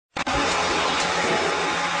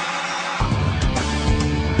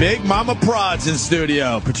Big Mama Prod's in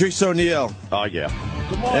studio. Patrice O'Neal. Oh, yeah.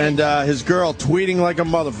 And his girl tweeting like a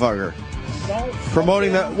motherfucker.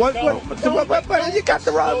 Promoting the what? You got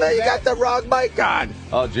the wrong. You got the wrong mic on.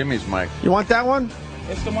 Oh, Jimmy's mic. You want that one?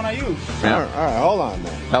 It's the one I use. Yeah. All right, hold on,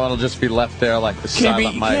 man. That one will just be left there like the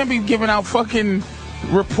silent mic. Can't be giving out fucking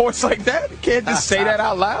reports like that. You can't just say that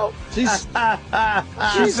out loud.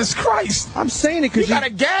 Jesus Christ. I'm saying it because you got a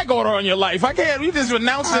gag order on your life. I can't. You just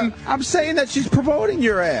announcing. I'm saying that she's promoting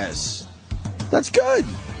your ass. That's good.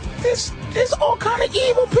 There's all kind of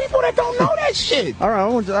evil people that don't know that shit. All right, I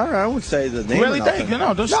won't say the name. Really? Thank you. No,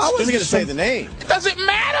 I wasn't going to say the name. Does it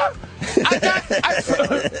matter?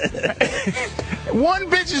 One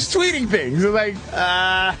bitch is tweeting things. Like,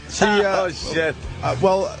 oh, shit.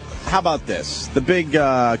 Well, how about this? The big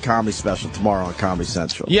comedy special tomorrow on Comedy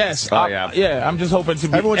Central. Yes. Yeah, I'm just hoping to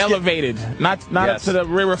be elevated. Not up to the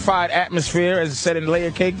rarefied atmosphere, as said in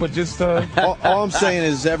Layer Cake, but just... all I'm saying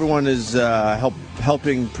is everyone is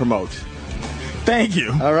helping promote. Thank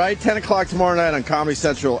you. All right, 10 o'clock tomorrow night on Comedy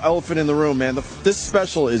Central. Elephant in the Room, man. This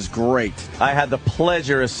special is great. I had the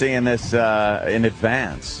pleasure of seeing this in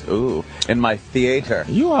advance. Ooh, in my theater.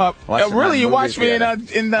 You are really? You watched me in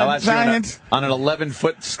the giant on an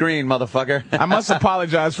 11-foot screen, motherfucker. I must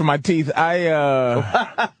apologize for my teeth. I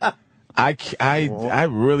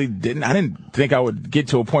really didn't. I didn't think I would get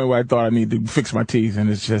to a point where I thought I needed to fix my teeth, and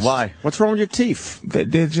it's just why? What's wrong with your teeth?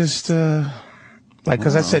 They're just. Like,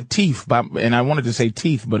 because I said teeth, and I wanted to say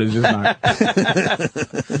teeth, but it's just not.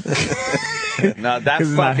 No, that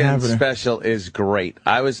fucking special is great.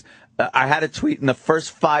 I had a tweet in the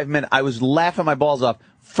first 5 minutes. I was laughing my balls off.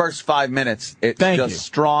 First 5 minutes. It's just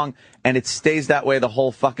strong, and it stays that way the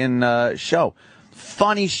whole fucking show.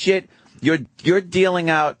 Funny shit. You're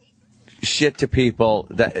dealing out shit to people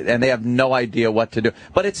and they have no idea what to do.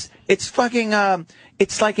 But it's fucking,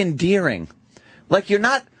 it's like endearing. Like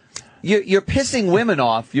you're pissing women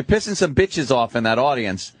off. You're pissing some bitches off in that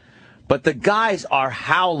audience. But the guys are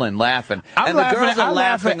howling, laughing. And the girls are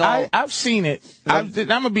laughing. I've seen it. I'm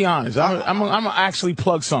going to be honest. I'm going to actually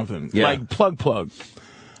plug something. Yeah. Like, plug.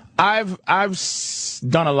 I've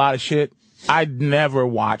done a lot of shit. I never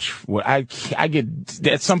watch what I get.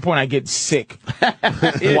 At some point, I get sick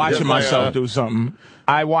watching myself do something.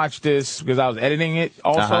 I watch this because I was editing it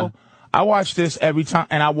also. I watch this every time,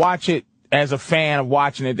 and I watch it as a fan of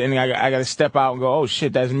watching it, and I got to step out and go, oh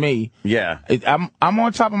shit, that's me. Yeah. I'm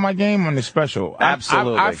on top of my game on this special.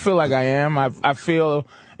 Absolutely. I feel like I am. I feel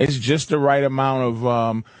it's just the right amount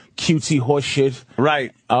of cutesy horse shit.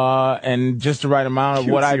 Right. And just the right amount of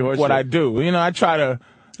what I do. You know, I try to,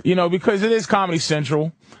 because it is Comedy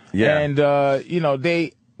Central. Yeah. And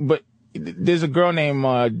but there's a girl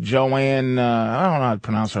named Joanne. I don't know how to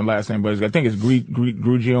pronounce her last name, but I think it's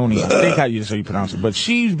Grugioni. I think how you pronounce it. But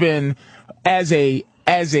she's been as a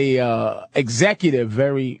executive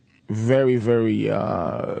very, very, very.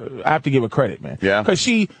 I have to give her credit, man. Yeah. Because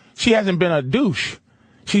she hasn't been a douche.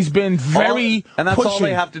 She's been very and that's pushing. all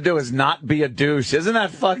they have to do is not be a douche. Isn't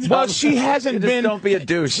that fucked up? Well, she hasn't been. Don't be a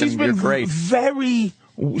douche. She's been great.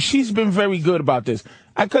 She's been very good about this.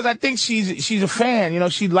 Because I think she's a fan.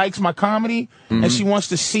 She likes my comedy, and she wants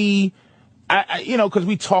to see. Because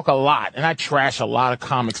we talk a lot, and I trash a lot of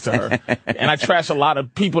comics to her, and I trash a lot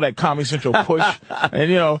of people that Comedy Central push,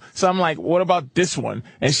 and so I'm like, what about this one?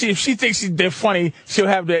 And if she thinks they're funny, she'll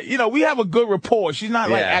have that. We have a good rapport. She's not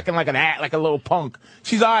like acting like like a little punk.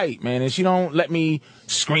 She's alright, man, and she don't let me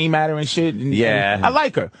scream at her and shit. And I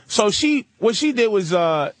like her. So what she did was,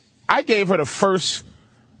 I gave her the first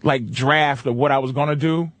draft of what I was gonna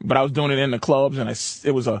do, but I was doing it in the clubs, and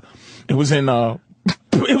it was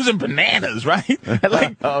in Bananas, right?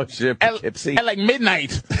 At oh shit, Poughkeepsie. At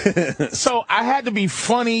midnight. So I had to be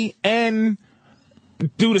funny and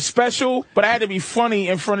do the special, but I had to be funny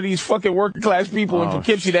in front of these fucking working class people in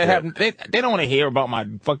Poughkeepsie that they don't want to hear about my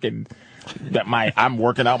fucking I'm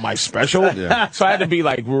working out my special. Yeah. So I had to be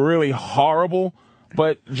really horrible.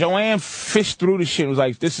 But Joanne fished through the shit and was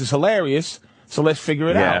like, "This is hilarious. So let's figure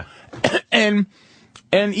it out." And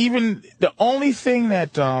even the only thing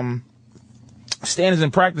that Standards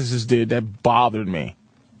and Practices did that bothered me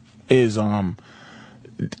is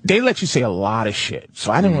they let you say a lot of shit.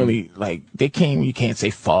 So I didn't really you can't say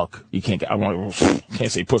fuck. You can't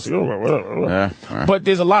say pussy. But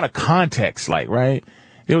there's a lot of context, right?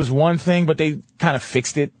 There was one thing, but they kind of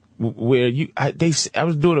fixed it where I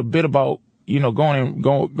was doing a bit about,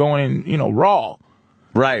 going in raw.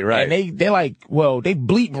 Right. And they're like, well, they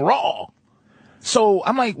bleep raw. So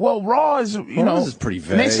I'm like, well, raw is, this is pretty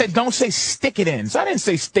vague. And they said, don't say stick it in. So I didn't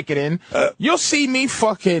say stick it in. You'll see me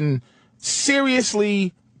fucking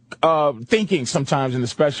seriously thinking sometimes in the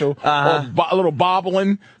special, or a little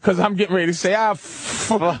bobbling, because I'm getting ready to say,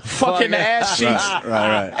 fucking ass cheeks.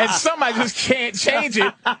 Right. And somebody just can't change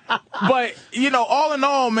it. But, all in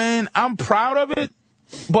all, man, I'm proud of it.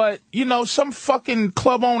 But, some fucking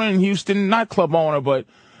club owner in Houston, not club owner, but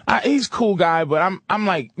he's a cool guy, but I'm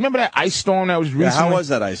like, remember that ice storm that was recently? Yeah, how was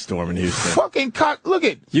that ice storm in Houston? Fucking look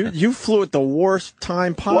at. You flew at the worst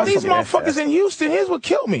time possible. Well, these motherfuckers in Houston, here's what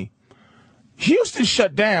killed me. Houston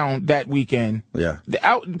shut down that weekend. Yeah.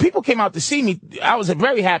 People came out to see me. I was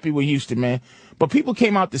very happy with Houston, man. But people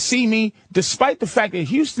came out to see me despite the fact that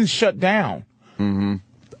Houston shut down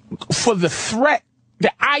for the threat,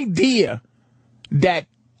 the idea that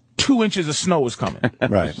 2 inches of snow was coming.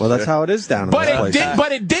 Right. Well, that's how it is down in this place.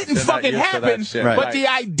 But it didn't fucking happen. Right. But the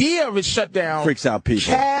idea of it shut down freaks out people.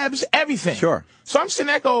 Cabs, everything. Sure. So I'm sitting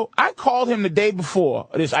there, I called him the day before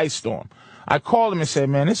this ice storm. I called him and said,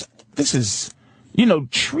 man, this is,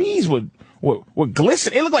 trees would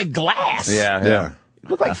glisten. It looked like glass. Yeah. It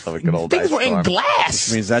looked like things were in glass.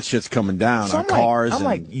 Which means that shit's coming down so on cars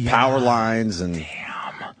and power lines and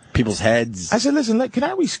people's heads. I said, listen, can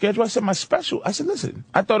I reschedule? I said, my special. I said, listen,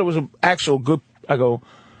 I thought it was an actual good. I go,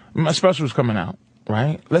 my special was coming out,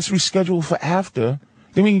 right? Let's reschedule for after.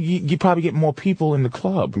 Then you probably get more people in the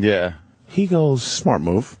club. Yeah. He goes, smart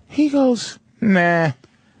move. He goes, nah.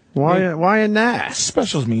 Why a nah?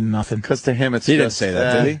 Specials mean nothing. Because to him, he didn't say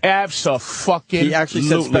that, did he? Abso-fucking-lutely. He actually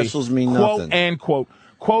said specials mean nothing. Quote and quote.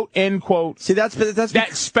 Quote, end quote. See, that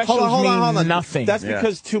specials hold on. mean nothing. That's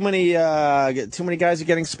because too many guys are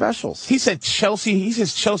getting specials. He says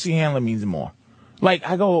Chelsea Handler means more. Like,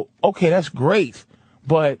 I go, okay, that's great,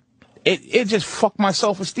 but it just fucked my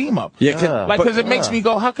self-esteem up. Yeah. Because it makes me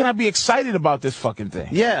go, how can I be excited about this fucking thing?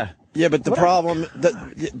 Yeah. Yeah, but the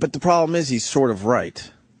problem is he's sort of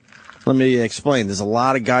right. Let me explain. There's a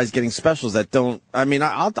lot of guys getting specials that don't. I mean,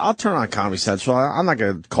 I'll turn on Comedy Central. I'm not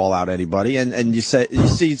going to call out anybody. And you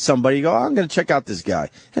see somebody, you go, I'm going to check out this guy,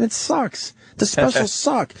 and it sucks. The specials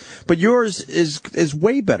suck. But yours is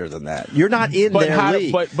way better than that. You're not in their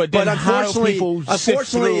league. But unfortunately,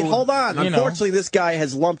 hold on. Unfortunately, this guy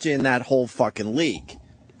has lumped you in that whole fucking league.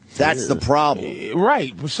 That's the problem.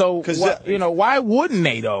 Right. So, why wouldn't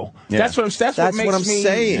they, though? Yeah. That's what I'm saying.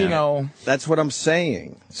 That's what I'm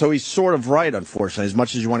saying. So he's sort of right, unfortunately, as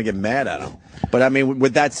much as you want to get mad at him. But, I mean,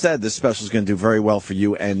 with that said, this special is going to do very well for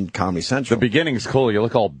you and Comedy Central. The beginning's cool. You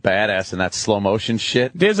look all badass in that slow motion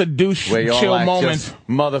shit. There's a douche chill moment.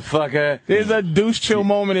 Motherfucker. There's a douche chill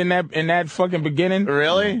moment in that fucking beginning.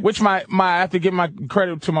 Really? Which I have to give my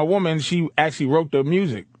credit to my woman. She actually wrote the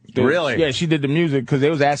music. Really? Yeah, she did the music because they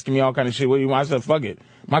was asking me all kind of shit. What do you want? I said, fuck it.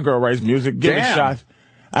 My girl writes music. Give it a shot.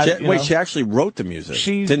 She actually wrote the music.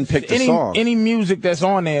 She didn't pick the song. Any music that's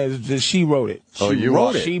on there, she wrote it. She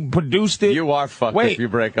wrote it. She produced it. You are fucked if you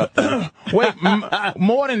break up.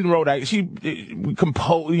 More than wrote it. She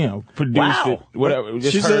composed, produced it. Whatever.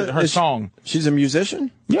 Just her song. She's a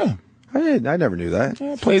musician? Yeah. I never knew that.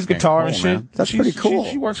 Yeah, plays guitar and shit. Man. That's pretty cool.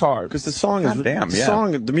 She works hard because the song is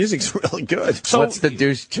the music's really good. So what's the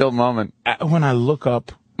douche chill moment? When I look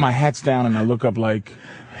up, my hat's down, and I look up like,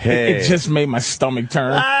 hey, it just made my stomach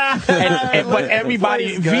turn. But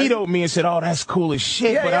everybody vetoed me and said, "Oh, that's cool as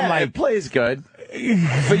shit." Yeah, but I'm like, it plays good.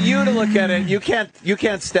 For you to look at it, you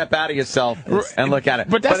can't step out of yourself and look at it.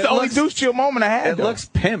 But that's the only douche chill moment I had. It looks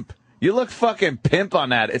pimp. You look fucking pimp on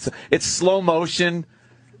that. It's slow motion.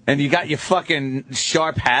 And you got your fucking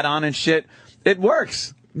sharp hat on and shit. It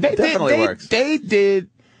works. It definitely works. They did.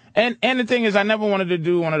 And the thing is, I never wanted to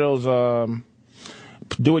do one of those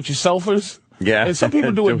do-it-yourselfers. Yeah. And some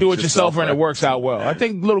people do a do-it-yourselfer and it works out well. I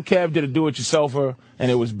think Little Kev did a do-it-yourselfer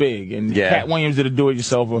and it was big. And Cat Williams did a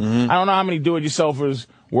do-it-yourselfer. Mm-hmm. I don't know how many do-it-yourselfers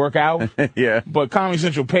work out. Yeah. But Comedy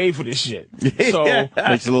Central paid for this shit. So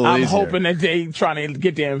makes it a little I'm easier. hoping that they trying to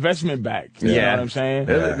get their investment back. You know what I'm saying?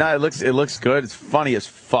 No, it looks good. It's funny as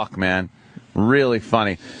fuck, man. Really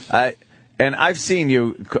funny. And I've seen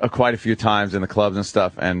you quite a few times in the clubs and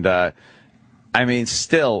stuff. And I mean,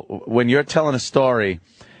 still, when you're telling a story,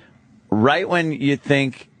 right when you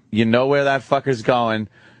think you know where that fucker's going,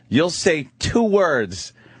 you'll say 2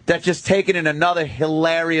 words that just take it in another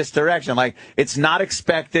hilarious direction. Like, it's not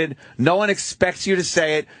expected. No one expects you to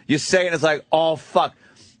say it. You say it, it's like, oh, fuck.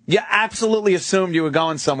 You absolutely assumed you were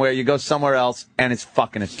going somewhere. You go somewhere else, and it's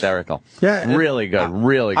fucking hysterical. Yeah. Really good.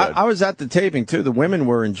 Really good. I was at the taping, too. The women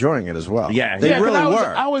were enjoying it as well. Yeah. They really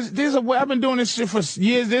were. I've been doing this shit for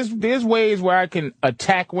years. There's ways where I can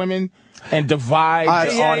attack women and divide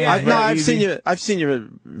the audience. I've seen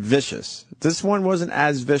you vicious. This one wasn't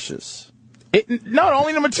as vicious. No,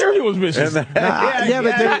 only the material was vicious. Not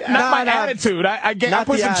my attitude. I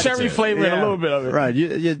put some cherry flavor in a little bit of it. Right,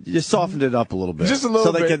 you softened it up a little bit, just a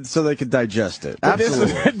little bit, so they could digest it. But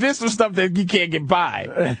absolutely, this was stuff that you can't get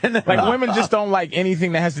by. Like women just don't like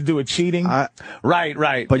anything that has to do with cheating.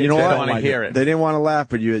 Right. But you know what? They don't want to hear it. They didn't want to laugh,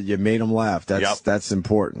 but you made them laugh. That's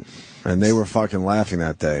important. And they were fucking laughing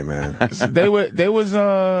that day, man.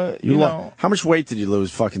 How much weight did you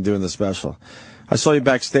lose fucking doing the special? I saw you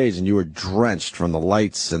backstage, and you were drenched from the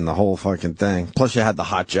lights and the whole fucking thing. Plus, you had the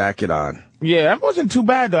hot jacket on. Yeah, that wasn't too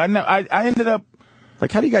bad, though. I ended up...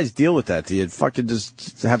 Like, how do you guys deal with that? Do you fucking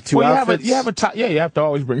just have two outfits? You have to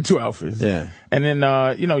always bring two outfits. Yeah. And then,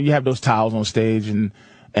 you have those towels on stage, and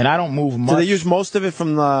I don't move much. Do they use most of it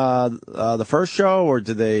from the first show, or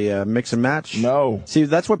do they mix and match? No. See,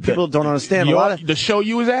 that's what people don't understand. The show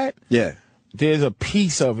you was at? Yeah. There's a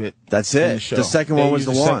piece of it. That's it. The second one was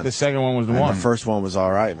the one. The second one was the one. The first one was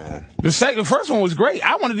all right, man. The first one was great.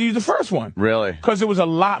 I wanted to use the first one. Really? Because it was a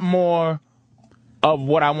lot more of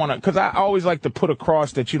what I want to. Because I always like to put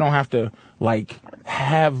across that you don't have to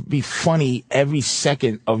be funny every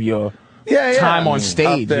second of your time on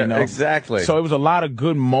stage. There, you know exactly. So it was a lot of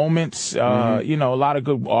good moments. A lot of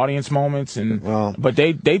good audience moments, but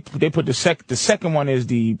they put the second one is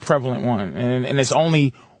the prevalent one, and it's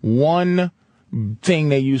only one thing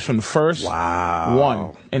they use from the first. Wow.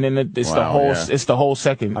 One. And then it's the whole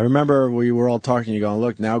second. I remember we were all talking, you going,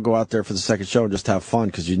 look, now go out there for the second show and just have fun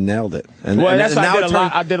because you nailed it.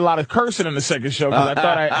 I did a lot of cursing in the second show because I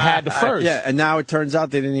thought I had the first. Yeah, and now it turns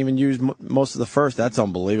out they didn't even use most of the first. That's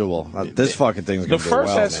unbelievable. This fucking thing's going to do well,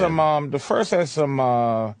 The first has some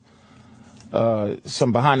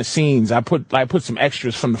behind the scenes. I put some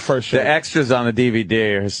extras from the first show. The extras on the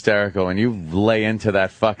DVD are hysterical, and you lay into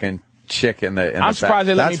that fucking chick in the I'm surprised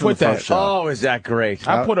they let me put that. Oh, is that great?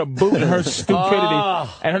 I put a boot in her stupidity.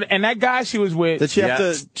 And that guy she was with did she have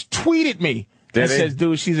to tweeted me. It says,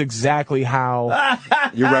 dude, she's exactly how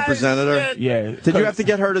you represented her. Yeah. Did you have to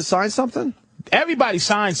get her to sign something? Everybody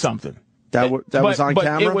signed something. That was on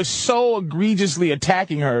camera? But it was so egregiously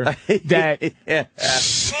attacking her that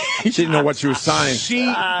she didn't know what she was signing.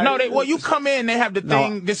 You come in, they have the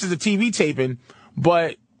thing, this is a TV taping,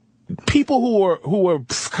 but people who were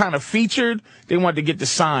kind of featured, they wanted to get the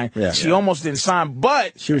sign. Yeah. She almost didn't sign,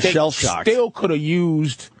 but she was shell-shocked. Still could have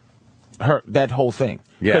used that whole thing.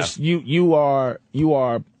 Yeah. Because you are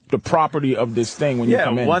the property of this thing when you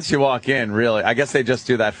come in. Once you walk in, really, I guess they just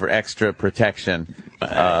do that for extra protection.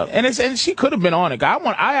 And she could have been on it.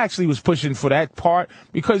 I actually was pushing for that part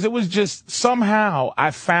because it was just somehow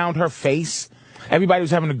I found her face. Everybody was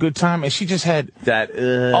having a good time, and she just had that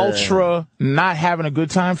ultra not having a good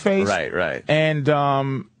time face. Right. And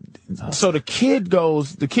so the kid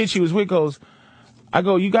she was with goes, I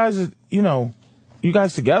go, you guys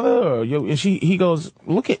together? Or and he goes,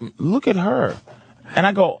 look at her. And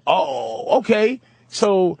I go, oh, okay.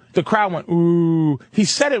 So the crowd went, ooh. He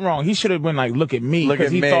said it wrong. He should have been like, look at me. Look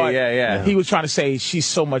at me, thought he was trying to say she's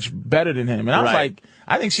so much better than him. And I was like,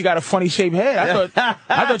 I think she got a funny shaped head.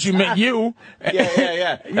 I thought you meant you.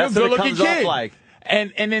 Yeah. You're a good looking kid. Like.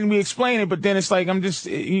 And then we explain it, but then it's like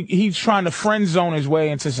he's trying to friend zone his way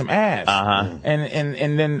into some ass.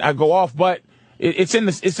 And then I go off, but it's in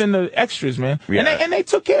the extras, man. Yeah. And they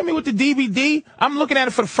took care of me with the DVD. I'm looking at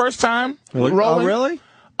it for the first time. Rolling. Oh, really?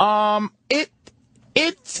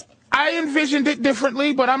 I envisioned it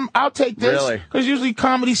differently, but I'll take this. Really? Because usually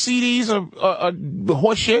comedy CDs are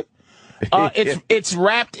horse shit. It's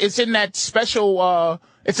wrapped. It's in that special.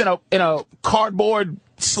 It's in a cardboard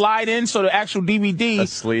slide in, so the actual DVD. A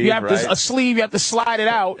sleeve, a sleeve. You have to slide it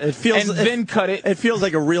out. Then cut it. It feels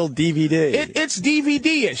like a real DVD. It's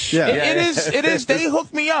DVD-ish. Yeah. It is. They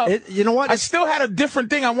hooked me up. You know what? I still had a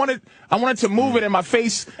different thing. I wanted to move it in my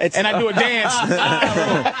face, and I do a dance.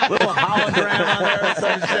 little hologram on there or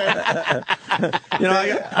some shit.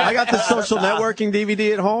 I got the Social Networking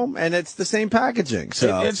DVD at home, and it's the same packaging.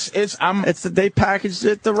 So they packaged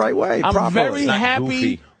it the right way. I'm properly. very happy.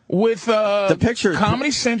 Goofy. With the picture,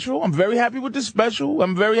 Comedy Central. I'm very happy with the special.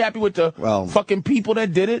 I'm very happy with the fucking people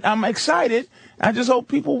that did it. I'm excited. I just hope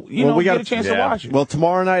people, get a chance to watch it. Well,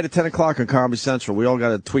 tomorrow night at 10 o'clock on Comedy Central, we all got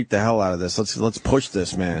to tweet the hell out of this. Let's push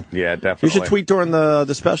this, man. Yeah, definitely. You should tweet during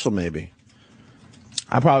the special, maybe.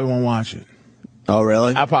 I probably won't watch it. Oh,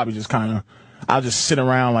 really? I'll probably just I'll just sit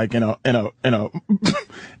around like in the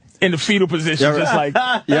fetal position, just like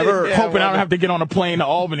hoping I don't have to get on a plane to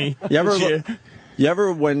Albany. You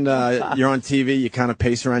ever, when you're on TV, you kind of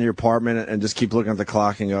pace around your apartment and just keep looking at the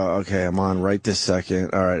clock and go, okay, I'm on right this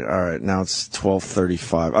second. All right. Now it's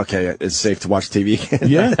 12:35. Okay, it's safe to watch TV again.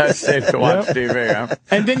 Yeah. It's safe to watch TV. Huh?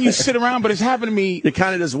 And then you sit around, but it's happened to me. You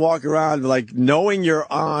kind of just walk around like knowing you're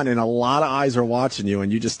on and a lot of eyes are watching you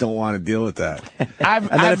and you just don't want to deal with that. And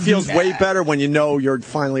then it feels way better when you know you're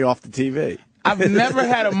finally off the TV. I've never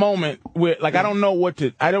had a moment where, like, I don't know what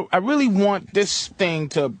to, I really want this thing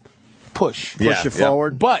to push you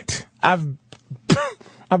forward. But I've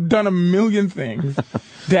done a million things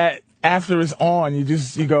that after it's on,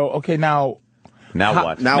 you go, okay, now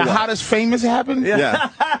what? Now what? how does famous happen? Yeah.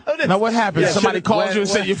 Now what happens? Yeah, Somebody calls you and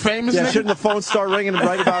says you're famous? Yeah, shouldn't the phone start ringing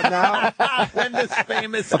right about now? When does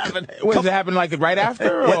famous happen? Does it happen like right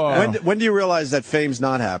after? Or? When do you realize that fame's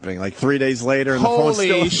not happening? Like 3 days later and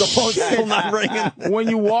Holy the phone's still not ringing? When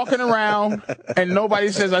you're walking around and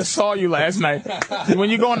nobody says, I saw you last night. When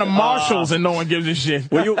you go into Marshalls and no one gives a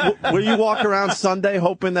shit. Will you walk around Sunday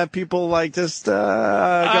hoping that people like just go,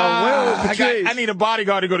 well, I need a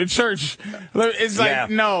bodyguard to go to church. It's like,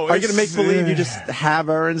 no. Are you going to make believe you just have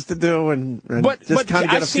errands to do and just kind of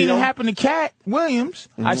get a feel? I've seen it happen to Cat Williams.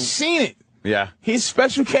 Mm-hmm. I've seen it. Yeah. His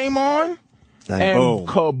special came on and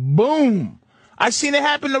kaboom. I've seen it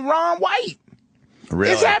happen to Ron White.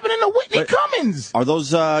 Really? It's happening to Whitney Cummings. Are those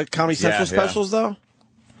Comedy Central specials, though?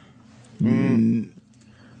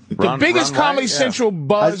 The biggest Comedy Central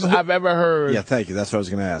buzz I've ever heard. Yeah, thank you. That's what I was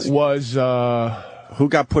going to ask. Was who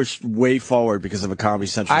got pushed way forward because of a Comedy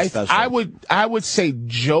Central special? I would say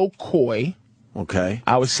Joe Coy. Okay.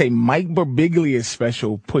 I would say Mike Birbiglia's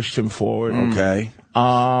special pushed him forward. Okay.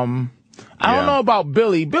 I don't know about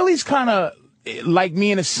Billy. Billy's kind of like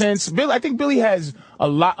me in a sense. I think Billy has a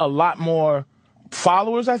lot more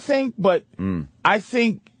followers, I think, but I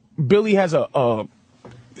think Billy has a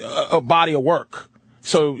body of work.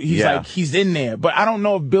 So he's in there. But I don't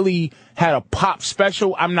know if Billy had a pop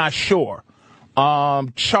special. I'm not sure.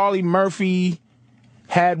 Charlie Murphy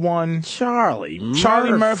had one. Charlie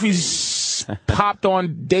Murphy's popped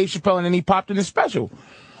on Dave Chappelle and then he popped in his special.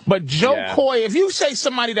 But Joe Coy, if you say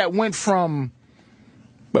somebody that went from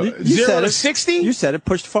 0 to 60, you said it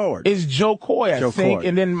pushed forward. Is Joe Coy, I think,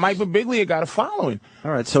 and then Mike Birbiglia got a following.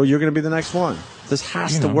 All right, so you're going to be the next one. This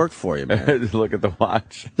has to work for you, man. Look at the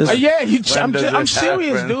watch. I'm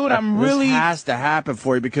serious, dude. I'm really. This has to happen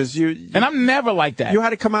for you because and I'm never like that. You had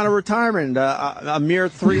to come out of retirement a mere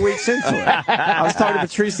 3 weeks into it. I was talking to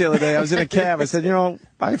Patrice the other day. I was in a cab. I said,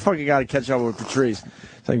 I fucking got to catch up with Patrice.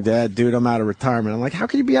 It's like, Dad, dude, I'm out of retirement. I'm like, how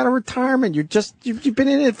can you be out of retirement? You've been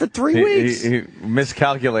in it for 3 weeks. He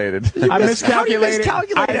miscalculated. I miscalculated.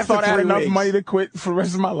 I thought I had enough weeks? Money to quit for the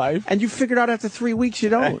rest of my life. And you figured out after 3 weeks you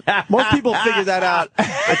don't. Most people figure that out.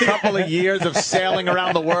 A couple of years of sailing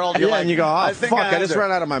around the world. You're like, and you go, I just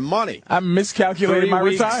ran out of my money. I miscalculated my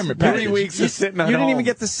retirement package. 3 weeks of sitting at home. You didn't even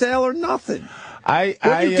get to sail or nothing. What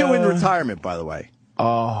did you do in retirement, by the way?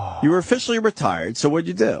 You were officially retired, so what'd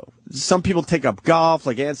you do? Some people take up golf,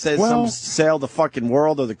 like Ant says, some sail the fucking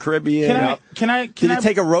world or the Caribbean. Did you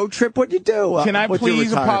take a road trip? What'd you do? Can I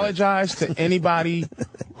please apologize to anybody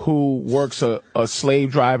who works a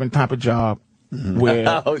slave driving type of job where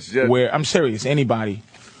I'm serious, anybody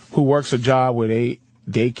who works a job where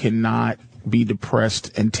they cannot be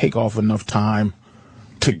depressed and take off enough time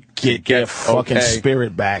to get their fucking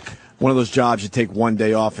spirit back. One of those jobs you take one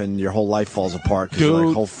day off and your whole life falls apart because you're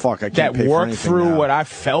like, oh, fuck, I can't pay for anything worked through now. what I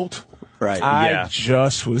felt. Right. I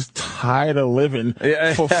just was tired of living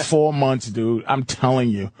for 4 months, dude. I'm telling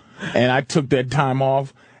you. And I took that time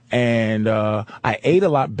off, and I ate a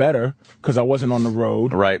lot better because I wasn't on the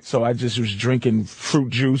road. Right. So I just was drinking fruit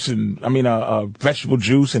juice vegetable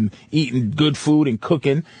juice and eating good food and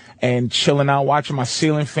cooking and chilling out, watching my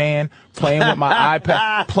ceiling fan, playing with my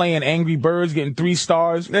iPad, playing Angry Birds, getting 3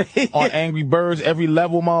 stars on Angry Birds, every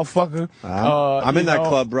level, motherfucker. I'm in that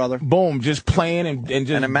club, brother. Boom, just playing and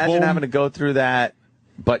just. And imagine having to go through that.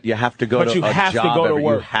 But you have to go to a job. You have to go to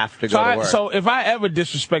work. So if I ever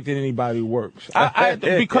disrespected anybody who works,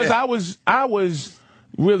 because I was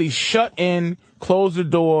really shut in, closed the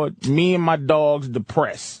door, me and my dogs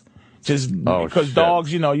depressed. Because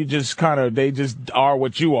dogs, you just they just are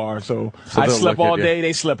what you are. So I slept all day,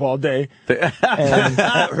 they slept all day.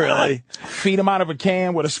 And really? Feed them out of a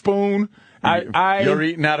can with a spoon. You're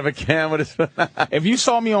eating out of a can with a spoon. If you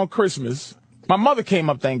saw me on Christmas, my mother came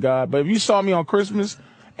up, thank God, but if you saw me on Christmas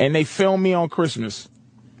and they filmed me on Christmas,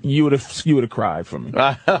 you would have cried for me.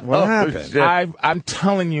 What happened? I'm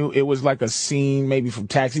telling you, it was like a scene maybe from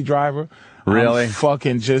Taxi Driver. Really? I'm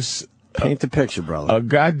fucking just paint the picture, brother. A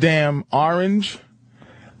goddamn orange,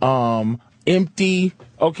 empty.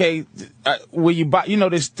 Okay, where you buy,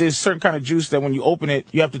 there's certain kind of juice that when you open it,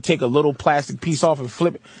 you have to take a little plastic piece off and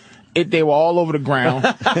flip it. They were all over the ground.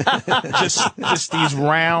 just these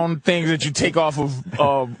round things that you take off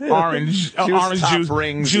of orange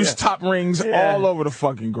juice top rings all over the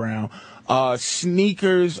fucking ground.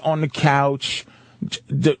 Sneakers on the couch,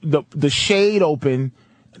 the shade open.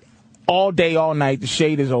 All day, all night, the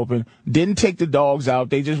shade is open. Didn't take the dogs out.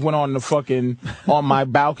 They just went on my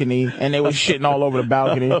balcony, and they were shitting all over the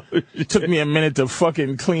balcony. It took me a minute to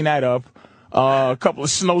fucking clean that up. A couple of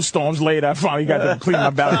snowstorms later, I finally got to clean my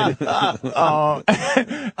balcony.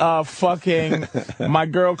 My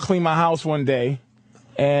girl cleaned my house one day,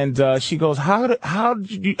 and she goes, how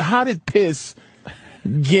did piss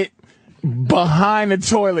get behind the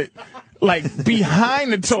toilet? Like,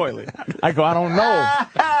 behind the toilet. I go, I don't know.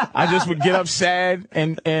 I just would get up sad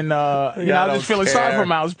and I was just feeling sorry for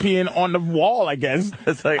him. I was peeing on the wall, I guess.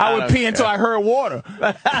 Like, I would pee until I heard water.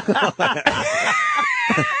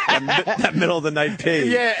 that middle of the night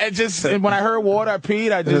pee. Yeah, and when I heard water, I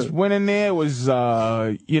peed. I just went in there. It was,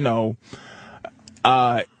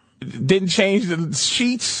 didn't change the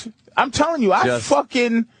sheets. I'm telling you,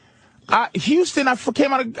 Houston, I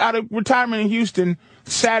came out of retirement in Houston.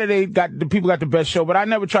 Saturday, the people got the best show, but I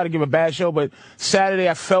never try to give a bad show. But Saturday,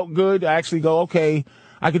 I felt good. I actually go, okay,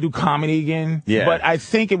 I could do comedy again. Yeah. But I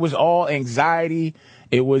think it was all anxiety.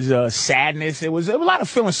 It was sadness. It was a lot of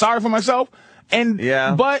feeling sorry for myself.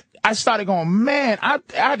 But I started going, man, I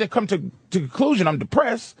had to come to the conclusion I'm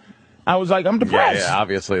depressed. I was like, I'm depressed. Yeah,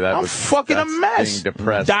 obviously I'm fucking a mess. Being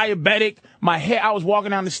depressed. Diabetic. My hair, I was walking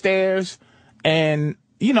down the stairs, and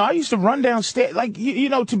I used to run downstairs. Like,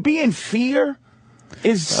 to be in fear.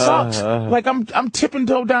 It sucks. Like I'm tipping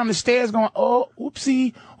toe down the stairs going, oh,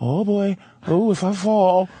 oopsie. Oh boy. Oh, if I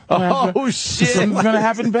fall. Shit. Something's gonna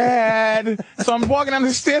happen bad. So I'm walking down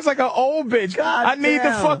the stairs like an old bitch. I need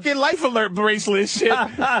the fucking life alert bracelet shit.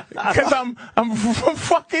 Cause I'm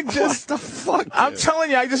fucking just. What the fuck? I'm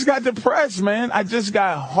telling you, I just got depressed, man. I just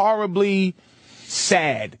got horribly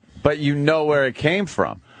sad. But you know where it came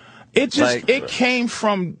from. It came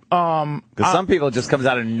from, because some people it just comes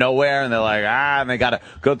out of nowhere and they're like, and they gotta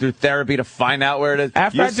go through therapy to find out where it is.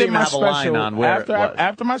 After you I did my have a line on where it was.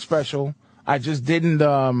 After my special, I just didn't,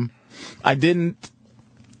 I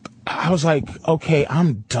was like, okay,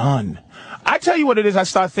 I'm done. I tell you what it is, I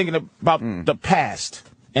started thinking about the past.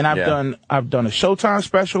 And I've done a Showtime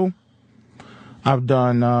special. I've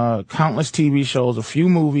done countless TV shows, a few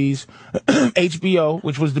movies, HBO,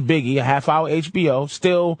 which was the biggie, a half-hour HBO,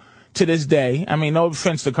 still to this day. I mean, no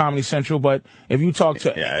offense to Comedy Central, but if you talk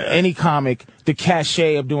to any comic, the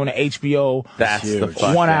cachet of doing an HBO, that's the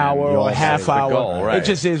 1 hour or a half hour, goal, right? It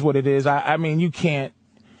just is what it is. I mean, you can't,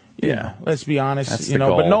 let's be honest, that's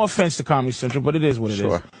but no offense to Comedy Central, but it is what it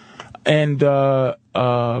is. And I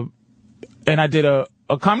did a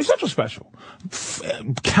Comedy Central special.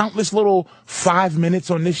 Countless little 5 minutes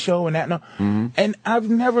on this show and that. And I've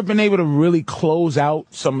never been able to really close out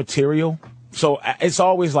some material. So it's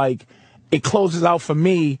always like it closes out for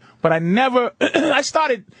me, but I never, I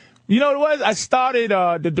started, you know what it was? I started,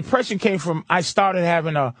 the depression came from, I started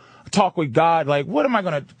having a talk with God. Like, what am I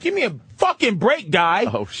going to, give me a fucking break, guy.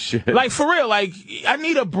 Oh, shit. Like, for real, like, I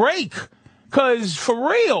need a break. Cause for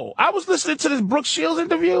real, I was listening to this Brooke Shields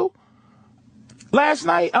interview last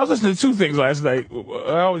night. I was listening to two things last night.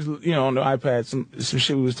 I always, on the iPad, some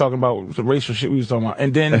shit we was talking about, some racial shit we was talking about.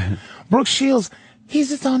 And then Brooke Shields, he's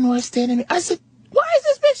just on West End. I said, why is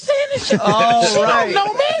this bitch saying this shit? She don't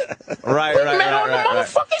know me. Right. We met on the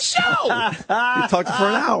motherfucking show. You talked for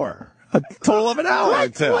an hour. A total of an hour.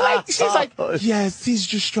 She's like, yes, he's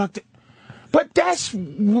destructive. But that's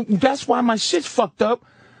why my shit's fucked up.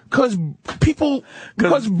 Cause Brooke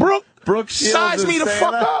sized me the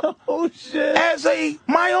fuck up as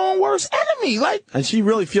my own worst enemy. Like, and she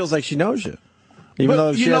really feels like she knows you. Even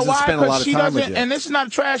though she hasn't spent a lot of time with you. And this is not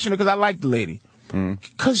trashing her because I like the lady.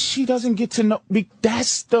 Because she doesn't get to know.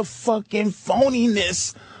 That's the fucking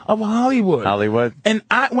phoniness of Hollywood. And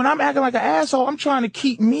when I'm acting like an asshole, I'm trying to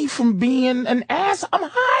keep me from being an ass. I'm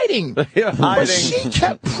hiding. You're hiding. But she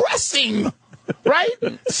kept pressing. Right?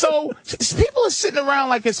 So people are sitting around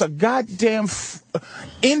like it's a goddamn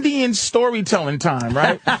Indian storytelling time,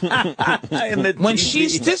 right? When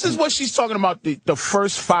this is what she's talking about the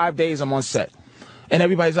first 5 days I'm on set. And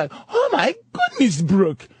everybody's like, oh my goodness,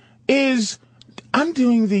 Brooke, I'm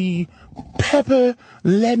doing the pepper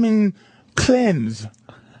lemon cleanse.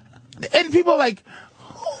 And people are like,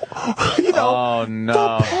 You know, oh,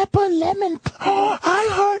 no. The pepper lemon. Oh, I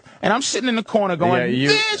heard. And I'm sitting in the corner going,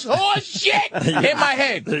 this horse shit in my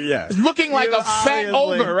head. Yeah. Looking like a fat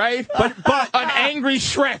ogre, right? But an angry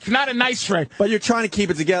Shrek, not a nice Shrek. But you're trying to keep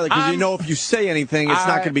it together because you know if you say anything, it's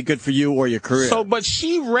not going to be good for you or your career. So, but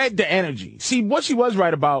she read the energy. See, what she was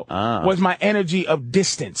right about was my energy of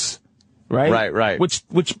distance, right? Right. Which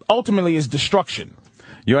ultimately is destruction.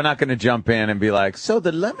 You're not going to jump in and be like, so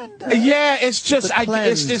the lemon. Yeah, it's just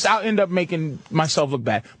I'll end up making myself look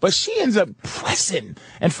bad. But she ends up pressing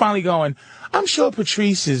and finally going, I'm sure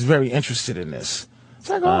Patrice is very interested in this.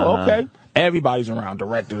 It's like, oh, okay. Everybody's around,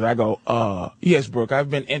 directors. I go, yes, Brooke,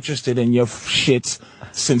 I've been interested in your shits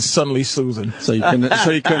since Suddenly Susan. So you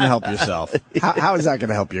couldn't help yourself. How is that going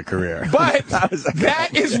to help your career? But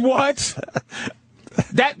that is what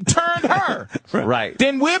that turned her. Right.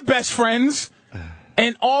 Then we're best friends.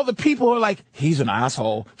 And all the people are like, he's an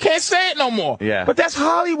asshole. Can't say it no more. Yeah. But that's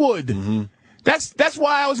Hollywood. Mm-hmm. That's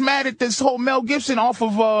why I was mad at this whole Mel Gibson off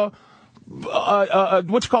of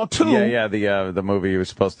what's called 2. Yeah, the movie he was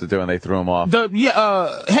supposed to do and they threw him off.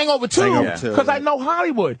 Hangover 2. Hangover 2. Because I know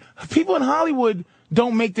Hollywood. People in Hollywood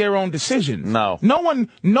don't make their own decisions. No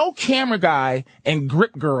camera guy and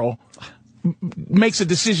grip girl makes a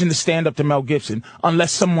decision to stand up to Mel Gibson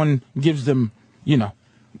unless someone gives them,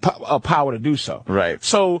 power to do so. Right.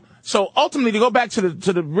 So ultimately, to go back to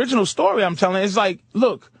the original story I'm telling, it's like,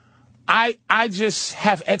 look, I just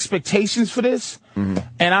have expectations for this,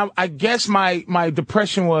 and I guess my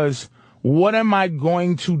depression was, what am I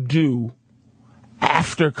going to do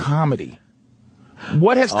after comedy?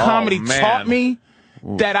 What has comedy taught me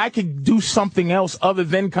that I could do something else other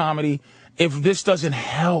than comedy? If this doesn't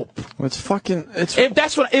help, this doesn't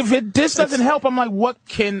help, I'm like, what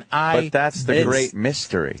can I? But that's the great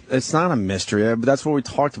mystery. It's not a mystery, but that's what we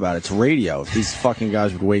talked about. It's radio. If these fucking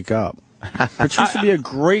guys would wake up, Patrice would be a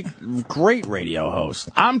great radio host.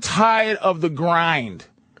 I'm tired of the grind.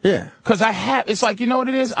 Yeah, because it's like, you know what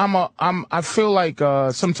it is. I feel like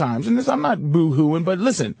sometimes, and I'm not boo-hooing, but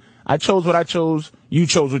listen. I chose what I chose. You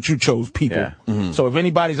chose what you chose, people. Yeah. Mm-hmm. So if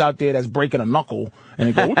anybody's out there that's breaking a knuckle and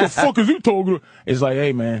they go, what the fuck is he talking about? It's like,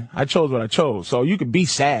 hey, man, I chose what I chose. So you can be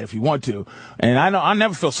sad if you want to. And I know I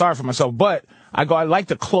never feel sorry for myself, but I like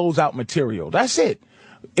to close out material. That's it.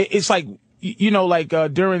 It's like,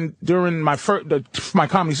 during my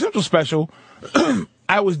Comedy Central special,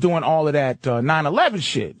 I was doing all of that 9/11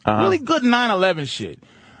 shit. Really good 9/11 shit.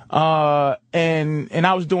 And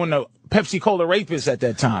I was doing the Pepsi Cola Rapist at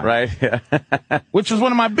that time. Right. Yeah. Which was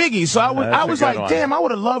one of my biggies. So I was like, one. damn, I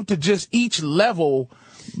would have loved to just each level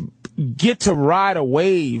get to ride a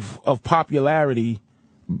wave of popularity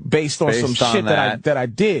based on some shit that I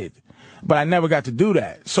did. But I never got to do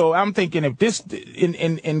that. So I'm thinking if this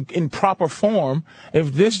in proper form,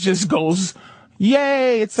 if this just goes,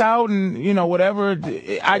 yay, it's out and whatever,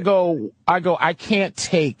 I can't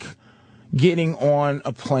take getting on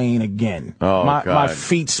a plane again. Oh, my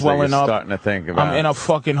feet swelling up. Starting to think about I'm in a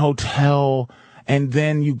fucking hotel, and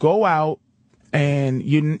then you go out, and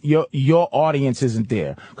your audience isn't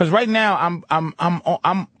there. Because right now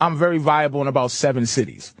I'm very viable in about 7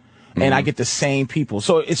 cities, and I get the same people.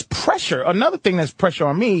 So it's pressure. Another thing that's pressure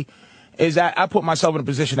on me is that I put myself in a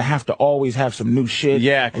position to have to always have some new shit.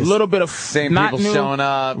 Yeah, a little bit of same not people new, showing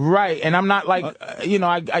up. Right, and I'm not like,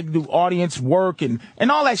 I do audience work and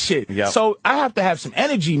all that shit. Yep. So I have to have some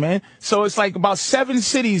energy, man. So it's like about 7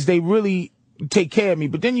 cities, they really take care of me.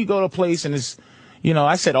 But then you go to a place and it's,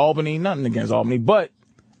 I said Albany, nothing against Albany, but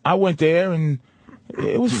I went there and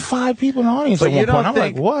it was 5 people in the audience at one point. I'm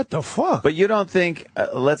like, what the fuck? But you don't think,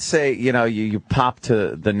 let's say, you pop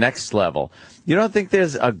to the next level. You don't think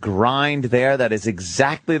there's a grind there that is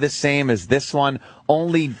exactly the same as this one,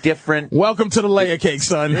 only different? Welcome to the layer cake,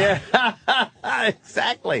 son. Yeah,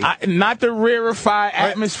 exactly. Not the rarefied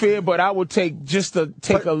atmosphere, but I would take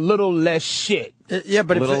a little less shit. Yeah,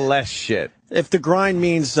 but a little less shit. If the grind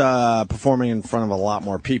means performing in front of a lot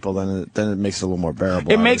more people, then it makes it a little more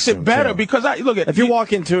bearable. It makes it better because if you're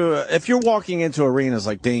walking into arenas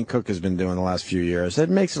like Dane Cook has been doing the last few years, it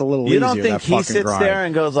makes it a little easier. You don't think he sits grind. there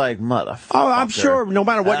and goes like, motherfucker? Oh, I'm sure no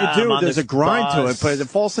matter what you do, there's a grind to it. But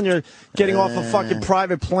if all of a sudden you're getting off a fucking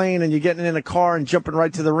private plane and you're getting in a car and jumping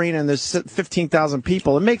right to the arena and there's 15,000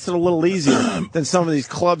 people, it makes it a little easier than some of these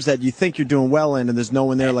clubs that you think you're doing well in and there's no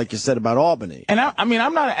one there, like you said about Albany. And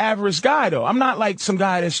I'm not an average guy though. I'm not like some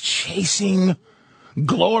guy that's chasing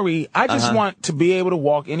glory. I just want to be able to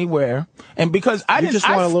walk anywhere. And because I just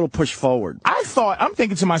want a little push forward. I'm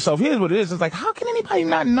thinking to myself, here's what it is. It's like, how can anybody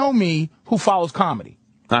not know me who follows comedy?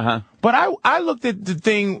 But I looked at the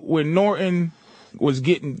thing when Norton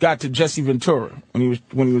got to Jesse Ventura when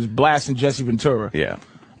he was blasting Jesse Ventura. Yeah.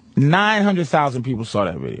 900,000 people saw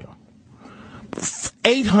that video.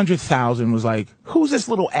 800,000 was like, who's this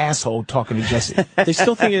little asshole talking to Jesse? They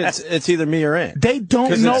still think it's either me or Ant. They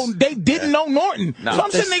don't know. They didn't know Norton. No, so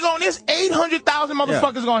I'm sitting there going, there's 800,000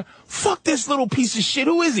 motherfuckers going, fuck this little piece of shit.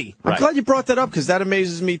 Who is he? I'm glad you brought that up because that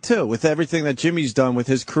amazes me too. With everything that Jimmy's done with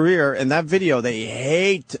his career and that video, they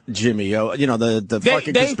hate Jimmy. You know the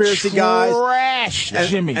fucking conspiracy guys. Trash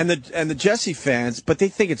Jimmy and the Jesse fans, but they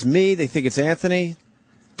think it's me. They think it's Anthony.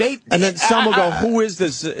 And then some will go, who is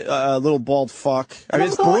this little bald fuck? I mean,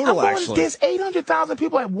 it's brutal, actually. There's 800,000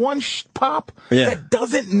 people at one pop that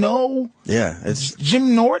doesn't know it's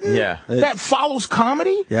Jim Norton? Yeah. That follows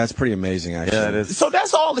comedy? Yeah, it's pretty amazing, actually. Yeah, it is. So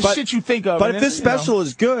that's all the shit you think of. But if this special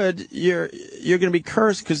is good, you're going to be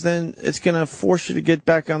cursed because then it's going to force you to get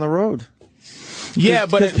back on the road. Yeah,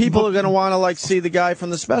 but people are going to want to, like, see the guy from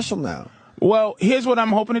the special now. Well, here's what I'm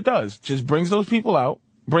hoping it does. Just brings those people out.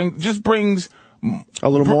 Just brings... A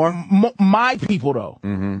little more? My people, though.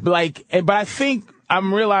 Mm-hmm. Like, but I think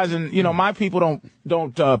I'm realizing, you know, my people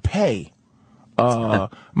don't pay.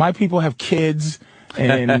 My people have kids,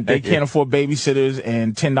 and they can't afford babysitters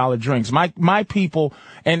and $10 drinks. My people,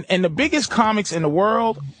 and the biggest comics in the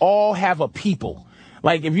world all have a people.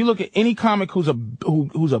 Like, if you look at any comic who's a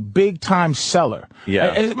big time seller,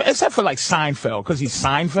 except for like Seinfeld, because he's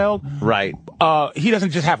Seinfeld, right? He doesn't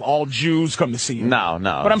just have all Jews come to see him. No.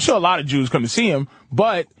 But I'm sure a lot of Jews come to see him.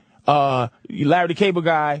 But Larry the Cable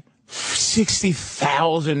Guy,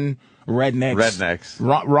 60,000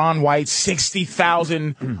 rednecks. Ron White,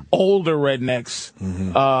 60,000 older rednecks.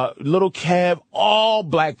 Mm-hmm. Little Kev, all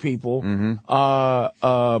black people.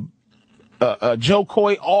 Mm-hmm. Joe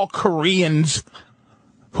Coy, all Koreans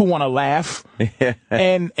who want to laugh.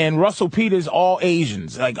 and Russell Peters, all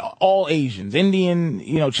Asians, like all Asians, Indian,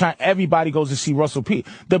 you know, China, everybody goes to see Russell Peters.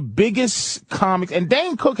 The biggest comics, and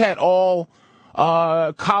Dane Cook had all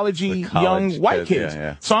college-y young white kids.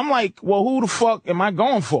 Yeah. So I'm like, well, who the fuck am I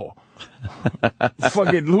going for?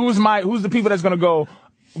 Fucking, who's the people that's gonna go,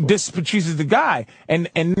 this Patrice is the guy? And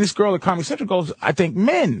this girl at Comedy Central goes, I think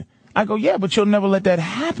men. I go, yeah, but you'll never let that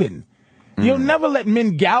happen. You'll never let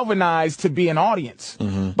men galvanize to be an audience.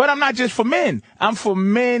 Mm-hmm. But I'm not just for men. I'm for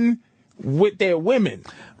men with their women.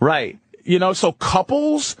 Right. You know, so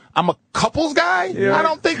couples, I'm a couples guy. I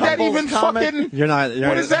don't think that even fucking... You're not...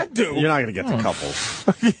 What does that do? You're not going to get the couples.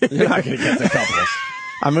 You're not going to get the couples.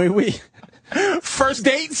 I mean, First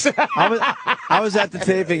dates? I was at the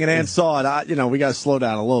taping and Ann saw it. We got to slow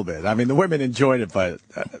down a little bit. I mean, the women enjoyed it, but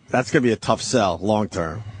that's going to be a tough sell long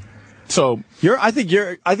term. So I think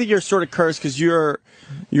you're sort of cursed because you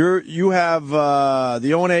have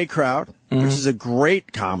the O&A crowd, which is a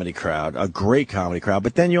great comedy crowd,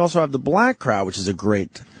 but then you also have the black crowd, which is a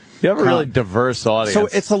great. You have a really diverse audience. So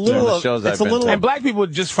it's a little, and black people are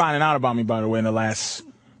just finding out about me, by the way, in the last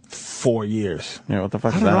 4 years. Yeah, what the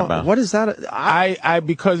fuck is that about? What is that? I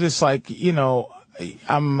because it's like, you know,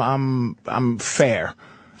 I'm fair.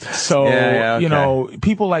 So, okay.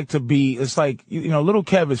 People like to be, it's like, little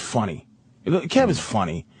Kev is funny. Kev is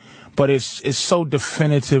funny, but it's so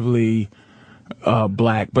definitively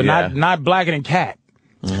black, but not blacker than Cat.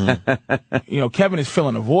 Mm-hmm. Kevin is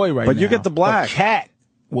filling a void right now. But you get the black. But Cat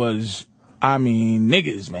was,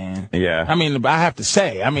 niggas, man. Yeah. I have to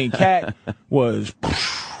say, Cat was...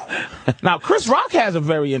 Now, Chris Rock has a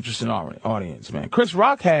very interesting audience, man. Chris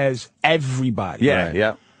Rock has everybody. Yeah, right?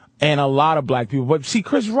 yeah. And a lot of black people. But see,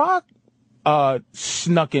 Chris Rock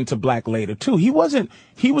snuck into black later too. He was a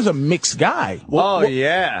mixed guy.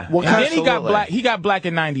 Yeah. And then he got black. He got black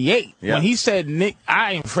in '98 when he said, "Nick,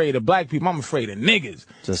 I ain't afraid of black people. I'm afraid of niggas."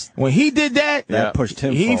 When he did that, pushed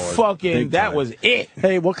him. He forward, that was it.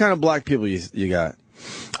 Hey, what kind of black people you got?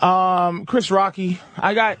 Chris Rocky.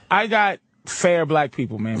 I got fair black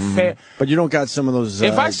people, man. Fair. But you don't got some of those.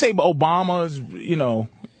 If I say Obama's,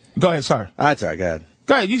 go ahead. Sorry. That's all right. Go ahead.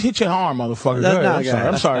 Go ahead, you hit your arm, motherfucker. Go ahead.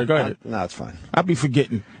 I'm sorry. Go ahead. No, it's fine. I'll be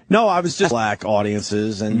forgetting. No, I was just black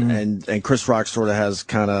audiences, and Chris Rock sort of has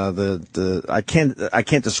kind of the I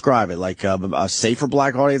can't describe it, like a safer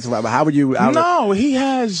black audience. How would you? No, he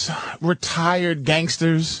has retired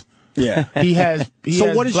gangsters. Yeah, he has.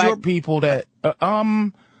 So what is black people that?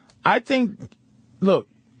 I think. Look.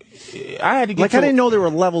 I had to get. I didn't know there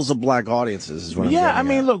were levels of black audiences. Is what I'm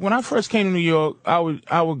getting at. Look, when I first came to New York, I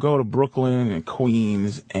would go to Brooklyn and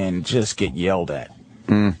Queens and just get yelled at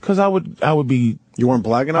because I would be. You weren't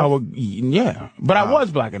black enough. But I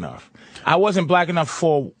was black enough. I wasn't black enough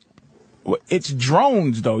for. It's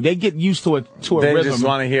drones though. They get used to a rhythm. They just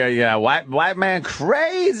want to hear, white man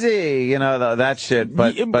crazy, that shit.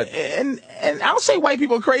 But and I'll say white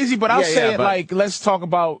people are crazy, but I'll say it like let's talk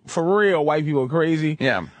about for real. White people are crazy.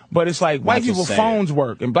 Yeah. But it's like white people phones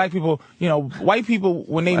work, and black people, you know, white people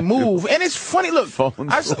when they move, and it's funny. Look, black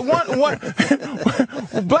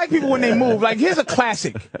people when they move. Like here's a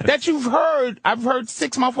classic that you've heard. I've heard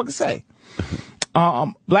 6 motherfuckers say.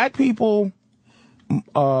 Black people,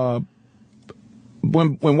 when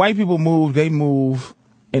white people move, they move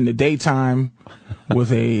in the daytime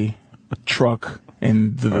with a truck.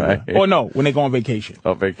 Or no, when they go on vacation.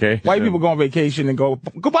 Oh, vacation. White people go on vacation and go,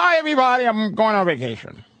 goodbye, everybody, I'm going on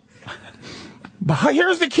vacation. But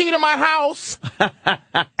here's the key to my house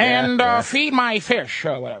and feed my fish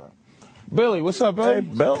or whatever. Billy, what's up, Billy? Hey,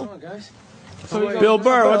 Bill. Come on, guys. Bill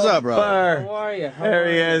Burr, what's up, bro? How are you? There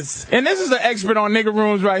he is. And this is the expert on nigger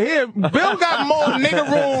rooms right here. Bill got more nigger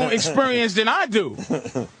room experience than I do.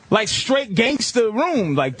 Like straight gangster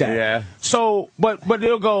room like that. Yeah. So, but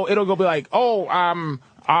it'll go be like, oh,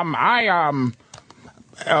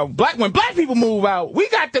 when black people move out, we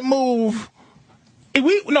got to move.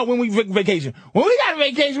 When we vacation. When we got a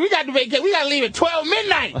vacation, we got to leave at 12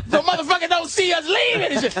 midnight. So motherfuckers don't see us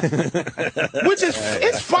leaving and shit. Which is,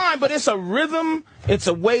 it's fine, but it's a rhythm. It's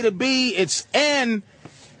a way to be. And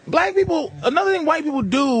black people, another thing white people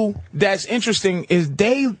do that's interesting is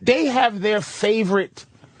they have their favorite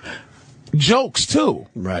jokes too.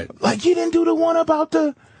 Right. Like you didn't do the one about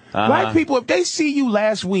the white people. If they see you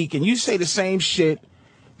last week and you say the same shit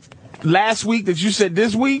last week that you said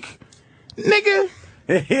this week, nigga.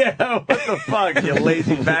 Yeah, what the fuck, you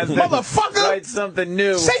lazy bastard. Motherfucker. Write something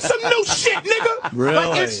new. Say some new shit, nigga. Really?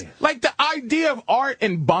 Like, it's like the idea of art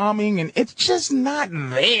and bombing, and it's just not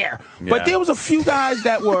there. Yeah. But there was a few guys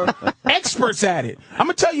that were experts at it. I'm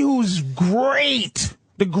going to tell you who's great.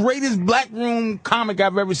 The greatest black room comic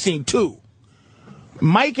I've ever seen, too.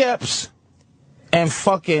 Mike Epps and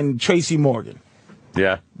fucking Tracy Morgan.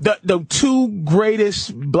 Yeah. The two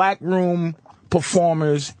greatest black room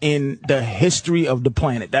performers in the history of the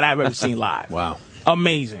planet that I've ever seen live. Wow.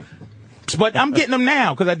 Amazing. But I'm getting them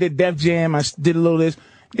now because I did Def Jam. I did a little of this.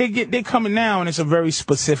 They're coming now, and it's a very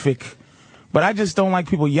specific. But I just don't like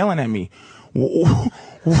people yelling at me.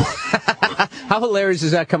 How hilarious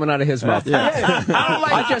is that coming out of his mouth? Yeah.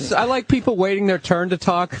 I like people waiting their turn to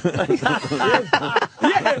talk. Yeah,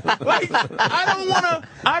 like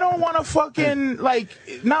I don't wanna fucking like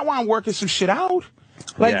not while I'm working some shit out.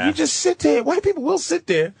 Like you just sit there. White people will sit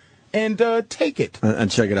there and take it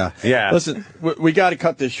and check it out. Yeah. Listen, we got to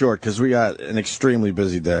cut this short because we got an extremely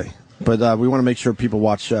busy day. But we want to make sure people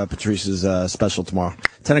watch Patrice's special tomorrow,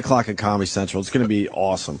 10 o'clock at Comedy Central. It's going to be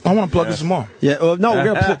awesome. I want to plug this some more. Yeah, no,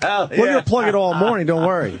 we're gonna plug it all morning. Don't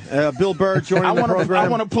worry. Bill Burr joining the program. I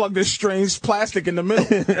want to plug this strange plastic in the middle.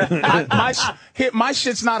 My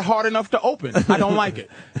shit's not hard enough to open. I don't like it.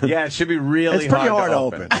 Yeah, it should be really It's pretty hard to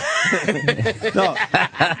open. No,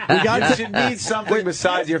 you should need something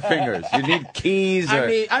besides your fingers. You need keys.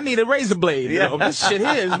 I need a razor blade. You know? This shit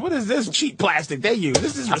is. What is this cheap plastic they use?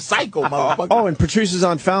 This is recycled, motherfucker. Oh, and Patrice is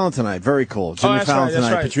on Fallon tonight. Very cool. Jimmy Fallon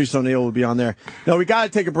tonight. Right. Patrice O'Neal will be on there. No, we got to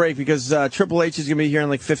take a break because Triple H is going to be here in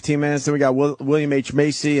like 15 minutes. Then we got William H.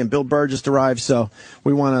 Macy and Bill Burr just arrived, so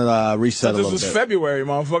we want to reset a little bit. This was February,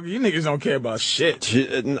 motherfucker. You niggas don't care about shit.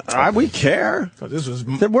 We care. This was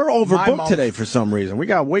We're overbooked today for some reason. We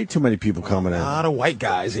got way too many people coming in. A lot of white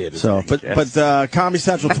guys here today. So, but Comedy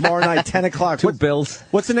Central tomorrow night, 10 o'clock. Two bills.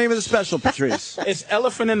 What's the name of the special, Patrice? It's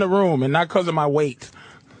Elephant in the Room, and not because of my weight.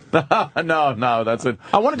 No, that's it.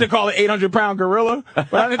 I wanted to call it 800-pound gorilla,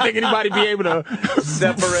 but I didn't think anybody would be able to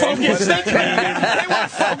separate. Focus. They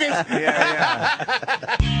want focus.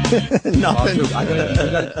 Nothing.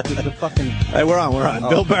 The fucking. Hey, we're on.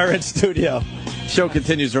 Bill Burr in studio. Show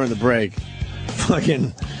continues during the break.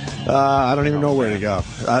 Fucking. I don't even know where to go.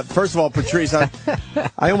 First of all, Patrice, I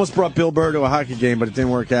almost brought Bill Burr to a hockey game, but it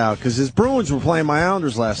didn't work out because his Bruins were playing my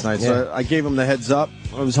Islanders last night. So I gave him the heads up.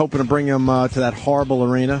 I was hoping to bring him to that horrible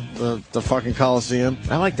arena, the fucking Coliseum.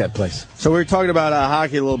 I like that place. So we were talking about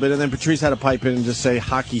hockey a little bit, and then Patrice had to pipe in and just say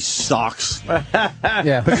hockey sucks.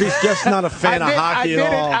 Yeah, Patrice just not a fan of hockey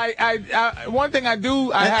at all. One thing I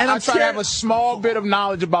do, I try to have a small bit of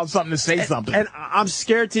knowledge about something to say something. And I'm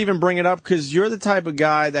scared to even bring it up because you're the type of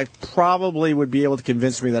guy that probably would be able to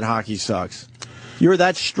convince me that hockey sucks. You're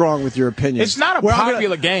that strong with your opinion. It's not a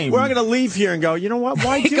popular game. We're not going to leave here and go, you know what?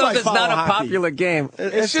 Why do I follow not a hockey? popular game.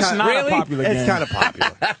 It's just not a popular game. It's kind of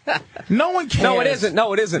popular. No one cares. No, it isn't.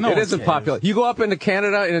 No, it isn't. No it isn't popular. You go up into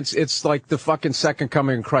Canada, and it's like the fucking second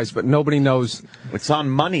coming of Christ, but nobody knows. It's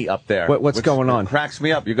on money up there. What's going on? It cracks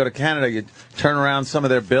me up. You go to Canada, you turn around some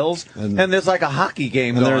of their bills, and there's like a hockey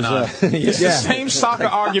game going on. It's the same soccer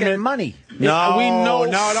argument. Money. No, we know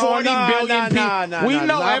 40 billion people. No, we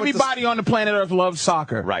know everybody on the planet Earth loves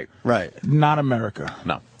soccer. Right. Right. Not America.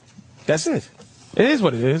 No. That's it. It is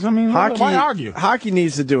what it is. I mean, why argue? Hockey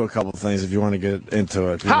needs to do a couple things if you want to get into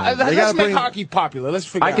it. Let's make hockey popular. Let's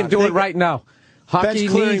figure out. I can do it right now. Hockey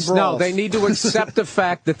needs they need to accept the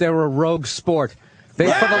fact that they're a rogue sport.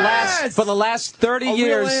 For the last 30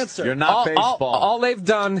 years, you're not baseball. All they've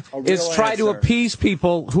done is try to appease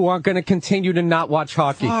people who aren't going to continue to not watch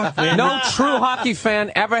hockey. No true hockey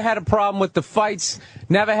fan ever had a problem with the fights,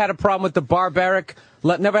 never had a problem with the barbaric,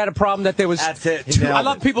 never had a problem that there was I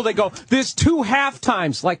love people that go, there's 2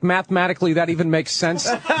 halftimes. Like, mathematically, that even makes sense.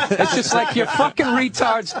 It's just like, you're fucking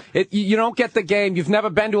retards. You don't get the game. You've never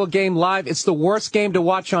been to a game live. It's the worst game to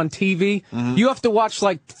watch on TV. Mm-hmm. You have to watch,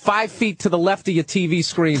 like, 5 feet to the left of your TV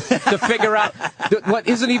screen to figure out what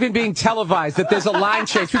isn't even being televised, that there's a line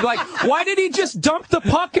change. People are like, why did he just dump the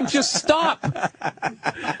puck and just stop?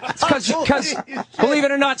 Because, believe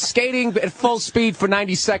it or not, skating at full speed for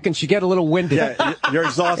 90 seconds, you get a little winded. Yeah, you're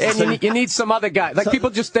exhausted. And you need some other guy. Like, people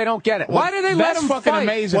just, they don't get it. Why do they let them fucking fight?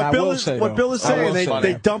 Amazing. What Bill is saying,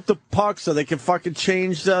 they dump the puck so they can fucking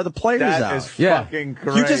change the players out. That is fucking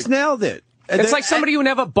great. You just nailed it. It's like somebody who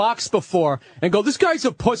never boxed before and go, this guy's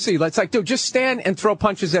a pussy. It's like, dude, just stand and throw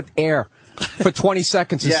punches at air for 20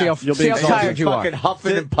 seconds and see how tired you are. Fucking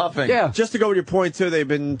huffing and puffing. Yeah. Just to go with your point, too, they've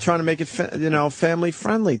been trying to make it, family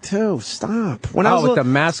friendly, too. Stop. With the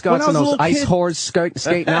mascots and those ice whores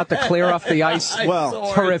skating out to clear off the ice. Well,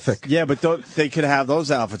 it's horrific. Yeah, but they could have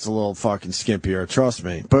those outfits a little fucking skimpier, trust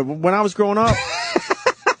me. But when I was growing up,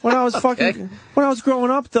 when I was growing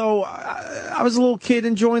up, though, I was a little kid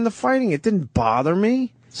enjoying the fighting. It didn't bother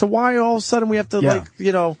me. So why all of a sudden we have to,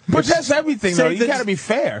 But that's everything, though. You got to be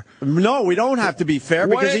fair. No, we don't have to be fair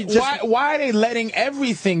because why are they letting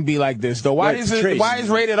everything be like this, though? Why is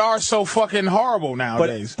rated R so fucking horrible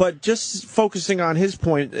nowadays? But just focusing on his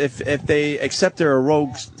point, if they accept they're a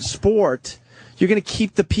rogue sport, you're going to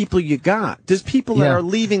keep the people you got. There's people that are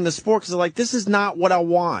leaving the sport because they're like, this is not what I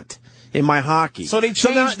want in my hockey. So they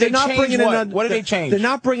changed. What did they change? They're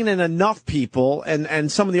not bringing in enough people,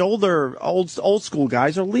 and some of the old school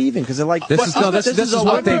guys are leaving because they're like, this is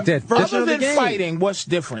what they did. Other than fighting, what's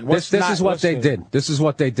different? This is what they did. This is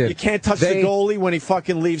what they did. You can't touch the goalie when he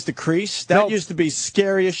fucking leaves the crease. That used to be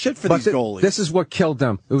scary as shit for these goalies. This is what killed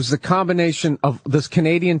them. It was the combination of those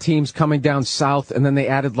Canadian teams coming down south, and then they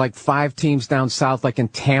added like 5 teams down south, like in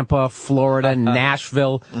Tampa, Florida,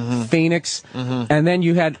 Nashville, Phoenix, and then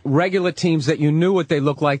you had regular teams that you knew what they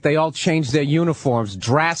looked like. They all changed their uniforms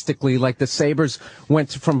drastically. Like the Sabres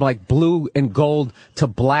went from like blue and gold to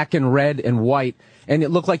black and red and white. And it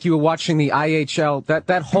looked like you were watching the IHL,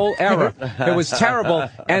 that whole era. It was terrible.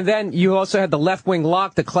 And then you also had the left wing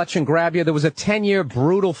lock, the clutch and grab you. There was a 10-year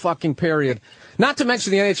brutal fucking period. Not to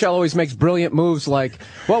mention the NHL always makes brilliant moves like,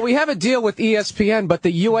 well, we have a deal with ESPN, but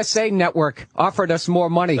the USA Network offered us more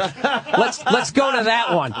money. Let's go to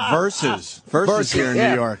that one. Versus here in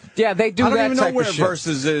New York. Yeah, they do that type of shit. I don't even know where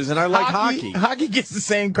Versus is, and I like hockey. Hockey gets the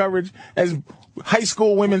same coverage as high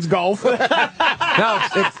school women's golf. No,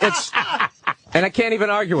 it's and I can't even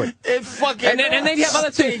argue it. It fucking and they have other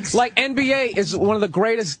things. Like NBA is one of the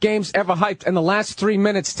greatest games ever hyped, and the last 3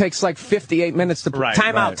 minutes takes like 58 minutes to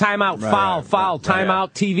timeout, foul,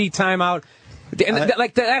 timeout, TV timeout. And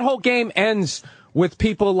like that whole game ends with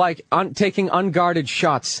people like taking unguarded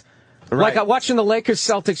shots. Right. Like watching the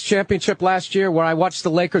Lakers-Celtics championship last year, where I watched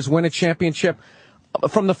the Lakers win a championship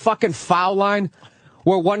from the fucking foul line.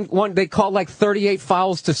 Where one they call like 38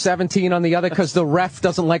 fouls to 17 on the other because the ref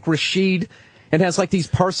doesn't like Rashid and has like these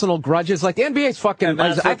personal grudges. Like the NBA is fucking. And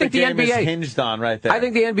that's I think the NBA is hinged on right there. I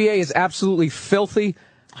think the NBA is absolutely filthy.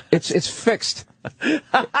 It's fixed.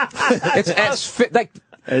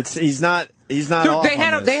 He's not. Dude, they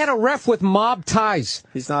had a ref with mob ties.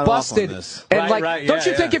 He's not busted. Off on this. And don't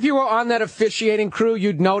you think if you were on that officiating crew,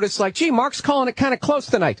 you'd notice like, gee, Mark's calling it kind of close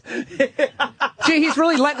tonight. Gee, he's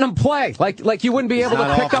really letting them play. Like you wouldn't be able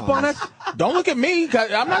to pick up on it. Don't look at me.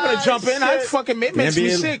 I'm not going to jump in. It makes me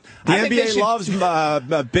sick. The NBA loves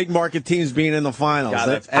big market teams being in the finals,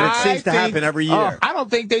 and it seems to happen every year. I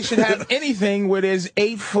don't think they should have anything where there's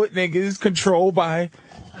 8-foot niggas controlled by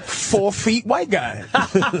 4 feet white guy.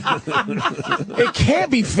 It can't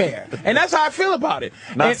be fair, and that's how I feel about it.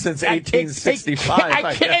 Not since 1865.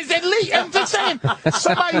 I'm just saying,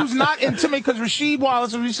 somebody who's not intimidated, because Rasheed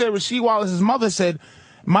Wallace, as we said, Rasheed Wallace's mother said,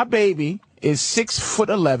 "My baby is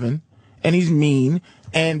 6'11", and he's mean."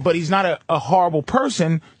 But he's not a horrible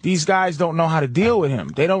person. These guys don't know how to deal with him.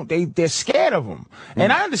 They're scared of him.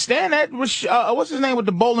 And I understand that. What's his name with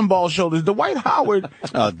the bowling ball shoulders? Dwight Howard.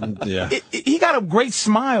 Yeah. He got a great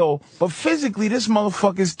smile, but physically this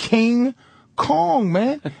motherfucker's king Kong,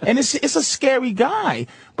 man. And it's a scary guy.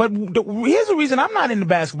 But here's the reason I'm not into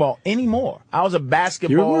basketball anymore. I was a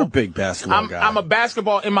basketball. You were a big basketball guy. I'm a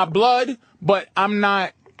basketball in my blood, but I'm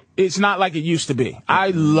not. It's not like it used to be.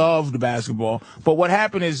 I loved basketball. But what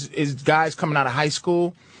happened is guys coming out of high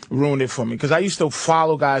school ruined it for me, because I used to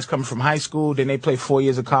follow guys coming from high school, then they play 4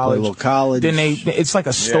 years of college, play a little college, then it's like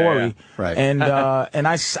a story, right? And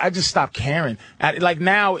I just stopped caring. Like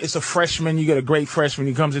now, it's a freshman. You get a great freshman.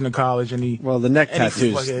 He comes into college and the neck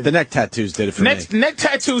tattoos did it for me. Neck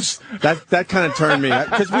tattoos. That kind of turned me,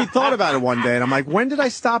 because we thought about it one day, and I'm like, when did I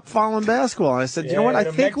stop following basketball? And I said, you know what? I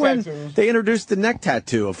think when they introduced the neck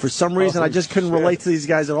tattoo, for some reason, I just couldn't relate to these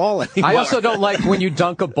guys at all anymore. I also don't like when you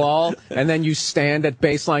dunk a ball and then you stand at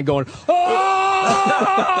baseline going,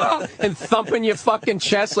 oh! and thumping your fucking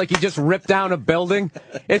chest like you just ripped down a building.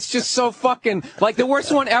 It's just so fucking, like, the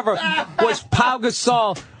worst one ever was Pau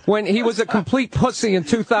Gasol when he was a complete pussy in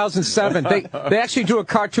 2007. They actually drew a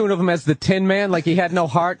cartoon of him as the Tin Man, like he had no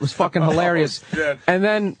heart. It was fucking hilarious. And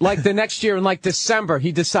then, like, the next year in, like, December,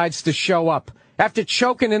 he decides to show up. After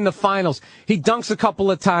choking in the finals, he dunks a couple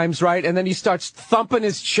of times, right? And then he starts thumping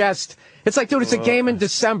his chest. It's like, dude, it's a game in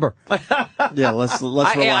December. Yeah, let's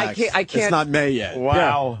relax. I can't. It's not May yet.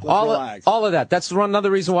 Wow. Yeah, all of that. That's another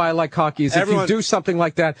reason why I like hockey is if you do something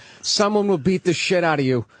like that, someone will beat the shit out of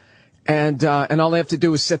you. And all they have to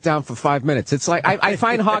do is sit down for 5 minutes. It's like, I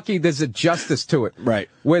find hockey, there's a justice to it. Right.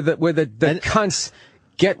 Where the cunts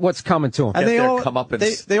get what's coming to them. And they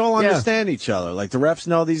all understand each other. Like, the refs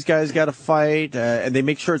know these guys got to fight, and they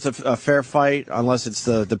make sure it's a fair fight, unless it's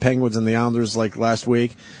the Penguins and the Islanders like last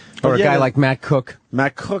week. Or a guy like Matt Cook.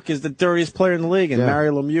 Matt Cook is the dirtiest player in the league, and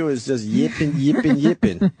Mario Lemieux is just yipping.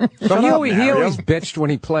 So he always bitched when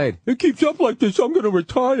he played. It keeps up like this, I'm going to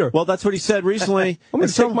retire. Well, that's what he said recently. I'm going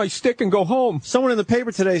to take my stick and go home. Someone in the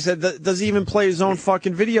paper today said, does he even play his own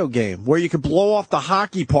fucking video game, where you could blow off the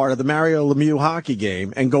hockey part of the Mario Lemieux hockey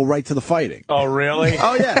game and go right to the fighting? Oh, really?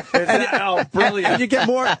 Oh, yeah. Brilliant. And you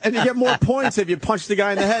get more points if you punch the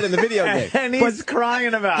guy in the head in the video game. And he's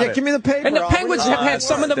crying about it. Yeah, give me the paper. And the Penguins have had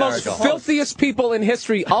some of the most filthiest people in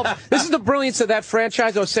history. This is the brilliance of that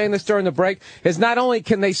franchise. I was saying this during the break, is not only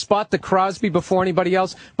can they spot the Crosby before anybody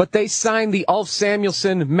else, but they signed the Ulf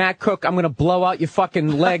Samuelsson, Matt Cook, I'm going to blow out your fucking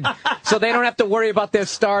leg, so they don't have to worry about their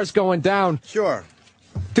stars going down. Sure.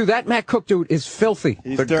 Dude, that Matt Cook dude is filthy.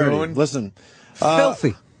 He's dirty. Listen.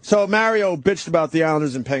 Filthy. So Mario bitched about the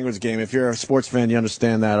Islanders and Penguins game. If you're a sports fan, you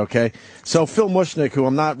understand that, okay? So Phil Mushnick, who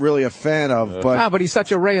I'm not really a fan of, but he's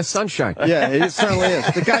such a ray of sunshine. Yeah, he certainly is.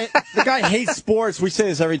 The guy hates sports. We say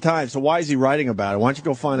this every time. So why is he writing about it? Why don't you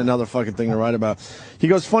go find another fucking thing to write about? He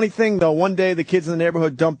goes, funny thing though, one day the kids in the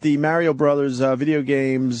neighborhood dumped the Mario Brothers video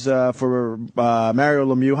games for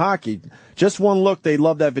Mario Lemieux hockey. Just one look, they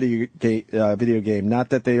love that video game. Not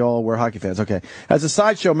that they all were hockey fans. Okay. As a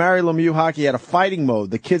sideshow, Mario Lemieux hockey had a fighting mode.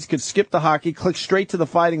 The kids could skip the hockey, click straight to the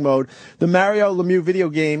fighting mode. The Mario Lemieux video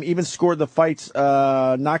game even scored the fights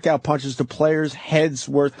knockout punches to players' heads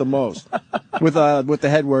worth the most. with the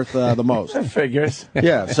head worth the most. That figures.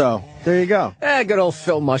 Yeah, so there you go. Good old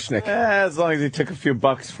Phil Mushnick. As long as he took a few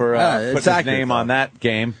bucks for putting his name on that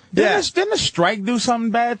game. Didn't the strike do something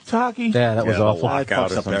bad to hockey? Yeah, that was awful. It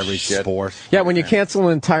fucks up every sport. Yeah, when you cancel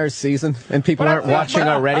an entire season and people aren't watching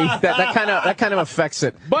already, that kind of affects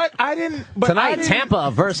it. But I didn't. Tonight,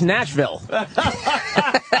 Tampa versus Nashville.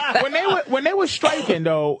 when they were striking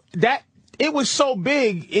though, that it was so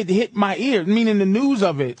big it hit my ear. Meaning the news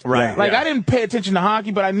of it. Right. Like I didn't pay attention to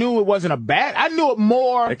hockey, but I knew it wasn't a bad. I knew it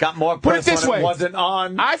more. It got more. Put it this way. It wasn't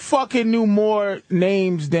on. I fucking knew more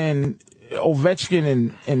names than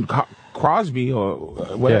Ovechkin and Crosby or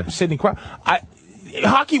whatever. Yeah. Sidney Crosby.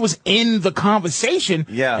 Hockey was in the conversation,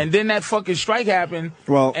 and then that fucking strike happened,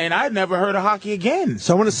 and I never heard of hockey again.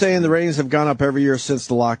 Someone is saying the ratings have gone up every year since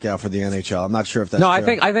the lockout for the NHL. I'm not sure if that's true. I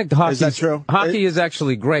think hockey. Is that true? Hockey is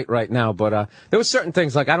actually great right now, but there were certain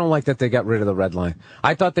things like I don't like that they got rid of the red line.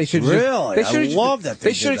 I thought they should really. I love that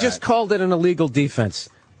they should have just called it an illegal defense.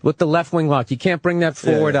 With the left wing lock, you can't bring that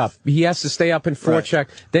forward up. He has to stay up in forecheck.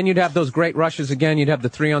 Then you'd have those great rushes again. You'd have the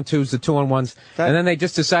 3-on-2s, the 2-on-1s, and then they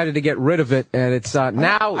just decided to get rid of it. And it's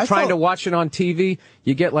now trying to watch it on TV,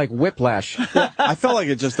 you get like whiplash. Yeah, I felt like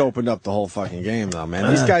it just opened up the whole fucking game, though, man.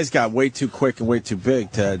 These guys got way too quick and way too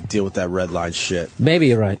big to deal with that red line shit. Maybe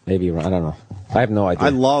you're right. I don't know. I have no idea. I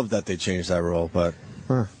love that they changed that rule, but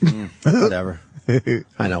whatever.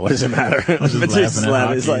 I know. What does it matter? I'm just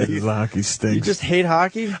laughing at hockey. The hockey stinks. You just hate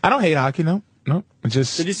hockey? I don't hate hockey. No. Did you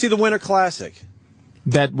see the Winter Classic?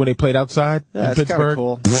 That when they played outside in Pittsburgh?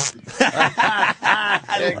 Cool.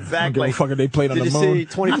 Exactly. Fucker, they played on Did the you moon.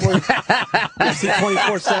 see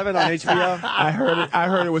 24/7 on HBO? I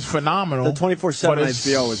heard it was phenomenal. The 24/7 on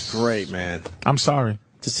HBO was great, man. I'm sorry.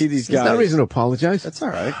 To see these guys. There's no reason to apologize. That's all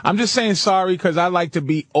right. I'm just saying sorry because I like to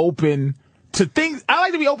be open to things. I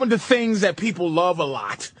like to be open to things that people love a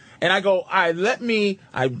lot. And I go, I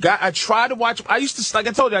try to watch. I used to, like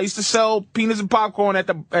I told you, I used to sell peanuts and popcorn at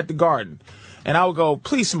the Garden. And I would go,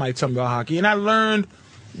 please somebody tell me about hockey. And I learned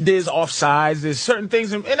there's offsides, there's certain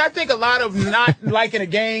things. And I think a lot of not liking a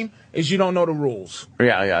game is you don't know the rules.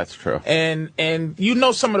 Yeah, that's true. And you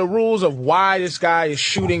know some of the rules of why this guy is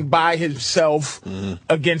shooting by himself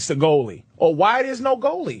against the goalie. Or why there's no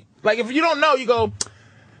goalie. Like, if you don't know, you go,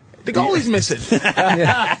 the goalie's missing.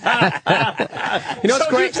 You know what's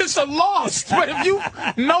so great? you just are lost. But if you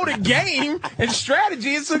know the game and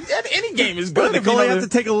strategy, any game is good. The goalie have to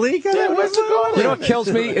take a leak? Yeah, where's the goalie? You know what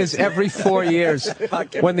kills me is every 4 years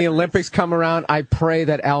when the Olympics come around, I pray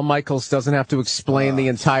that Al Michaels doesn't have to explain the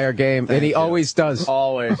entire game, and he always does.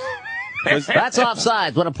 Always. That's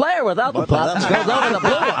offside. When a player without the puck goes over the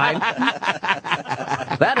blue line,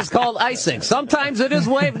 that is called icing. Sometimes it is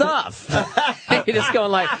waved off. You're just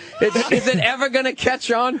going like, is it ever going to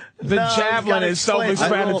catch on? The javelin is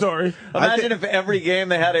self-explanatory. Imagine if every game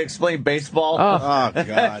they had to explain baseball. Oh,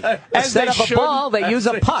 God. Instead of a ball, they use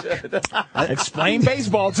a puck. Explain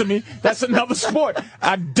baseball to me. That's another sport.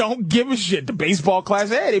 I don't give a shit. The baseball class,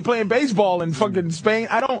 hey, they playing baseball in fucking Spain.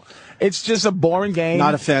 It's just a boring game.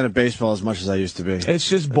 Not a fan of baseball as much as I used to be. It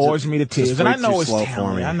just bores me to tears. And I know it's slow for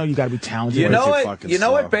talented. me. I know you got to be talented. You know what? You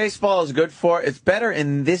know what baseball is good for? It's better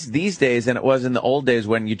in these days than it was in the old days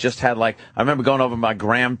when you just had I remember going over to my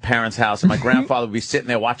grandparents' house and my grandfather would be sitting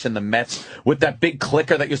there watching the Mets with that big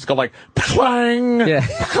clicker that used to go like clang,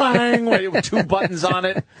 clang, with 2 buttons on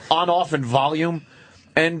it, on, off, and volume,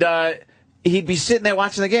 and he'd be sitting there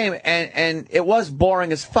watching the game, and it was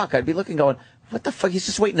boring as fuck. I'd be looking, going, what the fuck? He's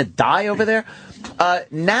just waiting to die over there?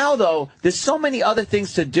 Now, though, there's so many other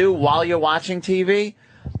things to do while you're watching TV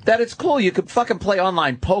that it's cool. You could fucking play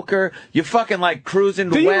online poker. You fucking cruising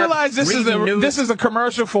the web. Do you realize this is a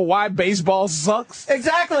commercial for why baseball sucks?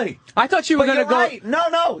 Exactly. I thought you were going to go. Right.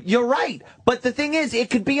 No, you're right. But the thing is, it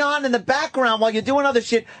could be on in the background while you're doing other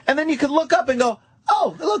shit, and then you could look up and go,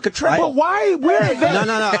 oh, look, a triple. But why?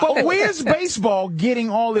 No. But where's baseball getting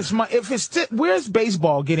all this money? Where's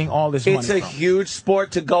baseball getting all this money? It's a huge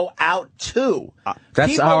sport to go out to.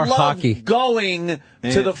 That's People our love hockey. Going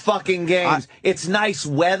to the fucking games. It's nice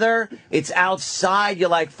weather. It's outside. You're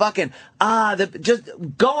like fucking just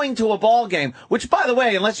going to a ball game. Which, by the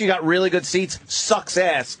way, unless you got really good seats, sucks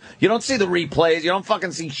ass. You don't see the replays. You don't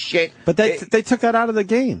fucking see shit. But they took that out of the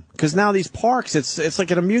game because now these parks, it's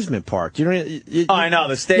like an amusement park. I know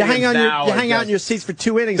the stadiums you hang out in your seats for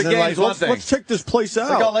 2 innings. The and game's one thing. Let's check this place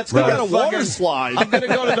out. Let's go. We got a water slide. I'm gonna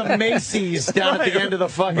go to the Macy's down at the end of the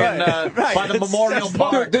fucking by the Memorial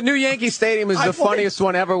Park. The new Yankee Stadium is the funniest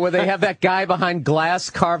one ever, where they have that guy behind glass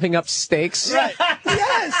carving up steaks. Right.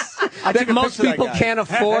 Yes. That most people can't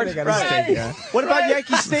afford. Right. What about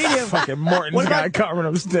Yankee Stadium? Fucking Morton's guy covering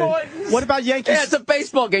up steaks. What about Yankee? Yeah, it's a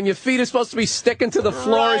baseball game. Your feet are supposed to be sticking to the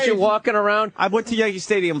floor as you're walking around. I went to Yankee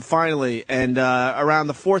Stadium finally, and around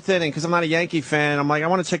the 4th inning, because I'm not a Yankee fan, I'm like, I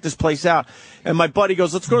want to check this place out. And my buddy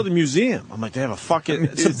goes, let's go to the museum. I'm like, they have a fucking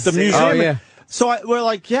the museum. Oh, yeah. So we're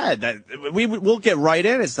like, we'll get right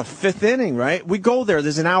in. It's the 5th inning, right? We go there.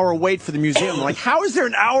 There's an hour wait for the museum. I'm like, how is there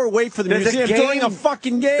an hour wait for the museum during a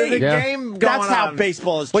fucking game? There's a game going That's how on.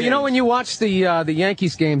 baseball is. Well, you know, when you watch the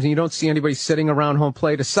Yankees games and you don't see anybody sitting around home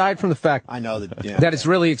plate, aside from the fact that it's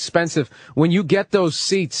really expensive, when you get those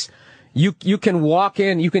seats, you can walk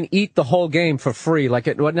in, you can eat the whole game for free.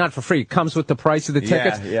 Not for free. It comes with the price of the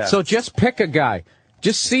tickets. Yeah. So just pick a guy.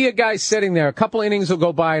 Just see a guy sitting there. A couple innings will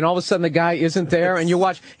go by, and all of a sudden the guy isn't there, and you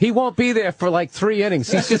watch. He won't be there for 3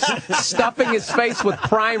 innings. He's just stuffing his face with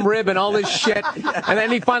prime rib and all this shit, and then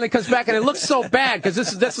he finally comes back, and it looks so bad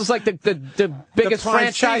because this is like the biggest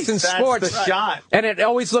franchise in sports. That's the shot. And it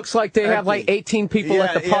always looks like they have 18 people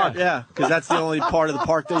at the park. Yeah, because that's the only part of the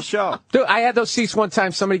park they show. Dude, I had those seats one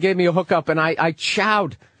time. Somebody gave me a hookup, and I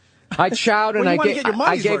chowed. I chowed and I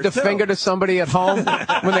gave the finger to somebody at home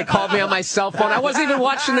when they called me on my cell phone. I wasn't even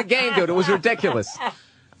watching the game, dude. It was ridiculous.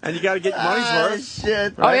 And you got to get your money's worth.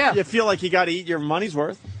 Shit. Right? Oh, yeah. You feel like you got to eat your money's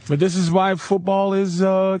worth. But this is why football is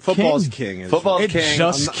Football's king. king. Football's It's king.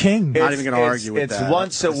 just king. Not even going to argue with that. It's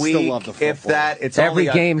once a week. Still love the if football. that, it's every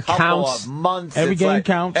only game a couple counts. of months. Every It's game like,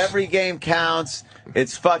 counts. Every game counts.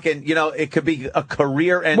 It's fucking, it could be a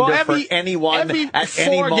career ender for anyone at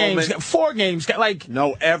any moment. 4 games, like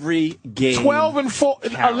no, every game. 12 and 4,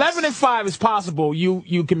 counts. 11 and 5 is possible.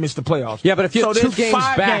 You can miss the playoffs. Yeah, but if you're 2 games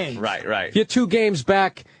back, games. Right. If you're 2 games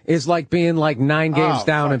back is like being like 9 games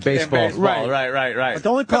down in baseball. Right. But the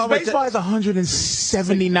only problem with baseball has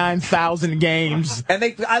 179,000 games.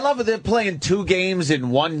 And I love that they're playing 2 games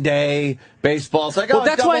in one day. Baseball. It's like,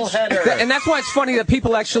 that's why doubleheader. and that's why it's funny that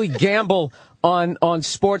people actually gamble on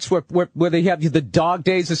sports where they have the dog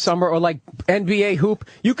days of summer or like NBA hoop.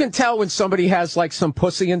 You can tell when somebody has like some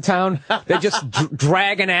pussy in town. They just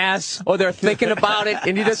drag an ass or they're thinking about it,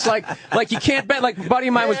 and you just like you can't bet. Like a buddy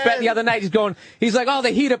of mine was betting the other night. He's like, oh, the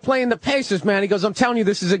Heat are playing the Pacers, man. He goes, I'm telling you,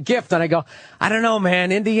 this is a gift. And I go, I don't know,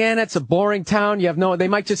 man. Indiana, it's a boring town. You have they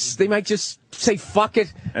might just say fuck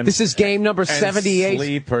it. This is game number 78.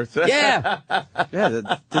 Sleep yeah.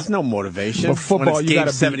 There's no motivation. But football, when it's you game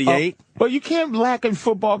got to 78. But you can't lack in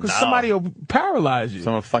football because somebody will paralyze you.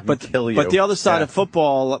 Someone fucking kill you. But the other side of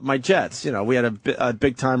football, my Jets, we had a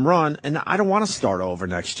big time run, and I don't want to start over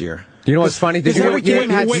next year. You know what's funny? Every game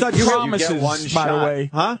had such promises, one by the shot. way.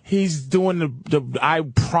 Huh? He's doing the I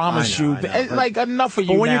promise I know, you. Like, enough of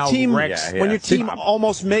you But when now, your team, Rex. when your team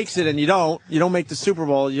almost makes it and you don't make the Super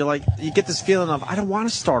Bowl, you get this feeling of I don't want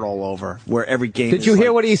to start all over. Where every game. Did you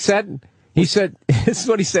hear what he said? He said, this is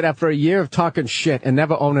what he said after a year of talking shit and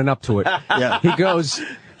never owning up to it. Yeah. He goes,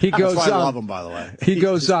 That's why I love him, by the way. He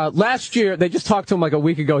goes, last year, they just talked to him like a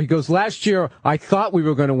week ago. He goes, last year, I thought we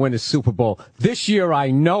were going to win the Super Bowl. This year,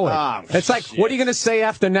 I know it. Oh, it's like, what are you going to say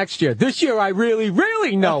after next year? This year, I really,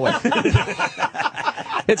 really know it.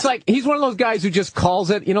 It's like, he's one of those guys who just calls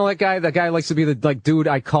it. You know that guy likes to be the, dude,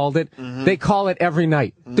 I called it. Mm-hmm. They call it every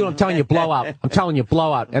night. Dude, I'm telling you, blowout. I'm telling you,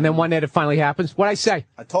 blowout. And then one night it finally happens. What'd I say?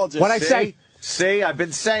 I told you. What'd I say? See, I've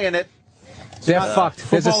been saying it. They're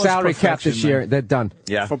fucked. There's a salary cap this year. Man. They're done.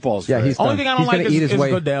 Yeah. Football's yeah, great. he's done. Only thing I don't he's like eat is his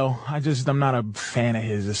way. Goodell. I'm not a fan of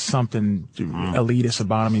his. There's something elitist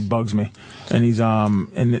about him. He bugs me. And he's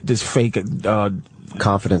and this fake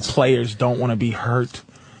confidence. Players don't want to be hurt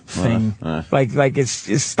thing. Like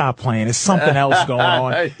it's stop playing. There's something else going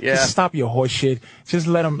on. Yeah. Just stop your horse shit. Just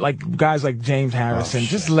let them, like guys like James Harrison,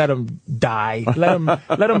 just let them die.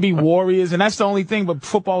 Let them be warriors. And that's the only thing. But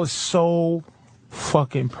football is so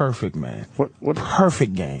fucking perfect, man. What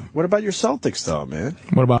perfect game. What about your Celtics, though, man?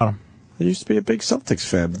 What about them? I used to be a big Celtics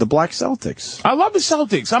fan. The Black Celtics. I love the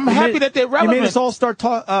Celtics. I'm happy that they're relevant. You made us all start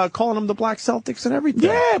calling them the Black Celtics and everything.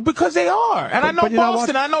 Yeah, because they are. And I know but you know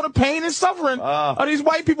Boston. I know the pain and suffering of these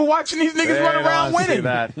white people watching these niggas run around winning.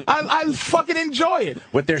 I fucking enjoy it.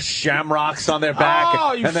 With their shamrocks on their back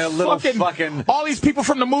and their little fucking... All these people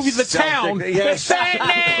from the movies The Town. Yeah.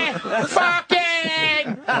 Sandman,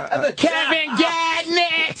 fucking Kevin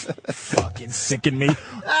Garnett. Fucking sicken me.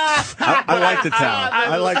 I like The Town.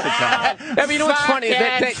 I like The Town. I mean, you know what's funny?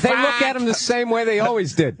 They look at him the same way they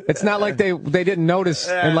always did. It's not like they didn't notice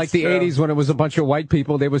in like the 80s when it was a bunch of white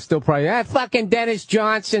people. They were still probably, fucking Dennis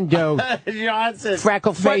Johnson, dude. Johnson.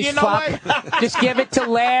 Freckle face you know fuck. Just give it to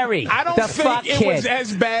Larry. I don't think it was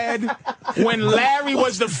as bad when Larry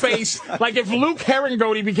was the face. Like if Luke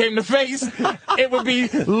Herringody became the face, it would be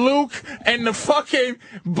Luke and the fucking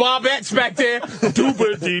Bobettes back there.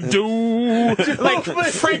 Doo-ba-dee-doo. Like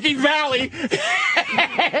Frankie Valli.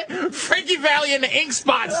 Frankie Valli and the ink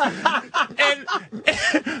spots. And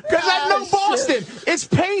because I know Boston. It's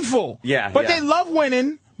painful. Yeah. But they love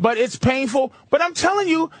winning. But it's painful. But I'm telling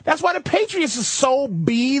you, that's why the Patriots are so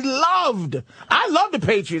beloved. I love the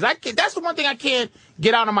Patriots. That's the one thing I can't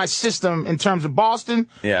get out of my system in terms of Boston.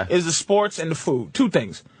 Yeah. Is the sports and the food. Two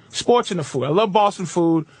things. Sports and the food. I love Boston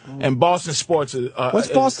food, and Boston sports. What's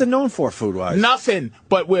Boston known for, food-wise? Nothing.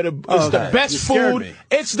 But it's the best food. Me.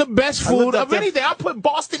 It's the best food of anything. I put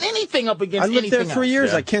Boston anything up against anything. I lived there 3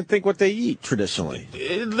 years. Yeah. I can't think what they eat traditionally.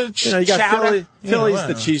 The you got chowder. Phillies,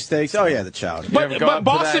 the cheesesteaks. Oh yeah, the chowder. But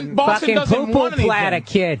Boston fucking doesn't poo-poo want anything. platter,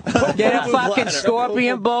 kid. Get a fucking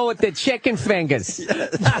scorpion bowl with the chicken fingers.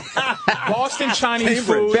 Boston Chinese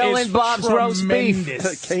food Bill is and Bob's roast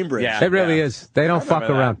beef. Cambridge. Yeah. It really is. They don't fuck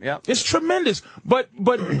around. Yep. It's tremendous. But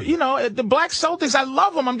you know, the Black Celtics, I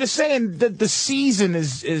love them. I'm just saying that the season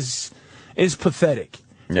is pathetic.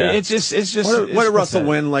 Yeah. It's just. What did Russell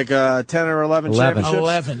win? Like 10 or 11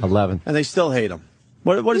 championships? 11. And they still hate him.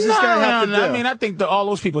 What does this guy have to do? I mean, I think all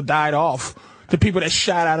those people died off. The people that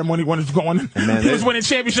shot at him when he was going, he was winning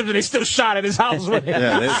championships, and they still shot at his house with him.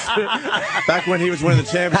 Back when he was winning the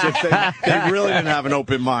championships, they really didn't have an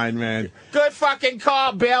open mind, man. Good fucking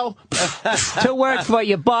call, Bill. 2 words for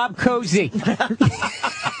you, Bob Cousy.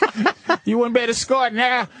 You wouldn't be able to score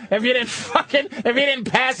now if you didn't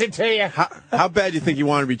pass it to you. How bad do you think you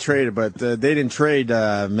wanted to be traded? But they didn't trade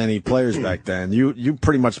many players back then. You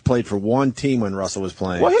pretty much played for one team when Russell was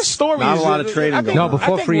playing. Well, his story not is a lot of trading going on. No,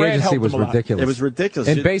 before free agency was ridiculous. It was ridiculous.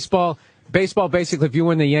 In baseball, basically, if you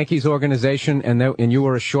were in the Yankees organization and you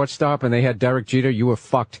were a shortstop and they had Derek Jeter, you were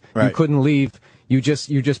fucked. Right. You couldn't leave. You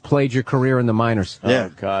just played your career in the minors. Yeah,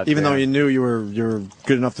 oh, God, even though you knew you were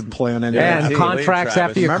good enough to play on any and team. contracts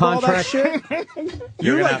after your contract.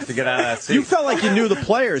 You're gonna have to get out of that seat. You felt like you knew the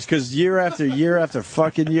players because year after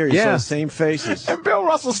fucking year, you saw the same faces. And Bill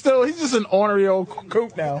Russell he's just an ornery old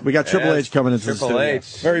coot now. We got Triple H coming into the studio.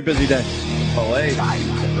 H. Very busy day. Triple H.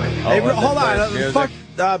 Hey, hold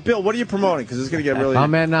on. Bill, what are you promoting? Because it's going to get really...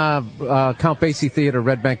 I'm in Count Basie Theater,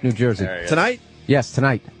 Red Bank, New Jersey. Tonight? Yes,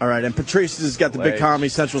 tonight. All right, and Patrice has got the big Comedy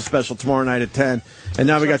Central special tomorrow night at 10. And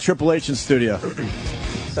now we got Triple H in studio.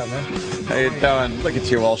 What's up, man? How you doing? Look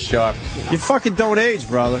at you, all sharp. You fucking don't age,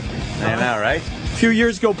 brother. I know, right? A few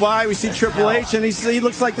years go by, we see Triple H, and he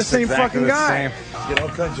looks like the same fucking guy. Get all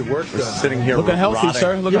kinds of work done. Sitting here looking healthy, rotting.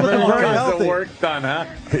 sir. Looking very healthy. Work done, huh?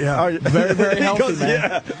 Yeah. Very, very healthy,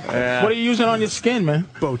 man. Yeah. What are you using on your skin, man?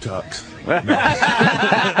 Botox.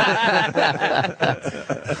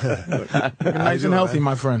 Nice and healthy,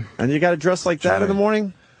 my friend. And you got to dress like that in the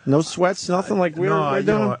morning? No sweats, nothing like we're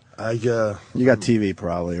doing? You got TV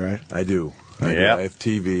probably, right? I do. Yeah. I have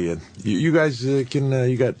TV, and you guys you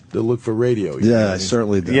got to look for radio. I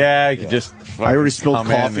certainly do. Yeah, you could just. I already spilled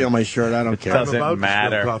coffee on my shirt. I don't care. Doesn't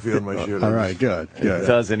matter. Coffee on my shirt. All right, good. It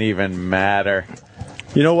doesn't even matter.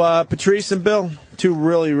 You know, Patrice and Bill, two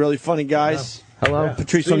really, really funny guys. Yeah. Hello,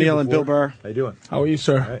 Patrice O'Neal and Bill Burr. How you doing? How are you,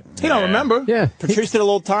 sir? Right. He don't remember. Yeah, Patrice did a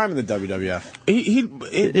little time in the WWF. He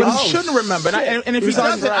shouldn't remember. And if he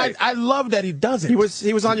doesn't, I love that he doesn't. He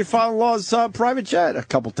was on your father-in-law's private jet a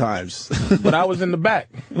couple times. But I was in the back.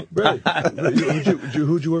 Really?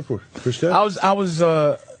 Who'd you work for? First I was.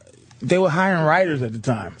 They were hiring writers at the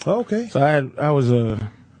time. Oh, okay. So I was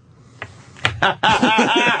I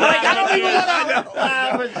don't even want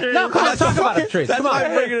to. No, come on, talk about it, Patrice. That's why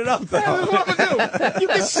I'm bringing it up, though. That's what I'm gonna do. You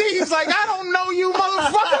can see he's like, I don't know you,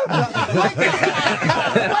 motherfucker.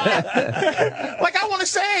 Like I want to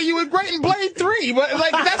say you were great in Blade 3, but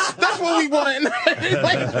like that's what we want.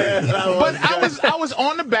 But I was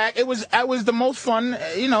on the back. I was the most fun.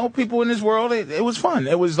 People in this world. It was fun.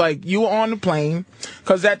 It was like you were on the plane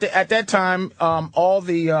because at that time, all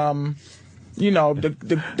the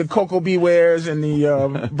the Coco Bewares and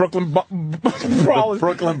the Brooklyn Brawlers.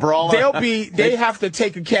 Brooklyn Brawler. They have to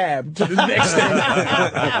take a cab to the next thing.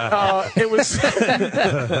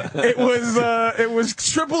 It was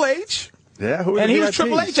Triple H. Yeah, and he was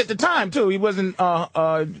Triple H at the time too. He wasn't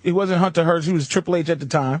Hunter Hearst. He was Triple H at the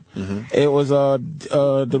time. Mm-hmm. It was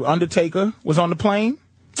the Undertaker was on the plane,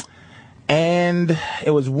 and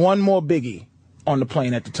it was one more Biggie on the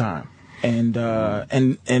plane at the time. And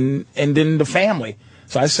then the family.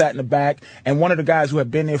 So I sat in the back, and one of the guys who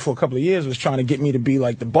had been there for a couple of years was trying to get me to be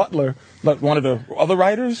like the butler, like one of the other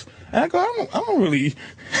writers. And I go, I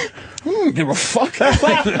don't give a fuck. And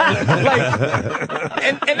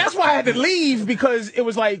that's why I had to leave, because it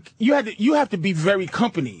was like you have to be very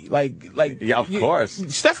company. Yeah, of course.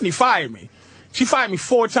 Stephanie fired me. She fired me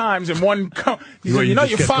 4 times in one. You're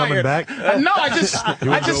fired. Back? No, I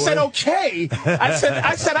just said okay. I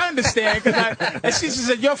said I understand, and she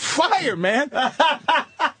said you're fired, man.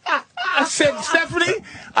 I said, Stephanie,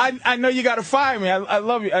 I know you got to fire me. I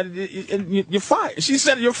love you. You're fired. She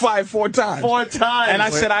said you're fired 4 times. 4 times. And I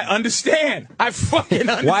said I understand. I fucking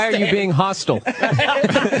understand. Why are you being hostile?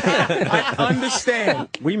 I understand.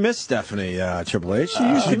 We miss Stephanie Triple H. She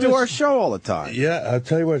used to do our show all the time. Yeah, I'll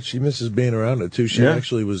tell you what, she misses being around it too. She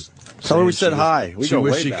actually was. Tell her we said hi. She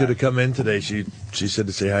wished she could have come in today. She said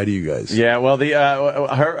to say hi to you guys. Yeah, well,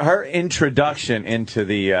 her introduction into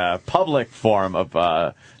the public forum of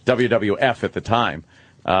WWF at the time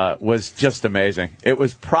was just amazing. It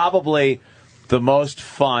was probably the most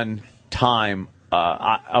fun time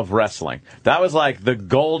of wrestling. That was like the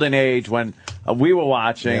golden age when we were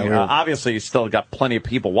watching. Obviously, you still got plenty of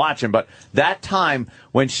people watching, but that time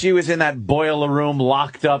when she was in that boiler room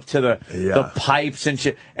locked up to the pipes and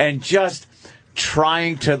shit, and just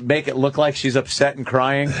trying to make it look like she's upset and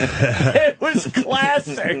crying. It was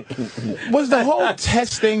classic. Was the whole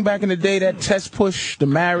test thing back in the day, that test push, the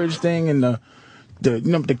marriage thing, and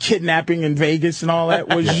the kidnapping in Vegas and all that.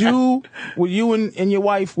 Were you and your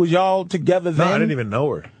wife, was y'all together then? No, I didn't even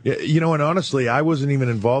know her. You know, and honestly, I wasn't even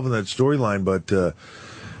involved in that storyline, but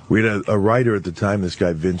we had a writer at the time, this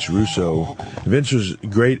guy, Vince Russo. Vince was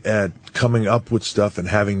great at coming up with stuff and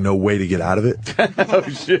having no way to get out of it. Oh,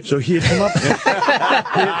 shit. So he had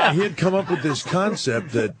come up with this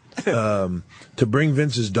concept that to bring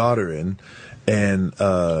Vince's daughter in and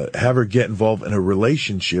have her get involved in a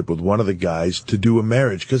relationship with one of the guys to do a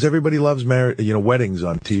marriage, because everybody loves weddings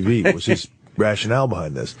on TV. Was his rationale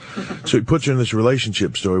behind this. So he puts her in this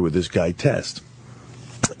relationship story with this guy Test,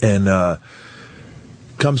 and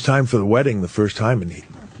comes time for the wedding the first time, and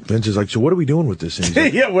Vince is like, so what are we doing with this? And he's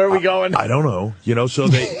like, yeah, where are we going? I don't know. You know, so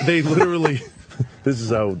they literally, this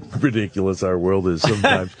is how ridiculous our world is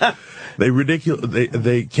sometimes.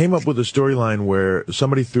 They came up with a storyline where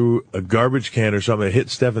somebody threw a garbage can or something,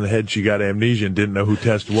 hit Steph in the head, she got amnesia and didn't know who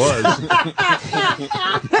Test was,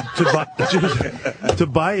 to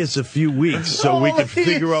buy us a few weeks so we could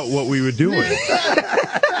figure out what we were doing.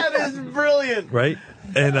 That is brilliant. Right?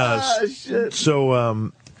 And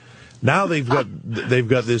so now they've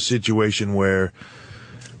got this situation where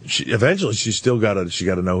eventually she's got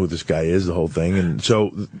to know who this guy is, the whole thing, and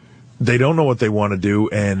so they don't know what they want to do,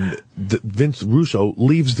 and Vince Russo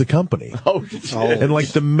leaves the company. Oh, shit. And like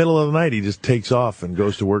the middle of the night, he just takes off and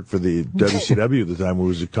goes to work for the WCW at the time, where it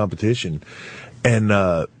was a competition. And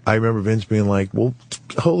I remember Vince being like, well,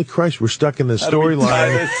 holy Christ, we're stuck in this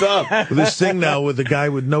storyline with this thing now with a guy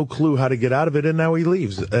with no clue how to get out of it, and now he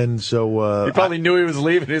leaves. And so he probably knew he was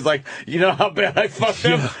leaving. He's like, you know how bad I fucked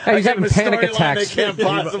him? Hey, he's having panic attacks.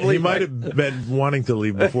 He might have been wanting to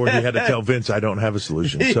leave before he had to tell Vince, I don't have a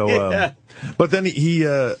solution. So, but then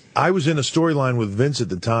I was in a storyline with Vince at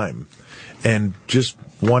the time, and just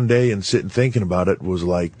one day and sitting thinking about it was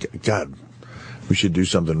like, God, we should do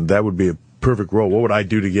something. That would be a perfect role. What would I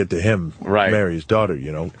do to get to him? Right. Marry his daughter,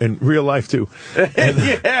 you know, in real life too. And,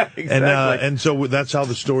 yeah, exactly. And so that's how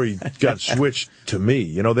the story got switched to me.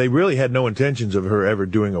 You know, they really had no intentions of her ever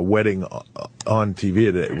doing a wedding on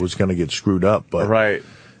TV. It was going to get screwed up, but right.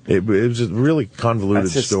 It was a really convoluted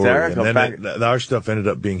story, hysterical. And then our stuff ended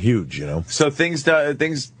up being huge, you know. So things do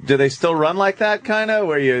they still run like that, kind of,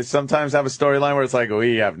 where you sometimes have a storyline where it's like,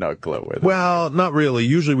 we have no clue with it? Well, not really.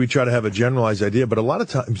 Usually we try to have a generalized idea, but a lot of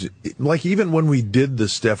times, like even when we did the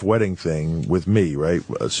Steph wedding thing with me, right?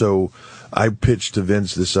 So I pitched to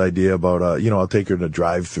Vince this idea about, I'll take her to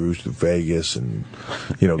drive-throughs to Vegas and,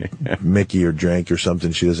 Mickey or drink or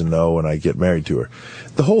something she doesn't know, and I get married to her.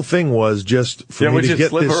 The whole thing was just for me to get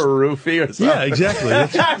slip her a roofie or something? Yeah, exactly.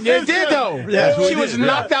 It did, though. Yeah, she was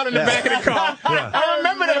knocked out in the back of the car. Yeah. I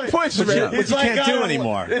remember that push, man. But you can't do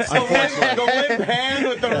anymore. It's like a limp hand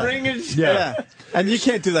with the ring and shit. Yeah. And you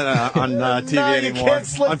can't do that on TV anymore. You can't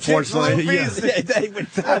slip unfortunately.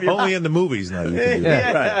 Only in the movies now you can do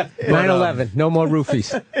that. Right. 9/11, no more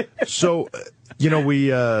roofies. So,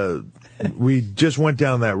 we just went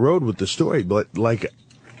down that road with the story, but like,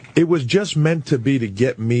 it was just meant to be to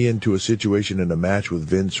get me into a situation in a match with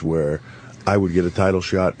Vince where I would get a title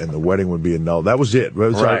shot and the wedding would be annulled. That was it. It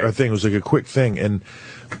was our thing. It was like a quick thing. And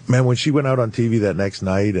man, when she went out on TV that next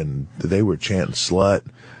night and they were chanting slut.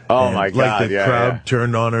 Oh my God! Like the crowd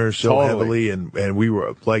turned on her so heavily, and we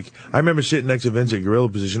were like, I remember sitting next to Vince at gorilla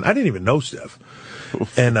position. I didn't even know Steph,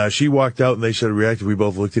 and she walked out and they started reacting. We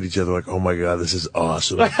both looked at each other like, "Oh my God, this is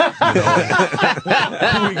awesome! We gotta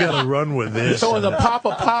run with this." So is a pop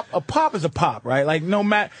is a pop, right? Like no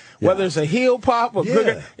matter whether it's a heel pop or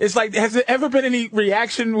good, it's like, has there ever been any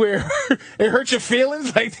reaction where it hurt your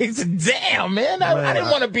feelings? Like they said, "Damn, man, I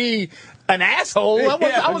didn't want to be an asshole.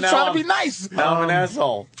 I was trying to be nice. Now I'm an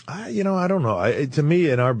asshole." I don't know. To me,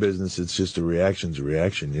 in our business, it's just a reaction's a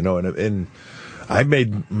reaction, and I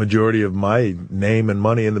made majority of my name and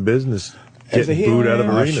money in the business getting booed out of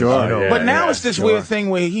arenas. Sure. But now it's this weird thing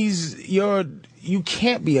where you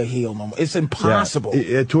can't be a heel no more. It's impossible.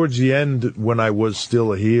 Yeah. Towards the end, when I was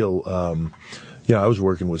still a heel, I was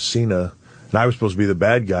working with Cena. And I was supposed to be the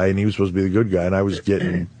bad guy, and he was supposed to be the good guy, and I was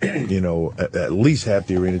getting, at least half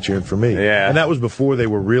the arena cheering for me. Yeah. And that was before they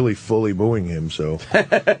were really fully booing him, so,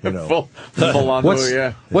 full on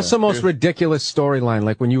What's the most ridiculous storyline,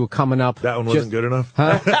 like when you were coming up? That one wasn't good enough?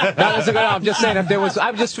 Huh? That wasn't good enough. I'm just saying,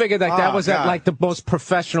 I just figured that was at, like, the most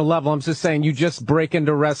professional level. I'm just saying, you just break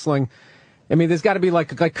into wrestling. I mean, there's got to be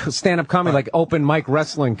like stand-up comedy, like open mic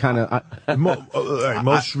wrestling kind of.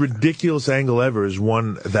 Most ridiculous angle ever is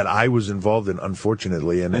one that I was involved in,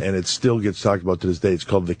 unfortunately, and it still gets talked about to this day. It's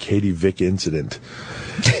called the Katie Vick incident,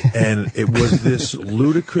 and it was this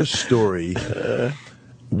ludicrous story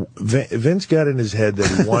Vince got in his head that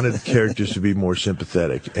he wanted characters to be more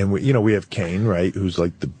sympathetic. And, we have Kane, right, who's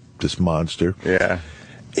like this monster. Yeah.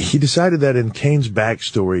 He decided that in Kane's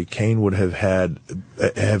backstory, Kane would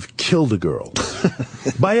have killed a girl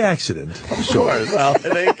by accident. Of course, well,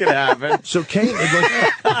 it can happen. So Kane,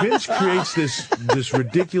 Vince creates this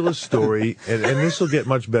ridiculous story, and this will get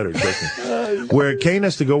much better, trust me, where Kane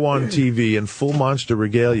has to go on TV in full monster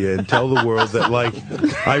regalia and tell the world that, like,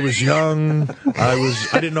 I was young, I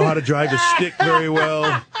didn't know how to drive a stick very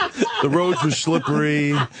well, the roads were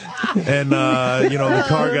slippery, and the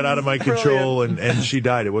car got out of my control, and she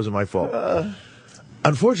died. It wasn't my fault.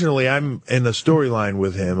 Unfortunately, I'm in a storyline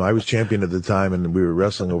with him. I was champion at the time, and we were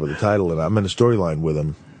wrestling over the title, and I'm in a storyline with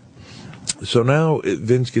him. So now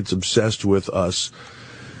Vince gets obsessed with us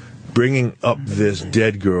bringing up this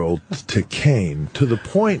dead girl to Kane to the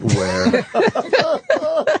point where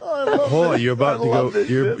hold on, you're about to go.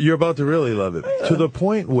 You're about to really love it. To the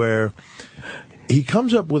point where he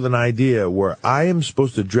comes up with an idea where I am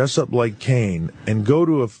supposed to dress up like Kane and go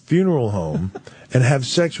to a funeral home and have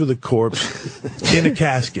sex with a corpse in a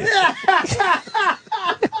casket.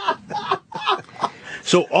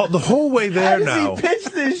 So the whole way there now. He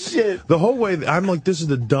pitched this shit? The whole way, I'm like, this is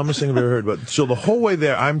the dumbest thing I've ever heard. But so the whole way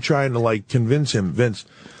there, I'm trying to like convince him, Vince,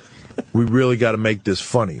 we really got to make this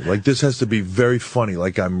funny. Like, this has to be very funny.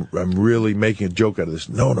 Like, I'm really making a joke out of this.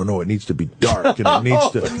 No, it needs to be dark, and it needs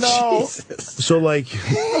to. No. So like,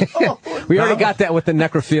 we already got that with the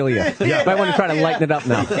necrophilia. Yeah. Might want to try to lighten it up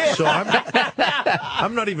now. So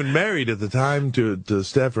I'm not even married at the time to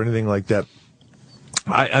Steph or anything like that.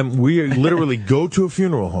 We literally go to a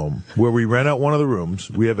funeral home where we rent out one of the rooms.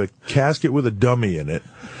 We have a casket with a dummy in it.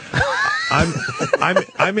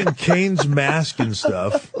 I'm in Kane's mask and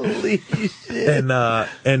stuff. Holy shit.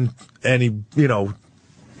 And he,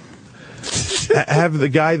 have the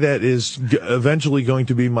guy that is eventually going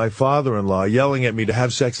to be my father-in-law yelling at me to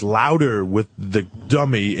have sex louder with the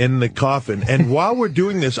dummy in the coffin. And while we're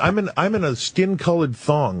doing this, I'm in a skin-colored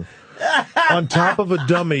thong on top of a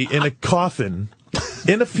dummy in a coffin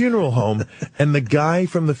in a funeral home, and the guy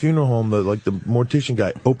from the funeral home, the mortician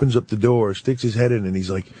guy, opens up the door, sticks his head in, and he's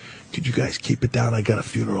like, "Could you guys keep it down? I got a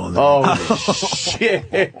funeral." Oh,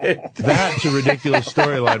 shit. That's a ridiculous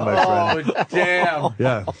storyline, my friend. Oh, damn.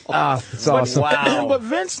 Yeah. It's awesome. Wow. But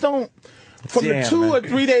Vince don't, from the 2 or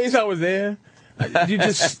 3 days I was there, I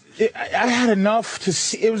had enough to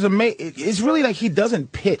see. It was amazing. It's really like he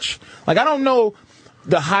doesn't pitch. Like, I don't know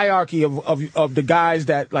the hierarchy of the guys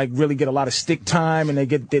that like really get a lot of stick time and they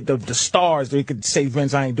get the stars. They could say,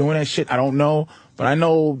 Vince, I ain't doing that shit. I don't know, but I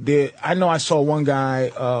know I saw one guy,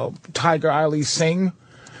 Tiger Ali Singh.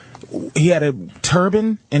 He had a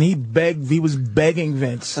turban and he was begging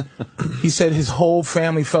Vince. He said his whole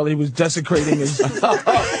family felt he was desecrating his.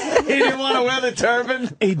 He didn't want to wear the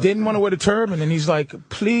turban? He didn't want to wear the turban, and he's like,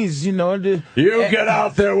 please, you get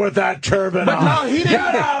out there with that turban on. No, he didn't.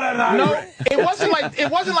 Get out of there. No, it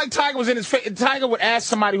wasn't like Tiger was in his face. Tiger would ask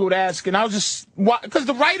somebody who would ask, and I was just, because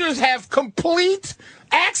the writers have complete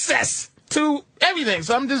access to everything.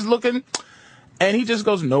 So I'm just looking, and he just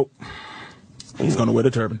goes, nope. He's going to wear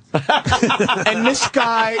the turban. And this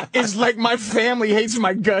guy is like, my family hates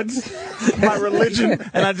my guts, my religion,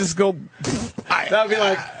 and I just go. That'd be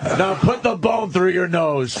like, now put the bone through your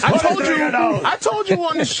nose. I told you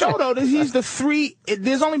on the show, though, that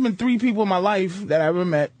there's only been 3 people in my life that I ever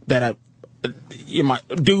met that my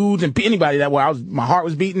dudes and anybody that my heart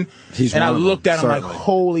was beating. And I looked at him like,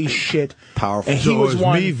 holy shit. Powerful. And he was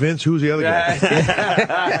me, Vince, who's the other guy?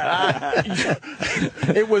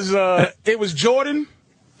 It was Jordan.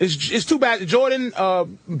 It's too bad. Jordan,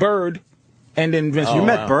 Bird, and then Vince. You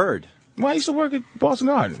met Bird. Well, I used to work at Boston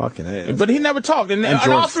Garden. Fucking A. But he never talked. And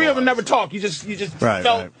all 3 of them never talked. You just right,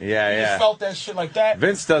 felt right. You felt that shit like that.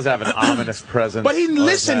 Vince does have an ominous presence. But he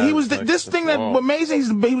listened. He was this thing that was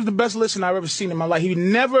amazing. He was the best listener I've ever seen in my life. He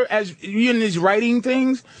never, as you in his writing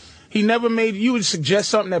things, he never made, you would suggest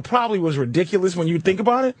something that probably was ridiculous when you think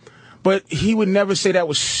about it, but he would never say that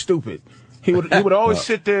was stupid. He would always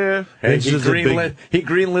sit there. Hey, he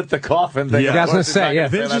greenlit the coffin thing. Yeah, I was going to say, yeah.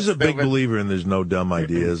 Vince is a big believer in there's no dumb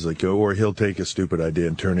ideas, or he'll take a stupid idea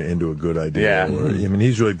and turn it into a good idea. Yeah.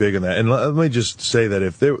 He's really big on that. And let me just say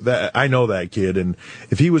that I know that kid, and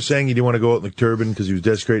if he was saying he didn't want to go out in the turban because he was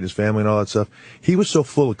desecrating his family and all that stuff, he was so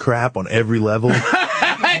full of crap on every level.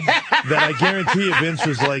 That I guarantee you, Vince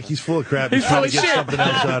was like, he's full of crap. He's trying to get something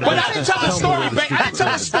else out of it. But I didn't tell the story. I didn't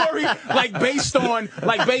tell the story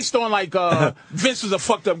based on Vince was a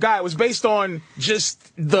fucked up guy. It was based on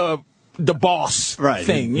just the boss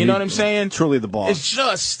thing. You know what I'm saying? Truly the boss. It's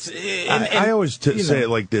just. I always say it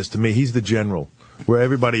like this. To me, he's the general. Where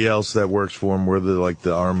everybody else that works for him, where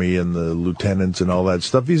the army and the lieutenants and all that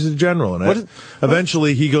stuff, he's a general. And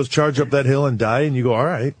eventually he goes charge up that hill and die, and you go, all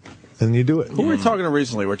right, and you do it. Who were we talking to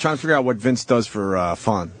recently? We're trying to figure out what Vince does for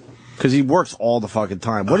fun. Because he works all the fucking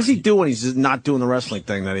time. What does he do when he's just not doing the wrestling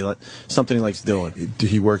thing that something he likes doing?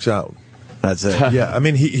 He works out. That's it. Yeah, I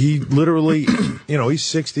mean, he literally, he's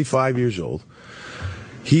 65 years old.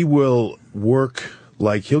 He will work,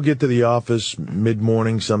 he'll get to the office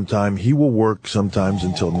mid-morning sometime. He will work sometimes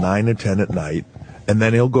until 9 or 10 at night, and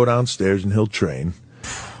then he'll go downstairs and he'll train.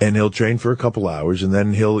 And he'll train for a couple hours, and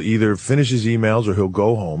then he'll either finish his emails or he'll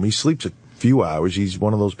go home. He sleeps a few hours. He's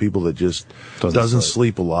one of those people that just doesn't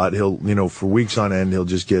sleep a lot. He'll, for weeks on end, he'll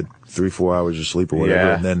just get 3-4 hours of sleep or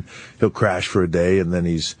whatever, and then he'll crash for a day, and then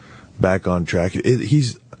he's back on track.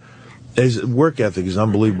 His work ethic is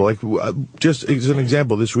unbelievable. Just as an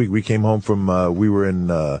example, this week we came home from, we were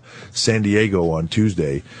in San Diego on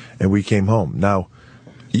Tuesday, and we came home. Now,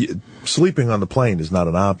 sleeping on the plane is not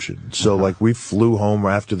an option. So, we flew home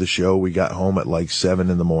after the show. We got home at 7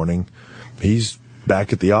 in the morning. He's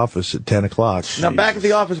back at the office at 10 o'clock. Now, back at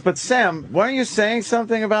the office. But, Sam, weren't you saying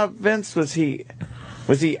something about Vince? Was he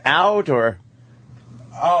out or?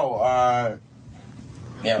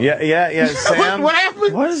 Yeah. Sam? What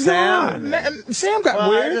happened? What is going on? Sam got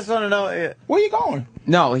weird. I just want to know. Where are you going?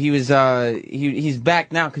 No, he was. He's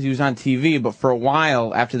back now because he was on TV. But for a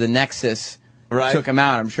while, after the Nexus took him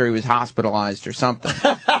out, I'm sure he was hospitalized or something.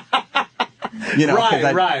 Right.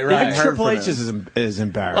 Even Triple H is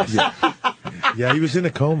embarrassed. Yeah, he was in a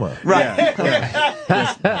coma. Right.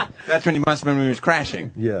 That's when he must have been when he was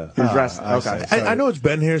crashing. Yeah. He was resting. Okay. I know it's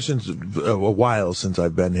been here since a while since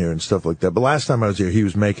I've been here and stuff like that. But last time I was here, he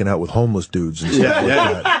was making out with homeless dudes and stuff like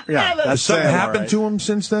that. Yeah. Has something happened to him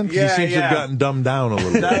since then? He seems to have gotten dumbed down a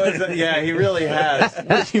little bit. He really has.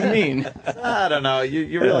 What do you mean? I don't know.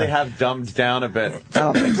 You really have dumbed down a bit.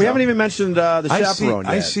 We haven't even mentioned the chaperone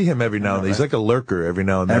yet. I see him every now and then. He's like a lurker every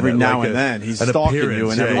now and then. Every now and then. He's stalking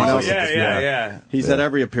you and everyone else. Yeah. He's at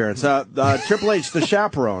every appearance. Triple H, the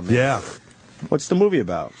chaperone. Yeah. What's the movie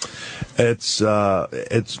about? It's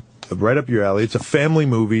right up your alley. It's a family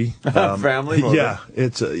movie. Family movie? Yeah.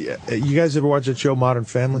 You guys ever watch that show, Modern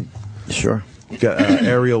Family? Sure.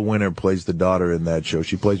 Ariel Winter plays the daughter in that show.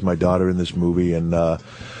 She plays my daughter in this movie, and I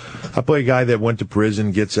play a guy that went to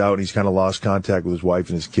prison, gets out, and he's kind of lost contact with his wife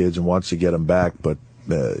and his kids and wants to get them back, but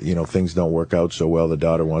things don't work out so well. The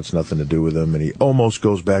daughter wants nothing to do with him, and he almost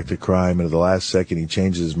goes back to crime, and at the last second he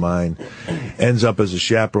changes his mind, ends up as a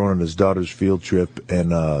chaperone on his daughter's field trip,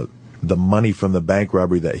 and the money from the bank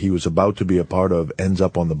robbery that he was about to be a part of ends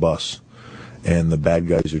up on the bus. And the bad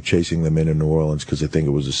guys are chasing them into New Orleans because they think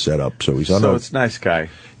it was a setup. So it's nice guy.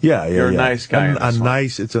 Yeah. You're a nice guy.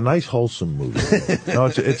 It's a nice wholesome movie. No,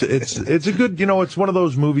 it's a good. It's one of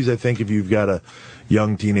those movies. I think if you've got a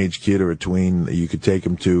young teenage kid or a tween, you could take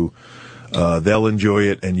them to. They'll enjoy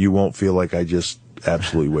it, and you won't feel like I just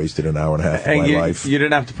absolutely wasted an hour and a half of my life. You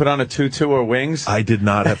didn't have to put on a tutu or wings? I did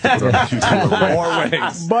not have to put on a tutu or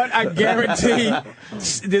wings. But I guarantee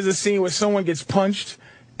there's a scene where someone gets punched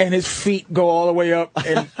and his feet go all the way up,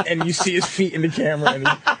 and you see his feet in the camera, and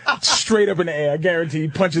he's straight up in the air. I guarantee he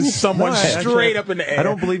punches someone straight up in the air. I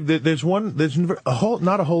don't believe that there's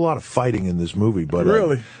not a whole lot of fighting in this movie, but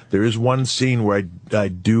really, there is one scene where I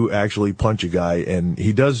do actually punch a guy, and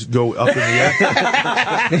he does go up in the air.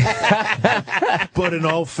 But in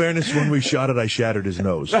all fairness, when we shot it, I shattered his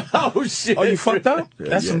nose. Oh shit! Oh, you fucked up?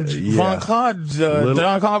 That's some Jean-Claude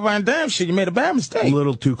Van Damme shit. You made a bad mistake. A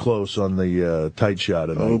little too close on the tight shot,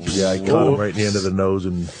 and I caught him right in the end of the nose,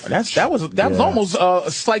 and that was almost a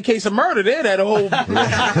slight case of murder there. That whole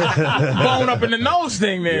bone up in the nose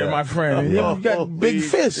thing there, my friend. You got big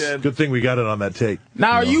fists. Good thing we got it on that tape.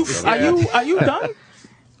 Now, are you done?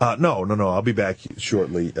 No. I'll be back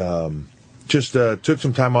shortly. Just took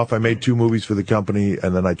some time off. I made 2 movies for the company,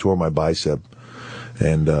 and then I tore my bicep.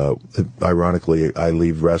 And ironically, I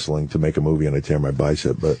leave wrestling to make a movie, and I tear my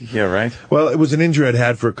bicep. But yeah, right. Well, it was an injury I'd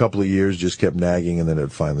had for a couple of years, just kept nagging, and then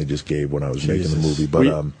it finally just gave when I was making the movie.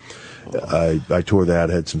 But I tore that,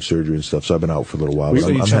 had some surgery and stuff, so I've been out for a little while. But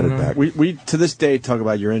I'm headed back. We to this day talk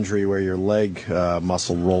about your injury where your leg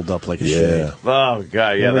muscle rolled up like a shade. Oh God,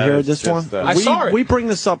 yeah. You ever heard this one? I saw it. We bring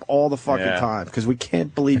this up all the fucking time because we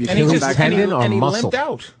can't believe you and can't he come back. Tendon or and he muscle? limped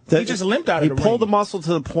out. He just limped out. He of the pulled ring. the muscle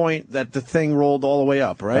to the point that the thing rolled all the way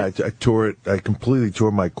up. Right? I tore it. I completely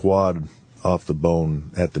tore my quad off the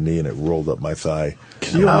bone at the knee, and it rolled up my thigh.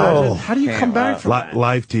 Can you imagine? How do you come back from that?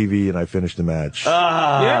 Live TV, and I finished the match.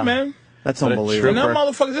 Yeah, man. That's unbelievable. And them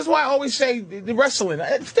motherfuckers, this is why I always say the wrestling.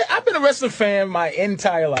 I've been a wrestling fan my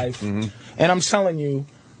entire life. And I'm telling you,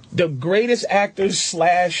 the greatest actors /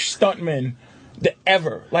 stuntmen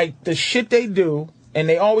ever. Like, the shit they do, and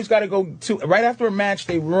they always got to go to, right after a match,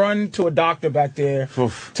 they run to a doctor back there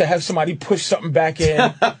to have somebody push something back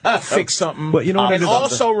in, fix something. But you know what and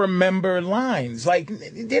also remember lines. Like,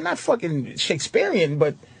 they're not fucking Shakespearean,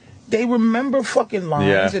 but they remember fucking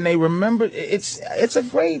lines, and they remember it's a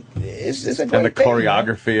great it's a great and the thing,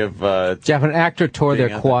 choreography of Jeff, an actor tore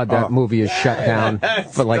their quad. That movie is shut down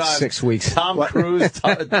for like 6 weeks. Tom Cruise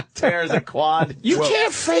tears a quad. You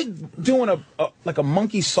can't fake doing a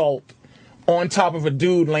monkey salt on top of a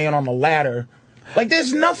dude laying on a ladder. Like,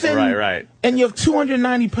 there's nothing. Right. And you're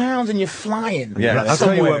 290 pounds and you're flying. Yeah, I'll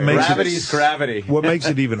tell you what makes gravity's gravity. What makes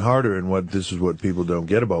it even harder, and this is what people don't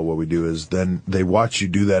get about what we do, is then they watch you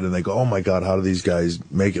do that and they go, "Oh my God, how do these guys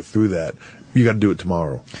make it through that?" You got to do it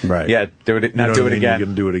tomorrow, right? Yeah, do it. Not do it again. You're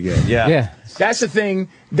gonna do it again. Yeah. That's the thing.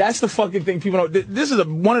 That's the fucking thing. People don't. This is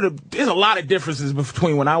there's a lot of differences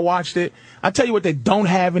between when I watched it. I tell you what they don't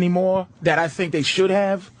have anymore that I think they should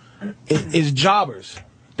have is jobbers.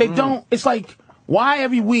 They don't. It's like, why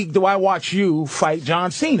every week do I watch you fight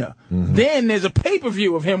John Cena? Then there's a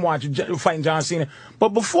pay-per-view of him fighting John Cena. But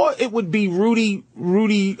before, it would be Rudy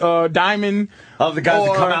Diamond. Of the guys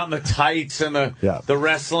that come out in the tights and the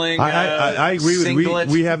wrestling. I agree with singlet.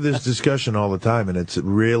 we have this discussion all the time, and it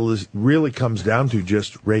really comes down to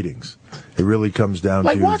just ratings. It really comes down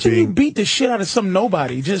like to watching you beat the shit out of some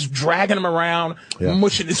nobody, just dragging him around,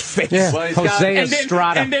 mushing his face. Yeah. Well, Jose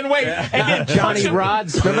Estrada. And then wait, and then Johnny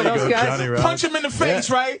Rods. Remember those guys? Punch him in the face,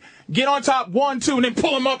 right? Get on top 1, 2, and then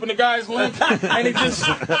pull him up, and the guy's limp, and he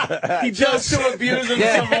just to abuse him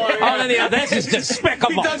some more. Oh, that's just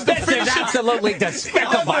despicable. He does the absolutely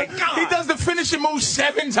despicable. He does the finishing move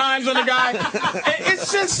 7 times on the guy.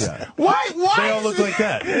 It's just why? They all look like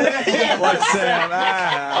that.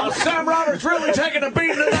 Sam Roberts really taking a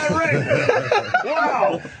beating in that ring.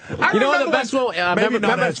 Wow. You know what the best one? Maybe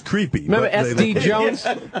not as creepy. Remember SD Jones?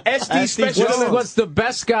 SD Special was the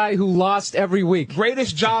best guy who lost every week.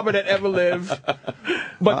 Greatest jobber that ever lived.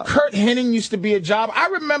 But Kurt Hennig used to be a jobber. I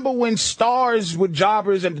remember when stars with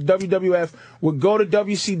jobbers at the WWF would go to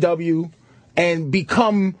WCW and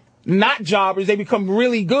become not jobbers. They become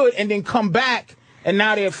really good and then come back. And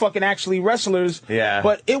now they're fucking actually wrestlers. Yeah.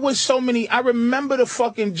 But it was so many. I remember the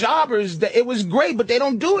fucking jobbers. That it was great, but they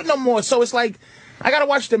don't do it no more. So it's like, I gotta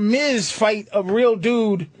watch the Miz fight a real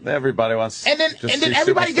dude. Everybody wants. And then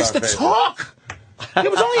everybody gets to talk.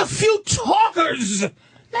 There was only a few talkers.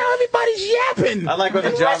 Now everybody's yapping. I like when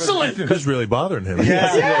the wrestling. This is really bothering him.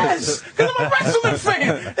 Yes, because I'm a wrestling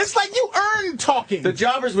fan. It's like you earn talking. The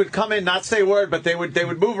jobbers would come in, not say a word, but they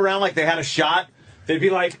would move around like they had a shot. They'd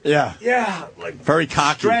be like, like very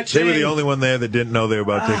cocky. Stretching. They were the only one there that didn't know they were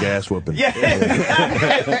about to take ass whooping. Yeah.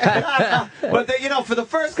 But they, for the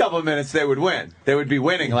first couple of minutes, they would win. They would be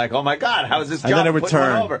winning, like, oh my God, how is this job? And then it would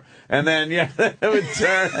turn over? And then it would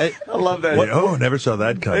turn. I love that. Never saw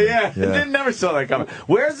that coming. Never saw that coming.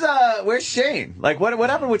 Where's Shane? Like, what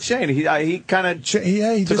happened with Shane? He kind of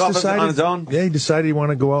he took just off decided on his own. Yeah, he decided he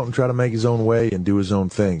wanted to go out and try to make his own way and do his own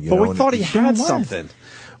thing. But we thought he had something.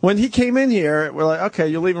 When he came in here, we're like, okay,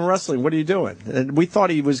 you're leaving wrestling. What are you doing? And we thought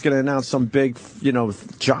he was going to announce some big,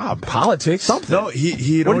 job. Politics. Something. No,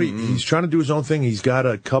 he's trying to do his own thing. He's got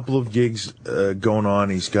a couple of gigs going on.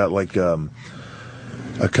 He's got like a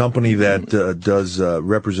company that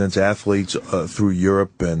represents athletes through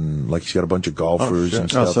Europe, and like he's got a bunch of golfers and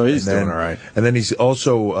stuff. Oh, so he's doing all right. And then he's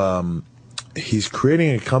also he's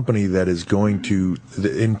creating a company that is going to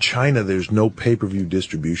in China. There's no pay-per-view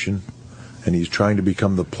distribution. And he's trying to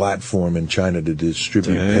become the platform in China to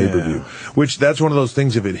distribute pay-per-view. Which, that's one of those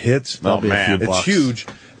things, if it hits, it's huge.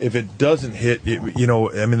 If it doesn't hit,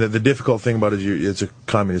 the difficult thing about it is it's a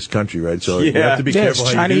communist country, right? So you have to be careful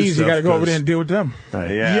it's how you do Chinese, stuff. You got to go over there and deal with them.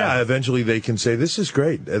 Yeah, evenally they can say, this is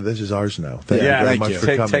great. This is ours now. Thank you very much for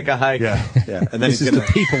coming. Take a hike. Yeah. And then he's going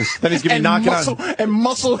to people's. Then he's going to be knocking on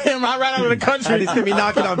muscle him right out of the country. And he's going to be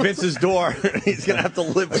knocking on Vince's door. He's going to have to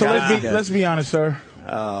live with So let's be honest, sir.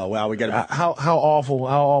 Oh, wow, we got to. How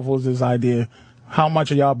awful is this idea? How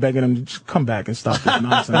much are y'all begging him to just come back and stop this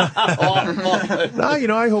nonsense?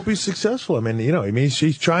 No, I hope he's successful. I mean,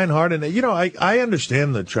 he's trying hard, and I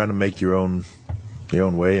understand that trying to make your own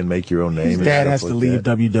way and make your own name. His dad has to leave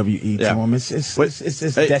WWE to him.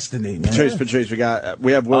 It's destiny, man. Patrice,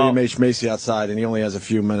 we have William H. Macy outside, and he only has a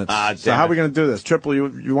few minutes. So how are we going to do this? Triple,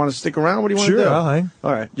 you want to stick around? What do you want to do? Sure, I'll hang.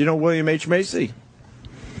 All right. You know William H. Macy?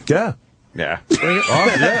 Yeah. Yeah.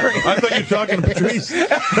 I thought you were talking to Patrice.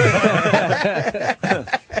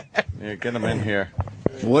 Get him in here.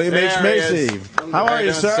 William H. Macy. How are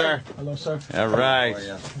you, sir? Hello, sir. All right.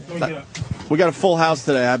 Let me get up. We got a full house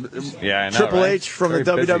today. Yeah, I know, Triple right? H from the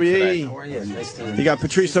Very busy today. WWE. You got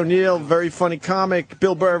Patrice O'Neal, very funny comic.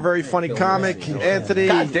 Bill Burr, very funny comic. Anthony,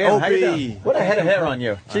 God damn, how you Opie. doing? What a head of hair on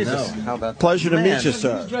you. Jesus. How about Pleasure to Man. meet you,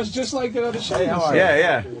 sir. Dressed just like the show.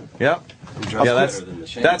 Yeah. Yep. Yeah,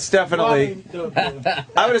 that's definitely.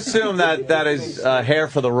 I would assume that is hair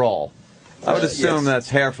for the role. I would assume that's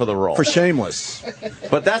hair for the role. For Shameless.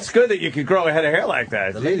 But that's good that you could grow a head of hair like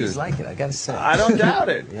that. the ladies like it? I gotta say. I don't doubt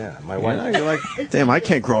it. Yeah, my wife. You know, you're like, Damn, I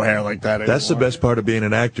can't grow hair like that anymore. That's the best part of being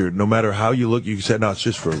an actor. No matter how you look, you can say, no, it's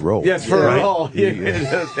just for a role. yes, for Right? a role. Yeah,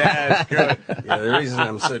 that's good. Yeah, the reason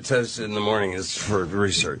I'm so toasted in the morning is for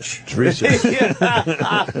research. It's research.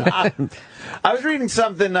 I was reading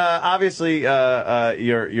something. Obviously,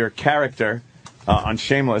 your character on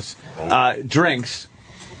Shameless drinks.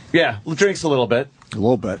 Yeah, drinks a little bit. A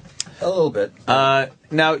little bit. A little bit.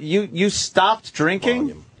 Now you stopped drinking.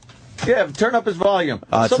 Volume. Yeah, turn up his volume.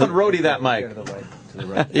 Someone roadie that mic.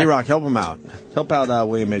 E-Rock, help him out. Help out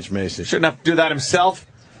William H. Macy. Shouldn't have to do that himself.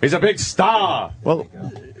 He's a big star. Well,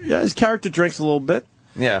 yeah, his character drinks a little bit.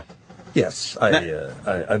 Yeah. Yes,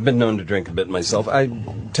 I've been known to drink a bit myself.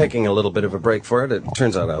 I'm taking a little bit of a break for it. It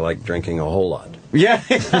turns out I like drinking a whole lot. Yeah.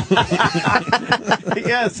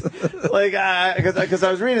 Yes. Like, because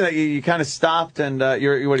I was reading that you kind of stopped, and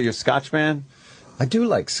you're a Scotch man? I do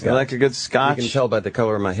like scotch. You like a good Scotch? You can tell by the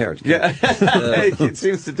color of my hair. Yeah. It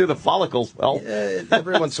seems to do the follicles well.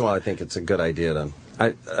 Every once in a while, I think it's a good idea to.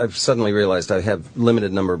 I've suddenly realized I have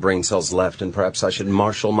limited number of brain cells left, and perhaps I should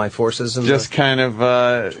marshal my forces in Just the kind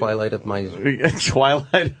of twilight of my.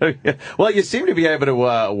 twilight. Well, you seem to be able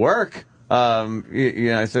to work.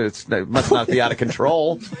 You know, so it must not be out of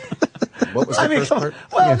control. What was the first part?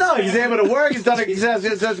 Well, no, he's able to work. He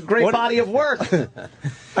has a great body of work.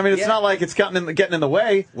 I mean, it's not like it's getting in the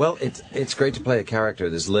way. Well, it's great to play a character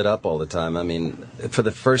that's lit up all the time. I mean, for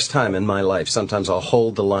the first time in my life, sometimes I'll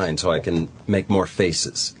hold the line so I can make more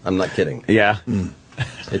faces. I'm not kidding. Yeah.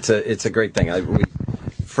 It's a great thing.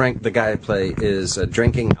 Frank, the guy I play, is a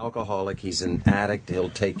drinking alcoholic. He's an addict. He'll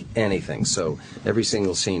take anything. So every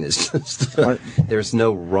single scene is just there's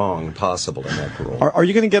no wrong possible in that role. Are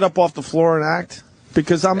you going to get up off the floor and act?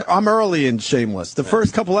 Because I'm early in Shameless. The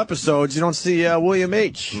first couple episodes, you don't see William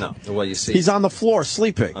H. No, well, you see, he's on the floor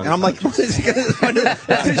sleeping, and I'm like, when is he going to?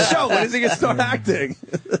 That's his show. When is he going to start acting?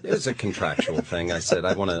 It was a contractual thing. I said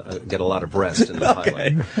I want to get a lot of breast in the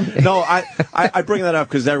pilot. No, I bring that up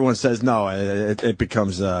because everyone says no. It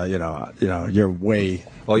becomes you're way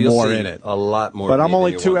you'll more see in it, a lot more. But I'm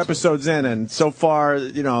only than you 2 want to. episodes in, and so far,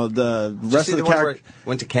 the rest of the characters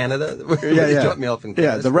went to Canada. Yeah. Dropped me off in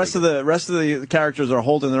Canada. Yeah, the rest of the characters are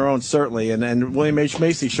holding their own certainly, and William H.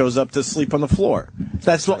 Macy shows up to sleep on the floor.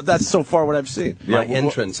 That's so far what I've seen. My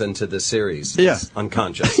entrance into the series is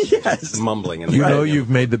unconscious. Yes. Mumbling. You know you've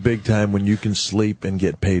made the big time when you can sleep and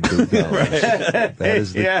get paid $2. That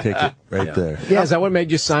is the ticket right there. Yeah, is that what made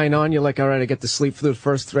you sign on? You're like, all right, I get to sleep through the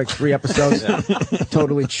first 3 episodes.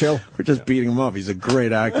 Totally chill. We're just beating him up. He's a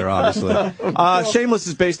great actor, obviously. Shameless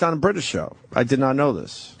is based on a British show. I did not know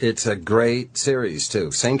this. It's a great series,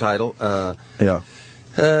 too. Same title. Yeah.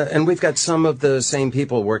 And we've got some of the same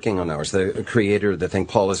people working on ours. The creator, I think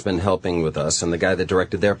Paul has been helping with us, and the guy that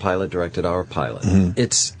directed their pilot directed our pilot. Mm-hmm.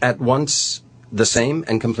 It's at once the same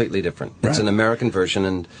and completely different. Right. It's an American version,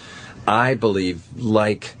 and I believe,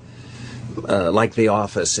 like The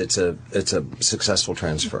Office, it's a successful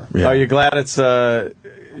transfer. Yeah. Are you glad it's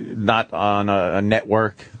not on a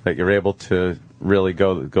network, that you're able to really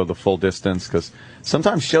go the full distance? Because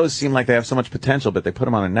sometimes shows seem like they have so much potential, but they put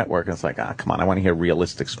them on a network, and it's like, come on, I want to hear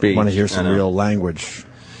realistic speech. I want to hear some real language.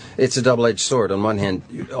 It's a double-edged sword. On one hand,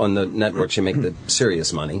 on the networks, you make the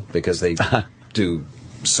serious money because they do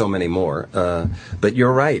so many more. But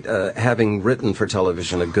you're right. Having written for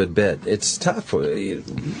television a good bit, it's tough.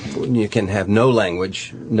 You can have no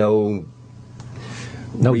language, no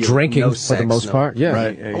drinking no sex, for the most part. Yeah.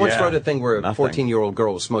 Right. I once wrote a thing where a 14-year-old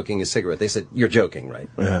girl was smoking a cigarette. They said, "You're joking, right?"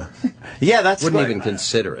 Yeah. Yeah, that's wouldn't even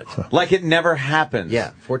consider it. Like it never happened.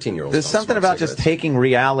 Yeah, 14-year-olds. There's something about just taking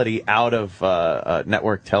reality out of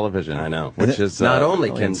network television. I know. Which is not only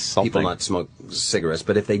really can insulting. people not smoke cigarettes,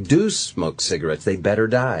 but if they do smoke cigarettes, they better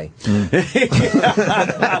die.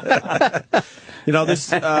 You know, this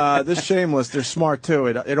Shameless, they're smart too.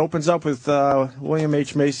 It opens up with William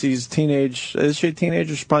H. Macy's teenage. Is she a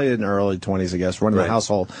teenager? She's probably in her early 20s, I guess, running the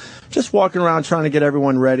household, just walking around trying to get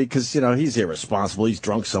everyone ready because he's irresponsible. He's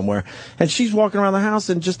drunk somewhere, and she's walking around the house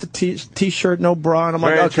in just a t-shirt, no bra, and I'm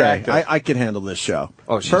like, okay, I can handle this show.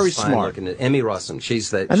 Oh, she's very fine smart. looking. Emmy Rossum,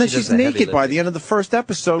 and then she's naked by the end of the first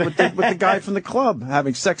episode with the guy from the club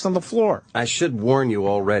having sex on the floor. I should warn you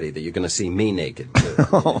already that you're going to see me naked too.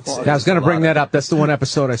 I was going to bring that up. That's the one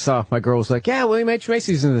episode I saw. My girl was like, "Yeah, William H.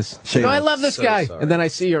 Macy's in this." I love this guy. Sorry. And then I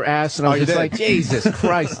see your ass, and I was just like, "Jesus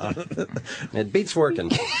Christ!" It beats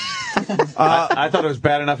working. I thought it was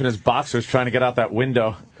bad enough in his boxers trying to get out that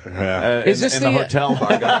window. Is this in the hotel?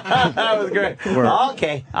 That was great.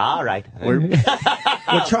 Okay, all right. We're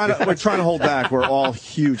trying to hold back. We're all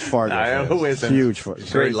huge Fargo fans. Who isn't? Huge.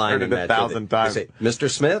 Great line in that. 1,000 times. They say, Mr.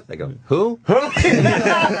 Smith? They go, who?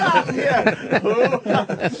 Yeah. Who?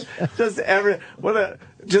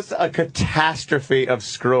 Just a catastrophe of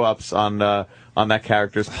screw ups on that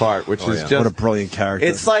character's part, which is just what a brilliant character.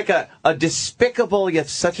 It's like a despicable yet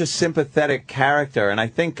such a sympathetic character, and I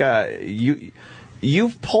think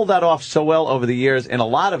you've pulled that off so well over the years in a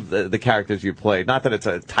lot of the characters you played. Not that it's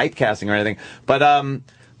a typecasting or anything, but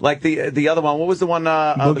like the other one. What was the one?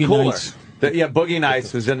 The Cooler. Nights. Boogie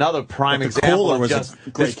Nights was another prime example of just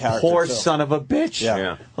this poor son of a bitch.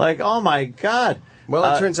 Yeah. Like, oh my God.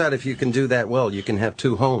 Well, it turns out if you can do that well, you can have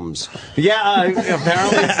 2 homes. Yeah,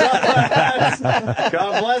 apparently so.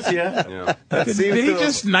 God bless you. Yeah. Did he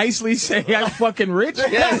just nicely say I'm fucking rich?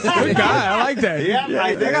 Yeah. Good guy. I like that. Yeah,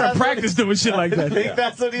 I gotta practice doing shit like that. I think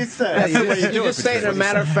that's what he said. You just say it in a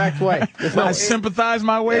matter-of-fact way. I sympathize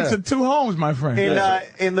my way to 2 homes, my friend.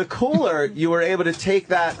 In the Cooler, you were able to take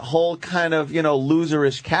that whole kind of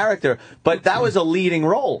loserish character, but that was a leading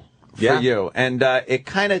role for you, and it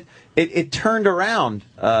kind of it turned around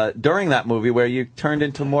during that movie where you turned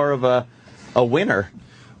into more of a winner.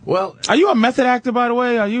 Well, are you a method actor, by the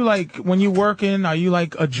way? Are you like, when you working, are you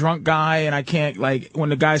like a drunk guy and I can't, like, when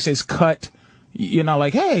the guy says cut, you're not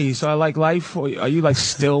like, hey, so I like life? Or are you like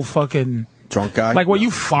still fucking drunk guy? Like, were you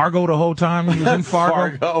Fargo the whole time? You was in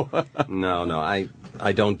Fargo? No,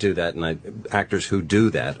 I don't do that, and actors who do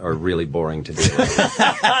that are really boring to deal with.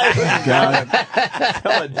 God.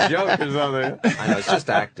 Tell a joke or something. I know, it's just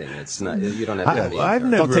acting. It's not. You don't have to be. I've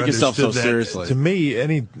never Don't take yourself so understood that. seriously. To me,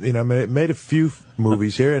 I made a few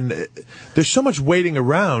movies here, and there's so much waiting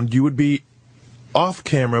around. You would be off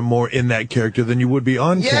camera more in that character than you would be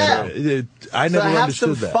on camera. I never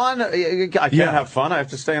understood that. Fun. I can't have fun. I have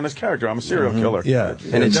to stay in this character. I'm a serial killer. Yeah,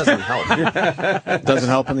 and it doesn't help. It doesn't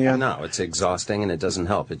help in the end? No, it's exhausting, and it doesn't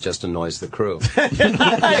help. It just annoys the crew. They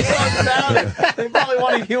probably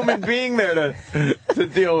want a human being there to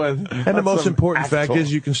deal with. And the most important fact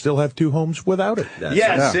is you can still have 2 homes without it.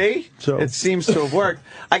 See? So it seems to have worked.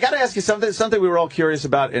 I got to ask you something we were all curious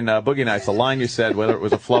about in Boogie Nights, a line you said, whether it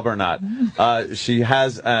was a flub or not. She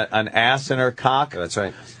has an ass in her cock. That's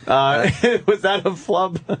right. Was that a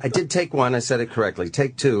flub? I did take 1. I said it correctly.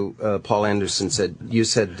 Take 2. Paul Anderson said, you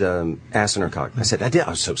said ass in her cock. I said, I did.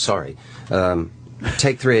 I'm so sorry.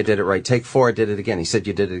 Take 3, I did it right. Take 4, I did it again. He said,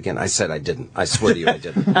 you did it again. I said, I didn't. I swear to you, I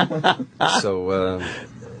didn't. So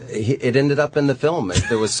it ended up in the film.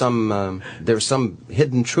 There was some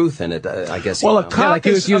hidden truth in it, I guess. Well, a cock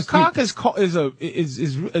is a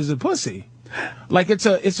pussy. Like it's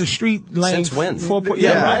a street lane. Since when?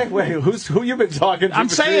 Right. Wait, who you been talking to? I'm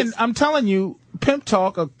telling you, pimp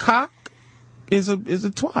talk. A cock is a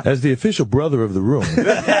twat. As the official brother of the room.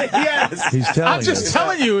 Yes. He's telling I'm just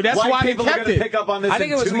telling you. That's white why people they are kept going to it. pick up on this. I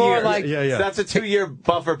think in it was 2 more years. like That's a 2-year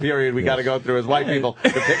buffer period we got to go through as white people to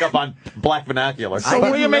pick up on black vernacular. So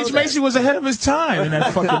William H. Macy was ahead of his time in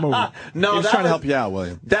that fucking movie. No, he was trying to help you out,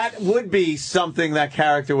 William. That would be something that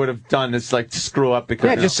character would have done. Is like screw up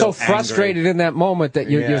because just so frustrated angry. in that moment that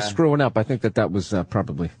you're screwing up. I think that was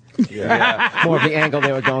probably more of the angle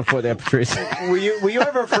they were going for there, Patrice. Were you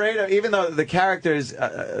ever afraid of, even though the characters,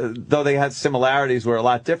 though they had similarities, were a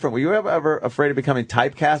lot different, were you ever afraid of becoming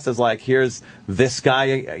typecast as like, here's this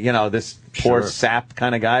guy, this poor sap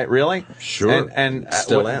kind of guy? Really? Sure. And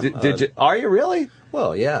still am. Did you? Are you really?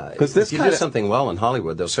 Well, yeah. Because if you do something well in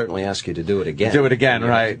Hollywood, they'll certainly ask you to do it again. Do it again,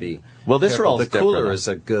 right? Well, this role, The Cooler is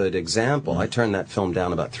a good example. I turned that film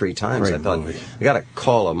down about 3 times. I thought, I got to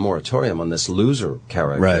call a moratorium on this loser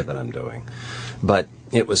character that I'm doing. But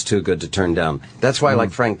it was too good to turn down. That's why I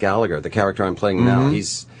like Frank Gallagher, the character I'm playing now.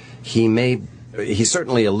 He's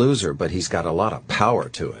certainly a loser, but he's got a lot of power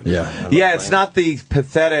to him. Yeah, it's not the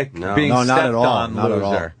pathetic being not stepped at all. on Not loser.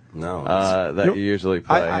 at all. No, that you usually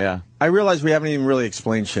play. I realize we haven't even really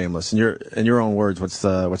explained Shameless. In your own words, what's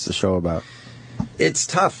the show about? It's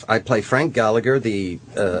tough. I play Frank Gallagher, the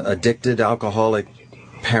addicted alcoholic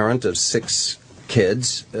parent of 6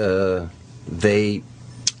 kids. They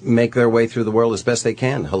make their way through the world as best they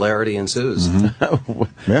can. Hilarity ensues.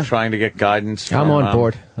 Trying to get guidance. I'm on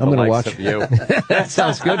board. I'm going to watch. You. That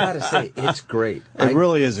sounds good. I gotta say, it's great. It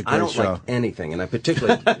really is a great show. I don't like anything, and I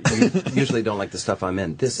particularly usually don't like the stuff I'm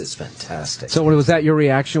in. This is fantastic. So was that your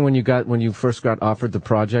reaction when you first got offered the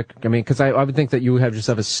project? I mean, because I would think that you just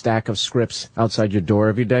have a stack of scripts outside your door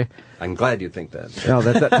every day. I'm glad you think that. No,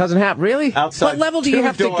 that doesn't happen. Really? Outside, what level do you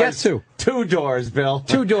have to get to? 2 doors, Bill.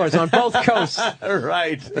 2 doors on both coasts.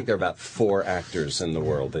 Right. I think there are about 4 actors in the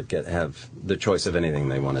world that have the choice of anything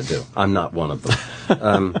they want to do. I'm not one of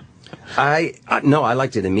them. I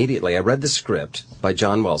liked it immediately. I read the script by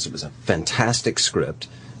John Wells. It was a fantastic script.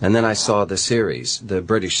 And then I saw the series, the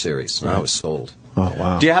British series, and I was sold. Oh,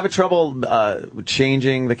 wow. Do you have trouble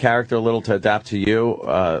changing the character a little to adapt to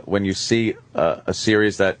you when you see a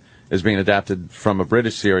series that is being adapted from a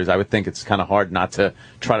British series? I would think it's kind of hard not to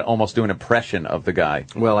try to almost do an impression of the guy.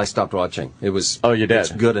 Well, I stopped watching. It was you did?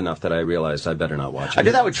 It's good enough that I realized I better not watch it. I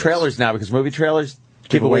do that with trailers now because movie trailers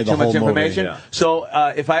give away too much information. Movie, yeah. So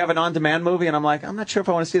if I have an on-demand movie and I'm like, I'm not sure if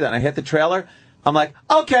I want to see that, and I hit the trailer, I'm like,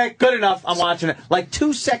 okay, good enough. I'm watching it. Like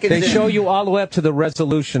 2 seconds They in. show you all the way up to the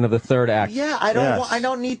resolution of the 3rd act. Yeah, I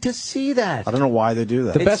don't need to see that. I don't know why they do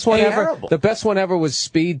that. The best one ever was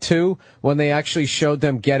Speed 2, when they actually showed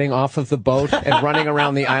them getting off of the boat and running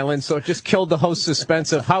around the island. So it just killed the whole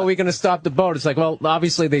suspense of how are we going to stop the boat? It's like, well,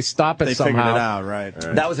 obviously they stop it somehow. They figured it out, right.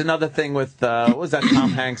 That was another thing with what was that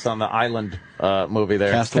Tom Hanks on the island movie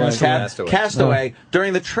there? Castaway.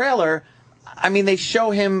 During the trailer, I mean, they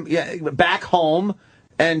show him back home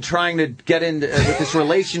and trying to get into with this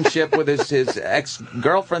relationship with his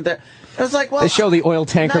ex-girlfriend there. It was like, well, they show the oil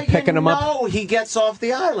tanker picking him up. No, he gets off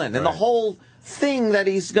the island, and the whole thing that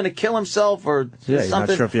he's going to kill himself or something,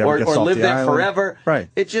 not sure or live there island. forever. Right.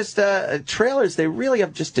 It just trailers. They really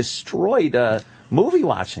have just destroyed movie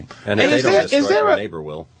watching. And if they don't destroy it, our neighbor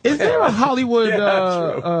will. Is there a Hollywood?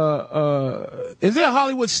 Is there a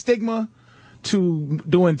Hollywood stigma to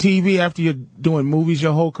doing TV after you're doing movies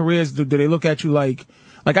your whole career? Do they look at you like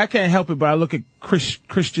I can't help it, but I look at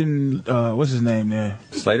Christian, what's his name there?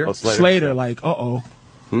 Slater? Oh, Slater, like, uh-oh.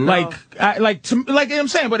 No. Like I'm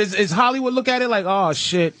saying, but is Hollywood look at it like, oh,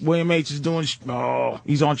 shit, William H. is doing,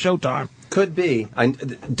 he's on Showtime. Could be.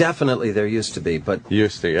 Definitely there used to be, but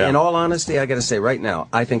yeah. In all honesty, I got to say right now,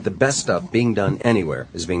 I think the best stuff being done anywhere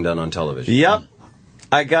is being done on television. Yep.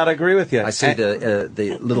 I gotta agree with you. I see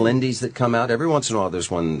the little indies that come out. Every once in a while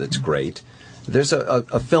there's one that's great. There's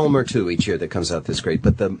a film or two each year that comes out that's great,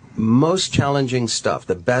 but the most challenging stuff,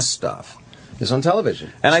 the best stuff, is on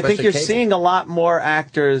television. And I think you're seeing a lot more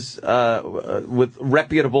actors with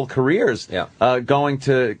reputable careers going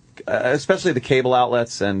to, especially the cable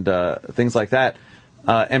outlets and things like that,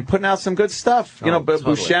 and putting out some good stuff. Totally.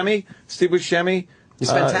 Buscemi, Steve Buscemi. He's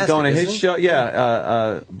fantastic, going to his show,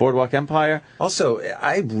 Boardwalk Empire. Also,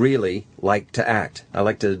 I really like to act. I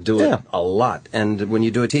like to do it a lot. And when you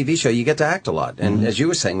do a TV show, you get to act a lot. And as you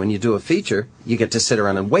were saying, when you do a feature, you get to sit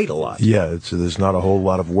around and wait a lot. Yeah, there's not a whole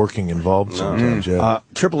lot of working involved sometimes. Yeah.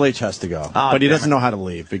 Triple H has to go, but he doesn't know how to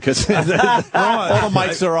leave because all the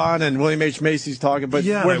mics are on and William H. Macy's talking. But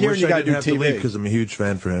we're here and you got to do TV. Because I'm a huge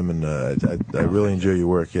fan for him, and I really enjoy your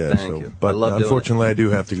work. Yeah, Thank you. But unfortunately, I do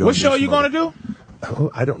have to go. What show are you going to do?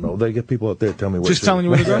 Oh, I don't know. They get people out there to tell me what. Just telling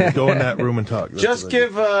you where to go. Go in that room and talk. Just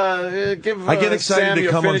give. I get excited Sam to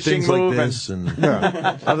come on things like and this, and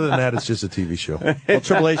other than that, it's just a TV show. Well,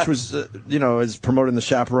 Triple H was, is promoting The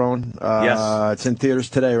Chaperone. Yes, it's in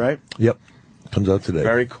theaters today, right? Yep, comes out today.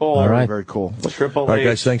 Very cool. All right, very cool. Triple H. All right,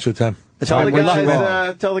 guys, thanks for the time. Tell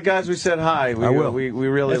the guys we said hi. I will. We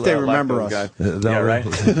really if they like remember those us. Guys. Yeah, right.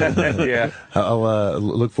 Yeah. I'll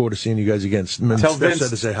look forward to seeing you guys again. Tell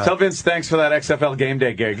Vince thanks for that XFL game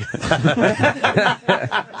day gig.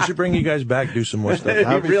 We should bring you guys back, do some more stuff.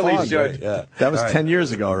 You really fun, should. Right? Yeah. That was 10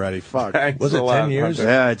 years ago already. Fuck. Was it 10 years?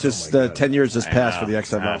 Yeah, it just 10 years just passed for the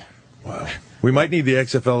XFL. Wow. We might need the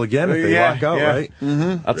XFL again if they lock out, right?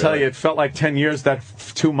 Mm-hmm. I'll tell you, it felt like 10 years, that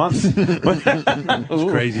 2 months.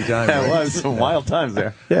 It's crazy time. It was some wild times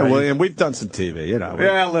there. Yeah, William, we've done some TV,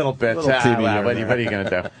 Yeah, a little bit. TV what are you going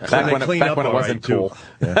to do? Back when it wasn't cool.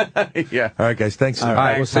 Yeah. All right, guys, thanks. All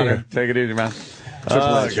right, we'll see you. Take it easy, man.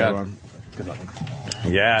 Triple H, God. Good luck.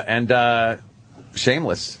 Yeah, and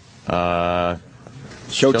Shameless. Showtime.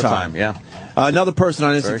 Yeah. Another person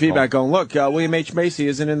on Instant Very Feedback going, look, William H. Macy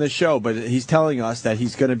isn't in the show, but he's telling us that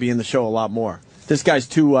he's going to be in the show a lot more. This guy's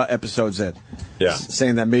 2 episodes in. Yeah.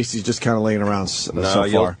 Saying that Macy's just kind of laying around so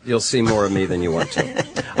far. You'll see more of me than you want to.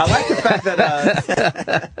 I like the fact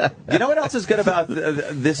that you know what else is good about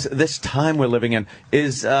this time we're living in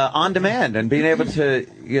is on demand and being able to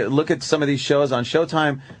look at some of these shows on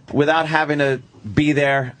Showtime without having to be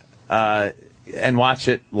there and watch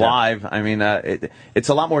it live. I mean, it's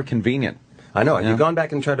a lot more convenient. I know. Have you gone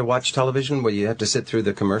back and tried to watch television where you have to sit through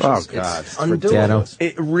the commercials? Oh, God. It's undoable.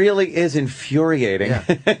 It really is infuriating.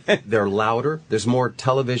 Yeah. They're louder. There's more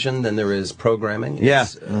television than there is programming. Yeah.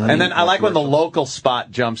 And then I like when the local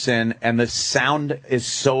spot jumps in and the sound is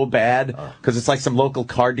so bad because it's like some local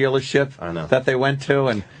car dealership that they went to.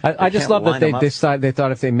 And I just love that they decided they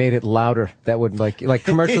thought if they made it louder, that would like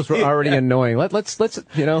commercials were already annoying. Let's let's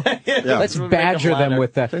badger them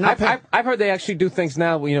with that. I've heard they actually do things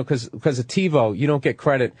now, because of TiVo, you don't get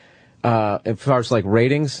credit as far as like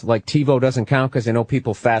ratings. Like TiVo doesn't count because they know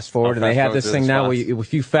people fast forward, and they have this thing now where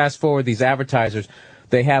if you fast forward, these advertisers,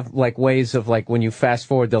 they have like ways of like when you fast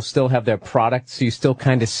forward, they'll still have their product, so you still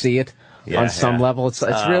kind of see it on some level. It's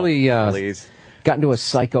really gotten to a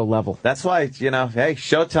psycho level. That's why hey,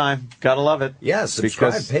 Showtime, gotta love it. Yeah,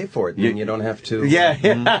 subscribe, pay for it, and you don't have to.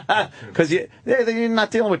 Because you're not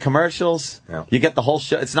dealing with commercials. Yeah. You get the whole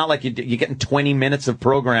show. It's not like you're getting 20 minutes of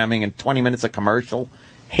programming and 20 minutes of commercial.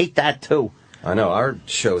 Hate that too. I know, our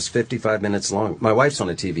show is 55 minutes long. My wife's on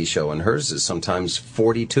a TV show, and hers is sometimes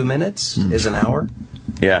 42 minutes, is an hour.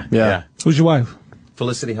 Yeah. Who's your wife?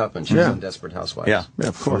 Felicity Huffman. She's on Desperate Housewives. Yeah,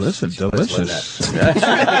 of course. Delicious.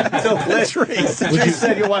 Delicious. You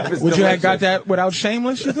said your wife is Would you delicious. have got that without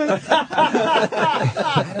Shameless, you think?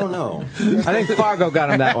 I don't know. I think Fargo got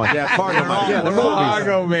him that one. Yeah, Fargo.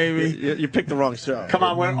 Fargo, baby. You picked the wrong show. Come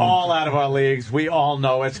on, we're all out of our leagues. We all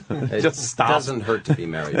know it. Just stop. It doesn't hurt to be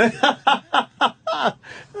married.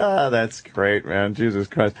 That's great, man. Jesus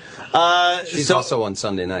Christ. She's also on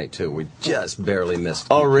Sunday night, too. We just barely missed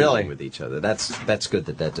really? with each other. That's good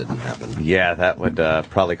that didn't happen. Yeah, that would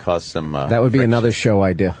probably cause some... that would be another show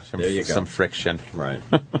idea. There you go. Some friction. Right.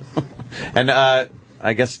 And I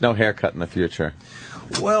guess no haircut in the future.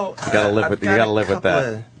 Well, you gotta live with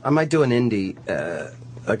that. I might do an indie.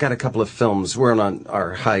 I got a couple of films. We're on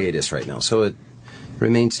our hiatus right now, so it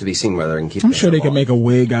remains to be seen whether I can keep. I'm sure they can make a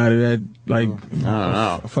wig out of that, like I don't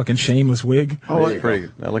know, a fucking Shameless wig.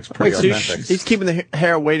 That looks pretty authentic. He's keeping the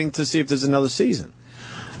hair waiting to see if there's another season.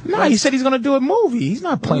 No, he said he's going to do a movie. He's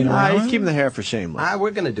not playing around. He's keeping the hair for Shameless. We're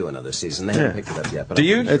going to do another season. They haven't picked it up yet. But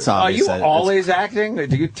It's Are obvious. you always acting?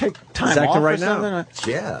 Do you take time off right or something?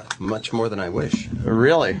 Yeah, much more than I wish.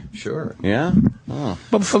 Really? Sure. Yeah. Oh.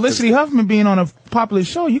 But Felicity Huffman being on a popular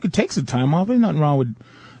show, you could take some time off. There's nothing wrong with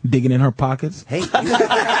digging in her pockets. Hey,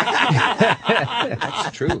 that's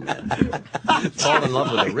true, man. Fall in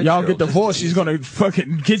love with a rich Y'all girl get divorced, she's gonna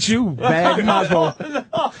fucking get you. Bag. Might as well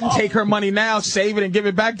take her money now, save it, and give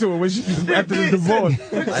it back to her after the divorce.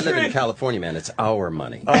 I live in California, man. It's our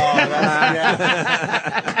money. Oh, that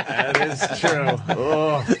is true.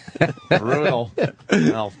 Oh, brutal.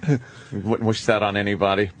 Well, wouldn't wish that on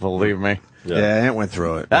anybody. Believe me. Yeah, Ant went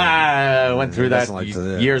through it. I went through that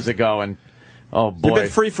years ago, and oh boy, you've been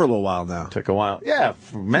free for a little while now. Took a while. Yeah,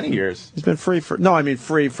 for many years. He's been free for. No, I mean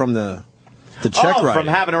free from the check writing. From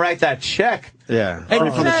having to write that check. Yeah, hey, free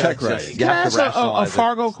from the check writing. writing. Can I ask a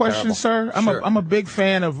Fargo question, sir? I'm a big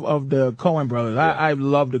fan of the Coen brothers. I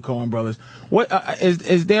love the Coen brothers. What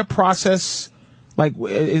is their process? Like,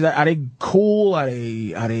 are they cool? Are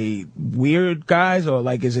they weird guys, or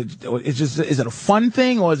like is it a fun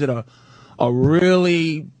thing, or is it a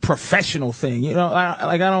really professional thing? You know,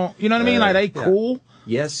 I don't. You know what I mean? Like, they cool?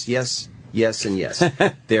 Yes, and yes.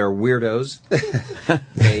 They're weirdos.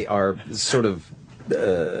 They are sort of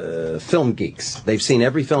film geeks. They've seen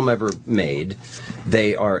every film ever made.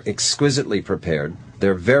 They are exquisitely prepared.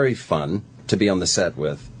 They're very fun to be on the set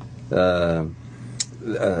with.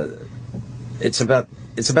 It's about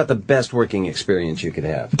the best working experience you could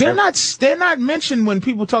have. They're not mentioned when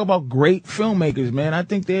people talk about great filmmakers, man. I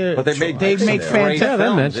think they make fantastic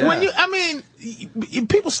films. Yeah.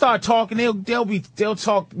 People start talking, they'll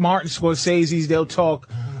talk Martin Scorsese's, they'll talk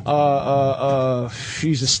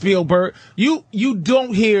she's a Spielberg. You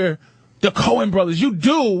don't hear the Coen brothers. You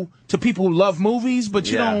do to people who love movies,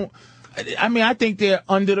 but you don't. I mean, I think they're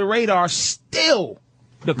under the radar still.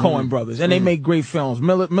 The Coen brothers, and they make great films.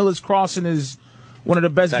 Miller's Crossing is one of the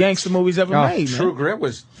best gangster movies ever made. True Grit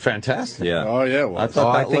was fantastic. Yeah. Oh yeah. Well,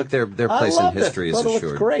 I think their place in history is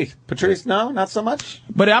assured. It great. Patrice, no, not so much.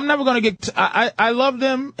 But I'm never going to get. I love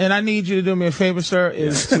them, and I need you to do me a favor, sir.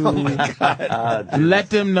 Is to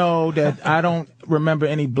let them know that I don't remember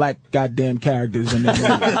any black goddamn characters in this movie.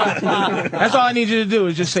 That's all I need you to do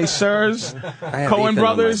is just say Sirs, Coen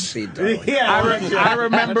Brothers. I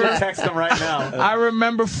remember. Text them right now. I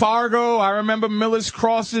remember Fargo. I remember Miller's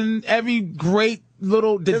Crossing. Every great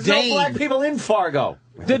little. There's no black people in Fargo.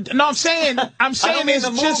 No, I'm saying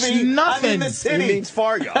it's just nothing. I mean the city. He means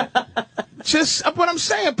Fargo. Just what I'm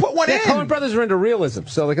saying. Put one in. Coen Brothers are into realism,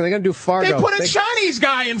 so they're going to do Fargo. They put a Chinese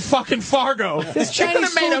guy in fucking Fargo. There's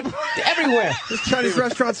Chinese food everywhere. There's Chinese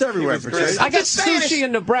restaurants everywhere. I got sushi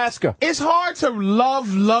in Nebraska. It's hard to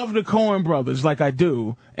love the Coen Brothers like I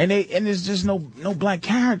do, and there's just no black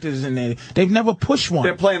characters in there. They've never pushed one.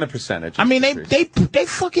 They're playing the percentage. I mean, they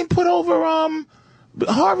fucking put over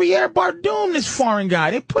Javier Bardem, this foreign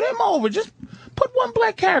guy. They put him over. Just put one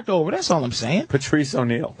black character over. That's all I'm saying. Patrice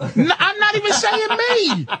O'Neal. No, I'm not even saying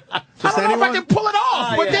me. I don't know if I can pull it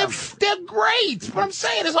off, but they're great. But I'm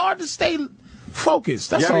saying it's hard to stay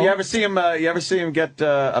focused. That's all. You ever see him get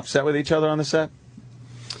upset with each other on the set?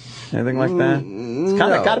 Anything like that? It's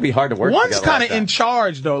got to be hard to work. One's kind of like in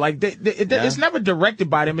charge though. Like it's never directed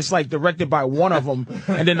by them. It's like directed by one of them,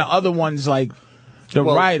 and then the other one's like the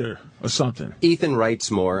writer or something. Ethan writes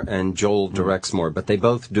more and Joel directs more, but they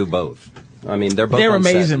both do both. I mean, they're both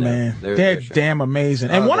amazing, man. They're damn amazing.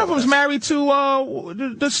 And one of them's married to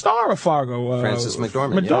the star of Fargo, Frances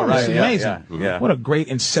McDormand. McDormand's amazing. Yeah. What a great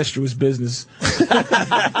incestuous business.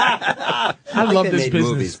 I love this made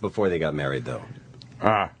business. Movies before they got married, though.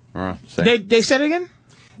 They said it again?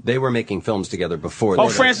 They were making films together before. Oh,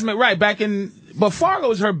 Frances McDormand, back in. But Fargo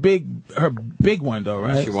was her big one, though,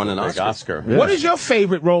 right? She won an Oscar. Yeah. What is your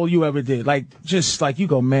favorite role you ever did? Like, just like you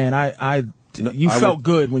go, man, you felt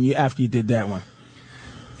good after you did that one.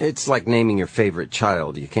 It's like naming your favorite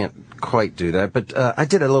child. You can't quite do that. But I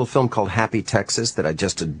did a little film called Happy Texas that I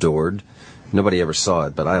just adored. Nobody ever saw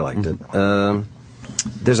it, but I liked it.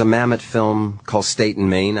 There's a Mammoth film called State and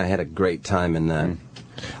Maine. I had a great time in that.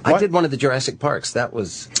 I did one of the Jurassic Parks. That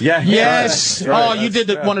was... Yes. Right. Oh, you did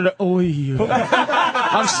one of the... Oh,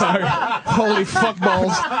 I'm sorry. Holy fuck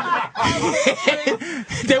balls.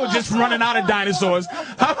 They were just running out of dinosaurs.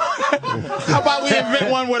 How about we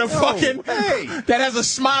invent one with a fucking... that has a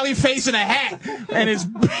smiley face and a hat, and it's...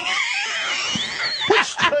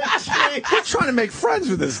 We're trying to make friends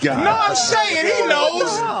with this guy. No, I'm saying he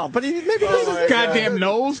knows. No, but maybe he doesn't. Goddamn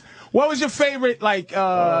knows. What was your favorite, like,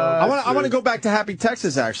 I want to go back to Happy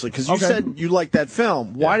Texas, actually, because you said you liked that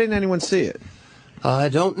film. Why didn't anyone see it? I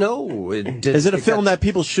don't know. Is it a film that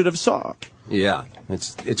people should have saw? Yeah,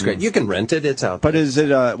 it's great. You can rent it. It's out there.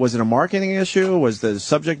 But was it a marketing issue? Was the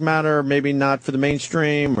subject matter maybe not for the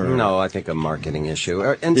mainstream? Or? No, I think a marketing issue.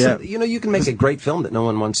 And you can make a great film that no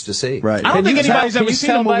one wants to see. Right. I don't think anybody's ever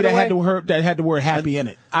seen a movie that had the word happy in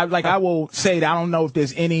it. I will say that I don't know if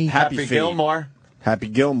there's any Happy Gilmore. Happy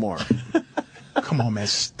Gilmore. Come on, man.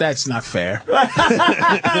 That's not fair.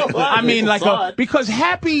 I mean, because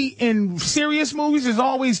happy in serious movies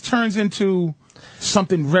always turns into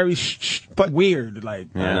something very weird.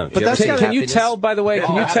 Like, but can you tell? By the way,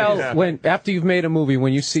 can you tell when after you've made a movie,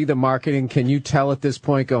 when you see the marketing, can you tell at this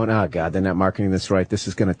point, going, "Oh God, they're not marketing this right. This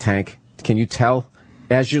is going to tank." Can you tell?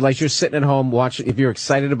 As you're sitting at home watching, if you're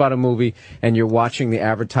excited about a movie and you're watching the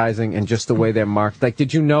advertising and just the way they're marked, like,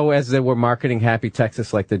 did you know as they were marketing Happy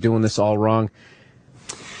Texas, like they're doing this all wrong?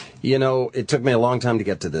 You know, it took me a long time to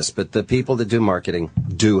get to this, but the people that do marketing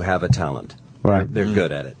do have a talent. Right. They're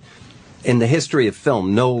good at it. In the history of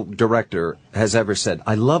film, no director has ever said,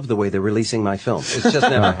 "I love the way they're releasing my film." It's just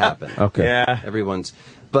never happened. Okay. Yeah. Everyone's,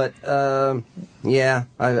 but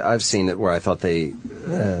I've seen it where I thought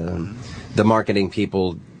the marketing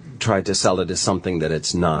people tried to sell it as something that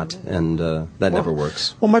it's not, and that never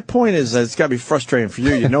works. Well, my point is that it's got to be frustrating for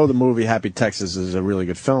you. You know the movie Happy Texas is a really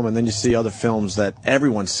good film, and then you see other films that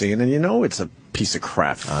everyone's seeing, and you know it's a piece of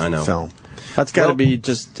crap film. That's got to be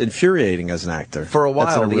just infuriating as an actor. For a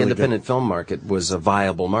while, the independent film market was a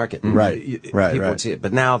viable market. Right. People would see it,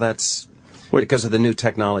 but now that's... Because of the new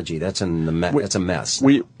technology, that's a mess.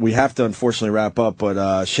 We have to unfortunately wrap up,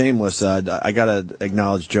 but Shameless, I got to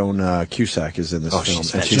acknowledge Joan Cusack is in this film.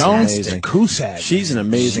 She's amazing. Cusack. She's an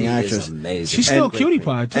amazing actress. She's still a cutie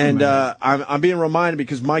pie, too. And I'm being reminded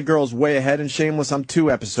because my girl's way ahead in Shameless. I'm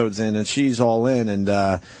 2 episodes in, and she's all in.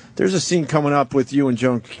 And there's a scene coming up with you and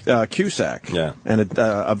Joan Cusack. Yeah. And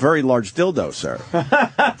a very large dildo, sir.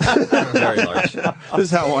 Very large. This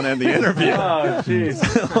is how I want to end the interview. Oh, jeez.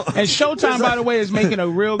 And Showtime, by the way, is making a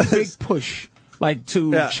real big push, like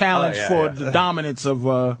to challenge the dominance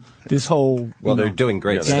of this whole. Well, they're doing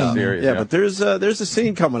great stuff. But there's a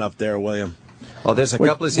scene coming up there, William. Oh, there's a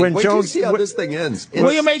couple of scenes. Wait till you see how this thing ends.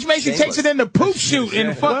 William H. Macy takes it in the poop shoot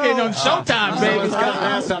in fucking on Showtime, baby. Someone's got an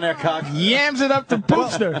ass on their cock. Yams it up the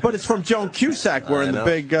poopster. But it's from Joan Cusack wearing the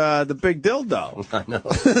big dildo. I know.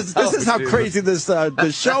 This is how crazy this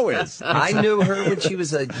show is. I knew her when she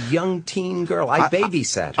was a young teen girl. I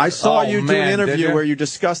babysat her. I saw you do an interview where you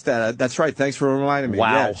discussed that. That's right. Thanks for reminding me.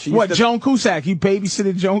 Wow. Yeah, what, Joan Cusack? You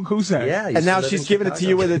babysitted Joan Cusack? Yeah. And now she's giving it to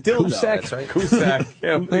you with a dildo. Cusack. That's right. Cusack.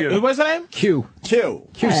 What's her name? Q.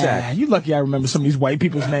 Cusack. You lucky I remember some of these white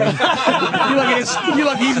people's names. You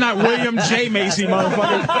lucky he's not William J. Macy,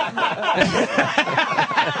 motherfucker.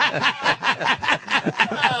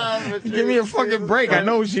 Give me a fucking break. I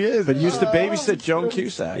know who she is. But used to babysit Joan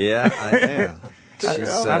Cusack. Yeah.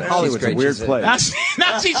 Hollywood's a weird place.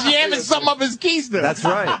 Now she's yamming something up his keister. That's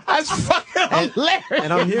right. That's fucking hilarious.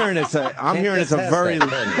 And I'm hearing it's a very.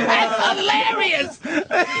 That's hilarious.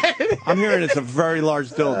 I'm hearing it's a very large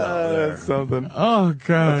dildo. That's something. Oh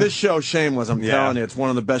God. But this show, Shameless, I'm telling you, it's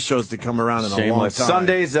one of the best shows to come around in a long time.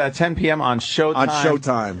 Sundays, 10 p.m. on Showtime. On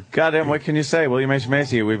Showtime. Goddamn, what can you say, William H.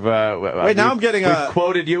 Macy? We've we've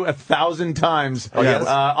quoted you 1,000 times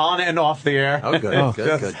on and off the air. Oh, good.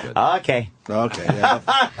 Good. Okay. Yeah.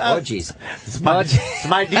 Oh, jeez. It's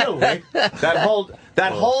my deal, right?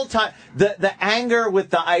 That whole time, the anger with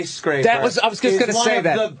the ice scraper. I was just going to say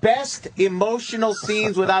that. One of the best emotional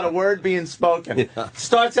scenes without a word being spoken.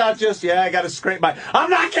 Starts out just, I got to scrape my. I'm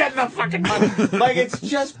not getting the fucking money. Like, it's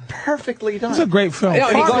just perfectly done. It's a great film.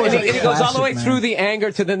 And he goes all the way through the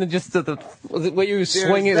anger to then just the way you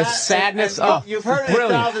swing it, the sadness. You've heard it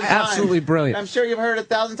brilliant. 1,000 times. Absolutely brilliant. I'm sure you've heard it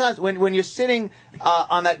 1,000 times. When you're sitting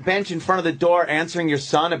on that bench in front of the door answering your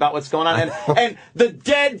son about what's going on, and the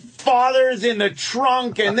dead father's in the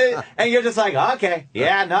trunk, and you're just like, okay,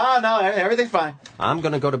 no, everything's fine. I'm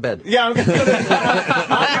going to go to bed. Yeah, I'm going to go to bed.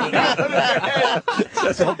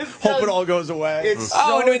 Hope it all goes away.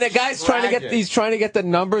 The guy's trying to get the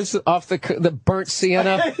numbers off the burnt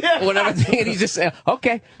sienna, whatever thing, and he's just saying,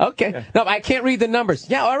 okay. No, I can't read the numbers.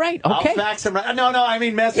 Yeah, all right, okay. I'll fax him. No, I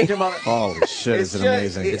mean message him on it. Holy shit, is it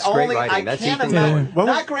amazing. It's great writing. I can't imagine.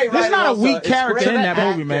 Not great writing. There's not a weak character in that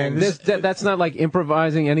movie, man. That's not like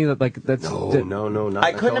improvising any of that. That's no. Not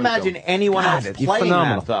I couldn't imagine anyone else playing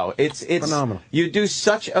that, though. It's phenomenal. You do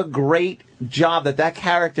such a great job that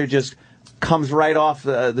character just comes right off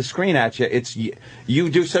the screen at you. You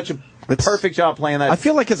do such a perfect job playing that. I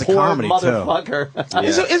feel like it's a poor comedy motherfucker. Too.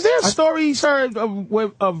 Is there a story, sir,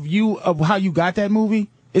 of how you got that movie?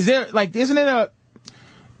 Is there isn't it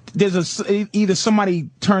either somebody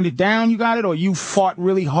turned it down, you got it, or you fought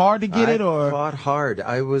really hard to get it, or fought hard.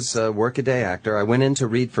 I was a workaday actor. I went in to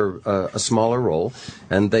read for a smaller role,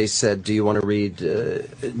 and they said, "Do you want to read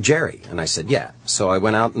Jerry?" And I said, "Yeah." So I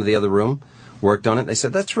went out into the other room, worked on it. They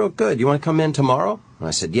said, "That's real good. You want to come in tomorrow?" And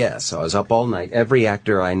I said, "Yeah." So I was up all night. Every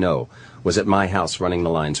actor I know was at my house running the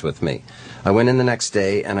lines with me. I went in the next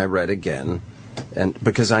day and I read again. And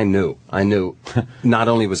because I knew not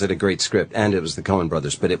only was it a great script and it was the Coen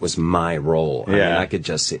brothers, but it was my role. I mean, I could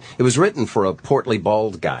just see. It was written for a portly,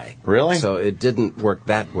 bald guy. Really? So it didn't work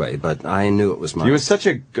that way, but I knew it was mine. You were such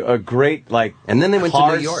a great, and then they went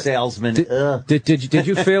to New York. Salesman. Did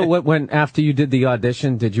you feel when after you did the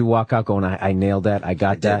audition, did you walk out going, I nailed that, I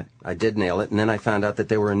got that? I did nail it, and then I found out that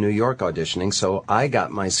they were in New York auditioning, so I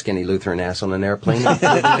got my skinny Lutheran ass on an airplane.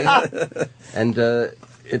 And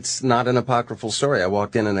it's not an apocryphal story. I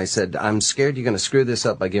walked in and I said, "I'm scared you're going to screw this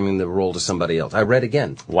up by giving the role to somebody else." I read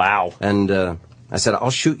again. Wow. And I said,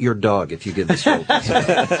 "I'll shoot your dog if you give this role."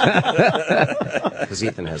 Because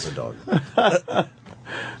Ethan has a dog.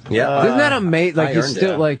 Yeah. Isn't that amazing? Like, you're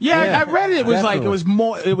still I read it. It was like, it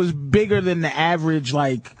was bigger than the average,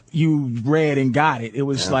 you read and got it. It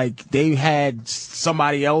was like they had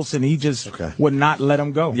somebody else and he just would not let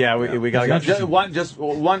him go. Yeah, we got to go. Just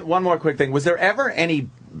one more quick thing. Was there ever any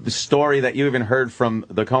story that you even heard from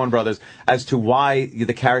the Coen brothers as to why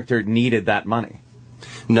the character needed that money?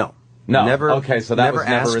 No. Never. Okay, so that was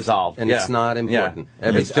never resolved, and it's not important.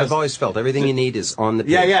 I've always felt everything you need is on the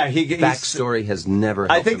page. Backstory has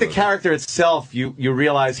never. I think the character itself, you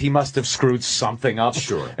realize he must have screwed something up.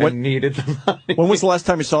 Sure. And needed the money. When was the last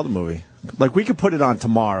time you saw the movie? We could put it on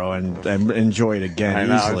tomorrow and enjoy it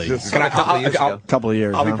again easily. A couple of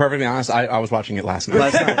years. I'll be perfectly honest. I was watching it last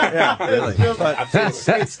night. Really.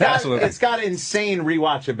 It's got insane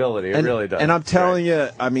rewatchability. It really does. And I'm telling you,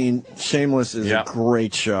 I mean, Shameless is a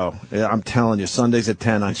great show. I'm telling you, Sundays at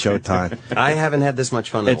 10 on Showtime. I haven't had this much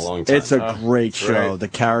fun in a long time. It's a great show. The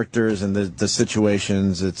characters and the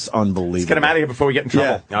situations, it's unbelievable. Let's get him out of here before we get in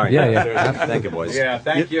trouble. All right. Yeah. Thank you, boys. Yeah,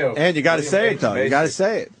 thank you. And you got to say it, though. You got to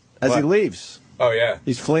say it as he leaves. Oh, yeah.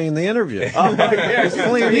 He's fleeing the interview. He's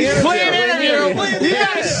fleeing the interview.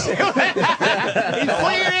 Yes. He's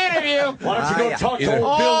fleeing the interview. Why don't you go talk to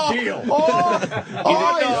old Bill Deal?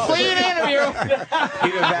 He's fleeing the interview.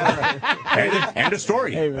 And a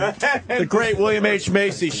story. The great William H.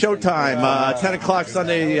 Macy, Showtime, 10 o'clock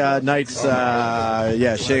Sunday nights.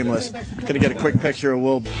 Shameless. Gonna get a quick picture of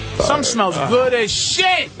Will. Some smells good as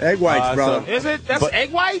shit. Egg whites, brother. Is it? That's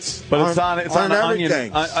egg whites? But it's on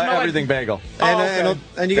everything. Everything bagel.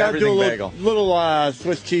 And you got to do a bagel. little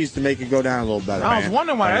Swiss cheese to make it go down a little better. I was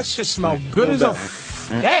wondering why that shit smelled good as a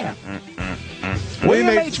damn. William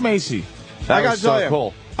H. Macy. I got to tell you,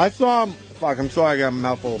 cool. I saw him. Fuck, I'm sorry, I got a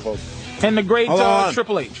mouthful of both. And the great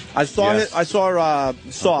Triple H. I saw it. I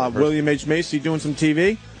saw William H. Macy doing some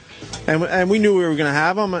TV, and we knew we were gonna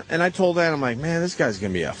have him. And I told Ann, I'm like, man, this guy's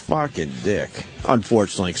gonna be a fucking dick.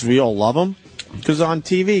 Unfortunately, because we all love him. Because on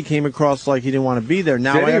TV, he came across like he didn't want to be there.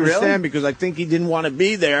 Now I understand because I think he didn't want to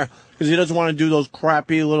be there because he doesn't want to do those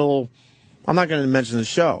crappy little. I'm not going to mention the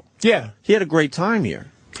show. Yeah, he had a great time here.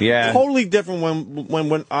 Yeah, totally different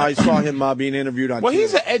when I saw him being interviewed on. Well, TV.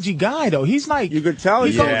 He's an edgy guy though. He's like you could tell.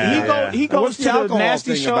 He goes to the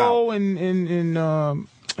Nasty Show in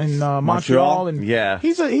Montreal, and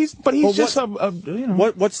he's just a you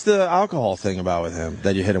know. What's the alcohol thing about with him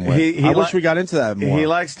that you hit him with? I wish we got into that more. He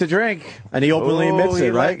likes to drink, and he openly admits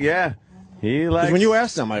it, right? He likes. When you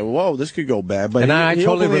asked him, like, whoa, this could go bad. But I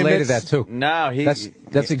totally related that too. No,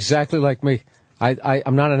 that's exactly like me.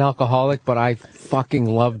 I'm not an alcoholic, but I fucking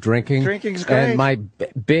love drinking. Drinking's great. And my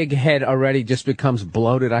big head already just becomes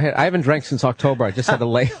bloated. I haven't drank since October. I just had to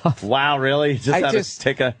lay off. Wow, really? Just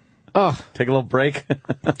take a little break.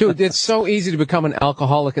 Dude, it's so easy to become an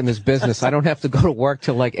alcoholic in this business. I don't have to go to work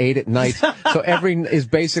till like 8 at night. So is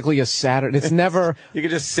basically a Saturday. It's never. You can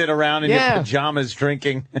just sit around in your pajamas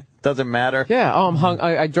drinking. Doesn't matter. Yeah. Oh, I'm hung.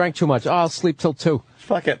 I drank too much. Oh, I'll sleep till 2.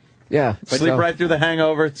 Fuck it. Yeah. Sleep right through the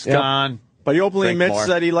hangover. It's gone. But he openly admits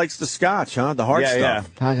that he likes the scotch, huh? The hard stuff.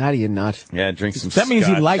 Yeah. How do you not? Yeah, drink some That means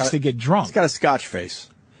he likes to get drunk. He's got a scotch face.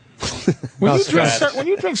 When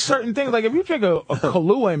you drink certain things, like if you drink a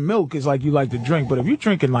Kahlua and milk, it's like you like to drink. But if you're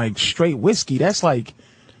drinking like straight whiskey, that's like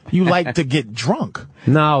you like to get drunk.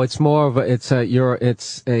 No, it's more of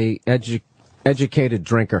a educated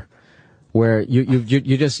drinker, where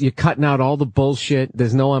you're cutting out all the bullshit.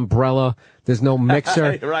 There's no umbrella. There's no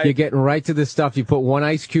mixer. Right. You're getting right to the stuff. You put one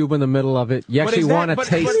ice cube in the middle of it. You actually want to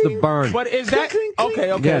taste the burn. But is that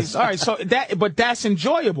okay? Yes. All right. So that's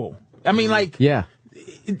enjoyable. I mean, like yeah.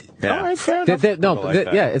 All right, fair enough.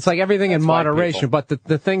 It's like everything in moderation. But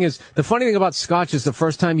the thing is, the funny thing about scotch is the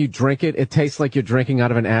first time you drink it, it tastes like you're drinking out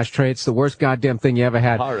of an ashtray. It's the worst goddamn thing you ever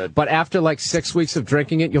had. Horrid. But after like 6 weeks of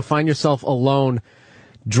drinking it, you'll find yourself alone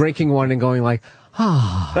drinking one and going like,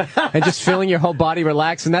 and just feeling your whole body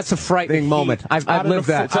relax, and that's a frightening moment. I've lived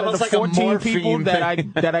that. Out of the 14 people that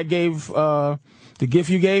I gave the gift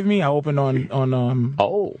you gave me, I opened on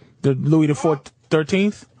the Louis the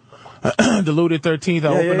 13th. The Louis the 13th. I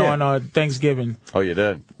opened on Thanksgiving. Oh, you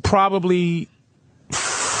did. Probably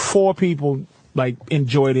 4 people like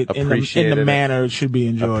enjoyed it in the manner it should be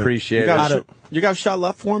enjoyed. Appreciate it. You got a shot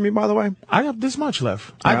left for me, by the way? I have this much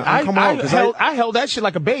left. I held that shit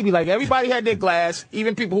like a baby. Like everybody had their glass,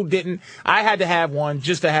 even people who didn't. I had to have one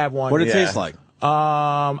just to have one. What did it taste like?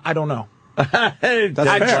 I don't know. But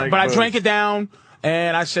I drank it down,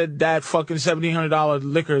 and I said that fucking $1,700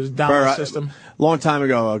 liquor is down the system. Long time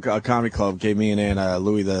ago, a comedy club gave me and Ann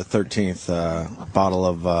Louis the 13th bottle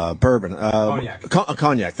of bourbon.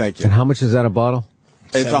 Cognac, thank you. And how much is that a bottle?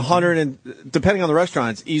 It's 100, and depending on the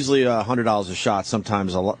restaurant, it's easily $100 a shot.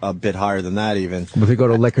 Sometimes a bit higher than that, even. If you go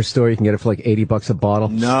to a liquor store, you can get it for like $80 a bottle.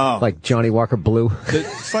 No, like Johnny Walker Blue.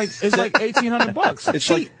 It's like $1,800. It's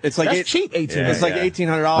cheap. It's like that's cheap. $1,800. It's like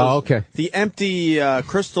 $1,800. Oh, okay. The empty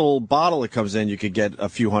crystal bottle it comes in, you could get a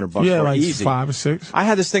few $100 for like easy. 5 or 6. I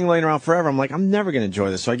had this thing laying around forever. I'm like, I'm never going to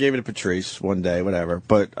enjoy this, so I gave it to Patrice one day, whatever.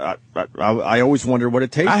 But I always wondered what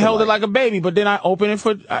it tasted like. I held it like a baby, but then I opened it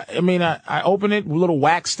I opened it with a little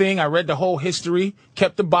wax thing. I read the whole history,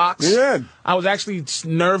 kept the box. Yeah. I was actually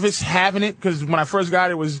nervous having it because when I first got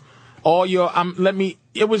it, it was all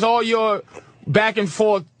your back and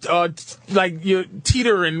forth, like your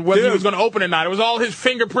teetering whether he was going to open it or not. It was all his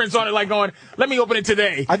fingerprints on it, like going, "Let me open it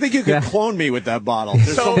today." I think you could clone me with that bottle.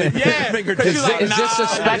 So Is this a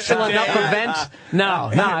special enough event?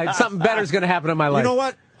 No, something better is going to happen in my life. You know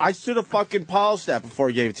what? I should have fucking polished that before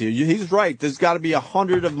he gave it to you. He's right. There's got to be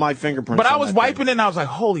 100 of my fingerprints. But I was wiping it, and I was like,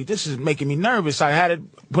 "Holy, this is making me nervous." I had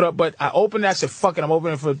it put up, but I opened it. I said, "Fuck it, I'm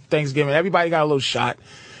opening it for Thanksgiving." Everybody got a little shot,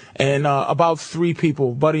 and about 3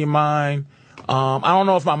 people, buddy of mine, I don't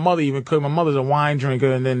know if my mother even could. My mother's a wine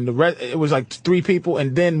drinker, and then the rest, it was like 3 people,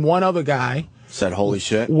 and then one other guy said, "Holy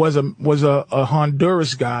shit!" Was a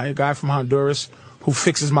Honduras guy, a guy from Honduras who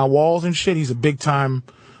fixes my walls and shit. He's a big time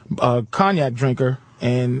cognac drinker,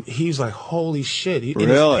 and he's like, "Holy shit!" In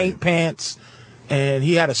his paint pants, and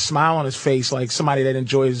he had a smile on his face like somebody that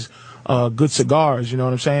enjoys good cigars. You know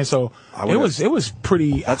what I'm saying? So it was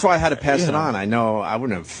pretty. That's why I had to pass it on. I know I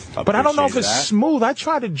wouldn't have. But I don't know if it's smooth. I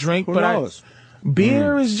tried to drink, but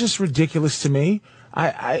beer is just ridiculous to me.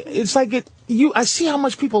 It's like I see how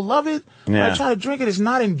much people love it. Yeah. I try to drink it. It's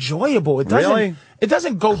not enjoyable. It doesn't. It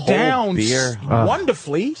doesn't go down beer.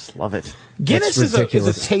 Wonderfully. Love it. Guinness is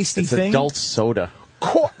a tasty thing. Adult soda.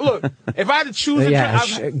 Look, if I had to choose a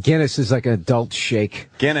drink, Guinness is like an adult shake.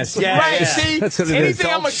 Guinness, right? See, that's what it anything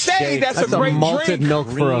is. I'm gonna say, that's a great malted drink. milk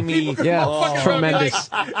for a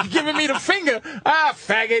tremendous. Like, giving me the finger,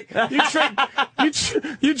 faggot.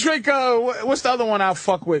 You drink. What's the other one I'll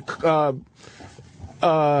fuck with?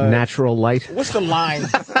 Natural light. What's the line?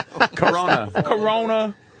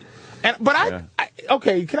 Corona. But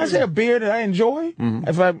okay, can I say a beer that I enjoy? Mm-hmm.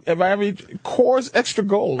 If I ever eat Coors Extra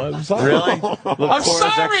Gold, I'm sorry. Really? I'm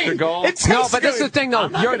sorry. Extra Gold? It tastes No, but good. this is the thing, though.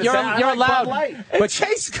 You're allowed. It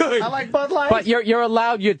tastes good. I like Bud Light. But you're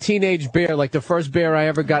allowed your teenage beer. Like the first beer I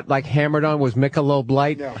ever got like hammered on was Michelob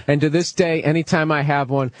Light, and to this day, anytime I have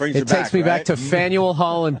one, it takes me back to Faneuil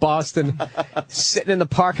Hall in Boston, sitting in the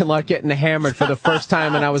parking lot getting hammered for the first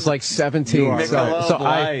time, and I was like 17. So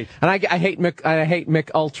I hate Mick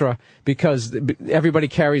Ultra. Because everybody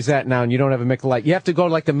carries that now, and you don't have a Michelob Light. You have to go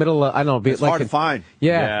to like the middle of, I don't know. It's hard to find.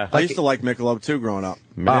 Yeah. I used to like Michelob too growing up.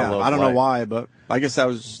 I don't know why, but I guess that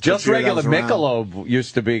was just regular Michelob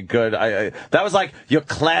used to be good. That was like your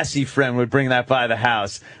classy friend would bring that by the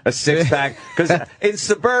house, a 6-pack. Because in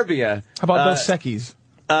suburbia, how about Dos Equis?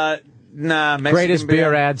 Nah, Mexican greatest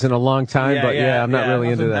beer ads in a long time, but I'm not really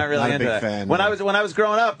into that. Not really into that. Fan, when I was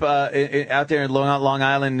growing up out there in Long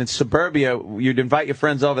Island in suburbia, you'd invite your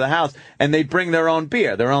friends over the house, and they'd bring their own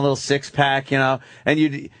beer, their own little 6-pack, and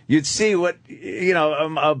you'd see what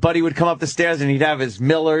a buddy would come up the stairs and he'd have his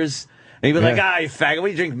Millers. And he'd be like, you faggot, what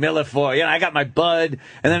do you drink Miller for? I got my Bud.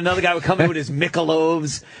 And then another guy would come in with his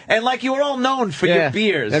Michelobs. And like you were all known for your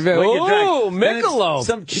beers. Oh, Michelob.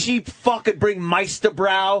 Some cheap fuck would bring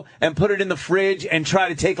Meisterbrow and put it in the fridge and try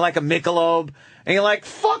to take like a Michelob. And you're like,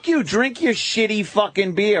 fuck you, drink your shitty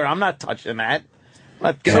fucking beer. I'm not touching that.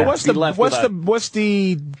 So what's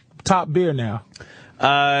the top beer now?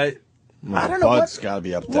 I don't know. Bud's got to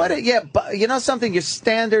be up there. But you know something? Your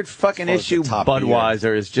standard fucking issue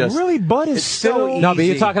Budweiser is just really Bud is so easy. No, but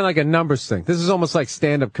you're talking like a numbers thing. This is almost like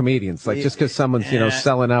stand-up comedians. Like just because someone's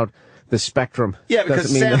selling out the Spectrum. Yeah,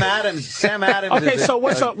 because Sam Adams. Okay, so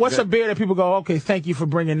what's a beer that people go? Okay, thank you for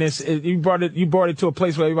bringing this. You brought it to a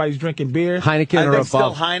place where everybody's drinking beer. Heineken or above.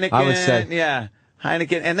 Still Heineken. I would say. Yeah.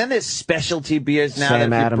 Heineken, and then there's specialty beers now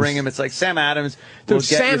Sam that Adams. You bring them. It's like Sam Adams. Dude,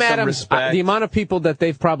 Sam Adams, the amount of people that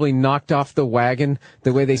they've probably knocked off the wagon,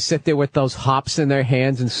 the way they sit there with those hops in their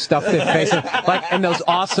hands and stuff their face, and those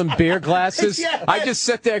awesome beer glasses. Yes. I just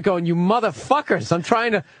sit there going, you motherfuckers, I'm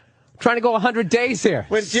trying to go 100 days here.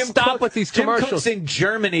 When Stop with these commercials. Jim Cook's in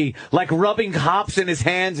Germany, like rubbing hops in his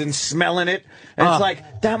hands and smelling it. And it's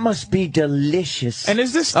like, that must be delicious. And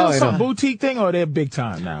is this still some boutique thing, or they're big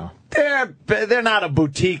time now? They're not a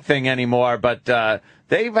boutique thing anymore, but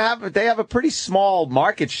they have a pretty small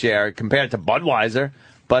market share compared to Budweiser.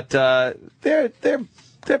 But they're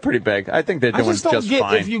pretty big. I think they're doing just fine. I just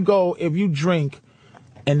don't get if you drink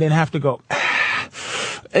and then have to go.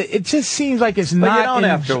 It just seems like it's not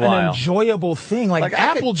an enjoyable thing. Like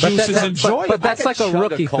apple juice is enjoyable. But that's like a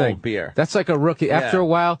rookie thing. Beer. That's like a rookie. Yeah. After a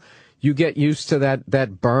while, you get used to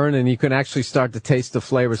that burn, and you can actually start to taste the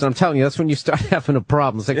flavors. And I'm telling you, that's when you start having a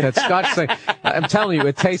problem. It's like that Scotch thing. I'm telling you,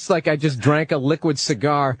 it tastes like I just drank a liquid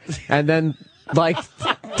cigar, and then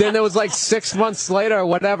then it was like 6 months later or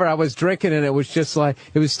whatever, I was drinking, and it was just like,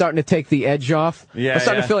 it was starting to take the edge off. I was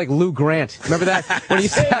starting to feel like Lou Grant. Remember that? When he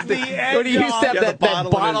used to have that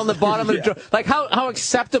bottle on the bottom of the drink. Like how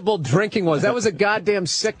acceptable drinking was. That was a goddamn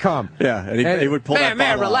sitcom. Yeah, and he would pull that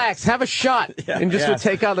bottle relax, have a shot. And just would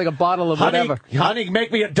take out like a bottle of whatever. Honey,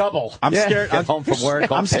 make me a double. I'm scared. Get home from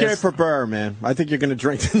work. I'm scared for Burr, man. I think you're going to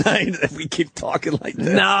drink tonight if we keep talking like this.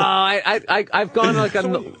 No, I've gone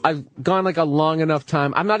like a long enough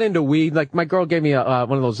time. I'm not into weed. Like my girl gave me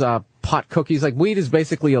one of those pot cookies. Like weed is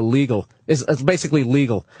basically illegal. It's basically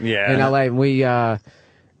legal. Yeah. In LA, and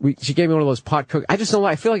she gave me one of those pot cookies. I just don't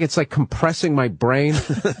like. I feel like it's like compressing my brain.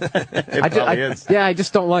 Yeah, I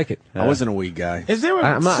just don't like it. I wasn't a weed guy. Is there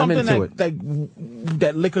something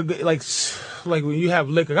that liquor like when you have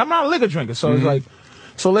liquor? I'm not a liquor drinker, so it's like,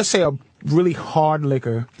 so let's say really hard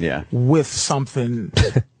liquor with something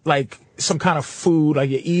like some kind of food, like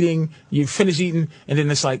you're eating, you finish eating, and then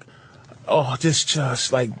it's like, oh, just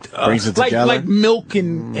like brings it together. Like milk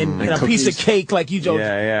and a piece of cake, like you go,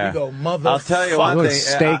 you go, mother. I'll tell you one thing.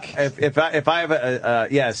 Steak. If I have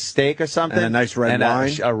a steak or something, and a nice red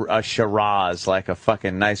wine, a Shiraz, like a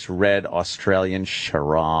fucking nice red Australian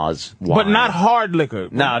Shiraz wine. But not hard liquor.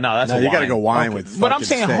 No, that's you got to go wine with. But I'm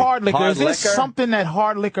saying steak. hard liquor. Hard Is there liquor? something that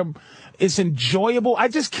hard liquor is enjoyable? I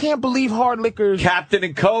just can't believe hard liquor. Captain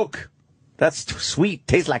and Coke. That's sweet.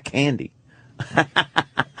 Tastes like candy.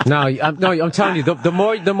 No, I'm telling you,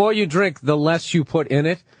 the more you drink, the less you put in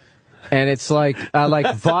it. And it's like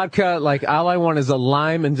vodka, like all I want is a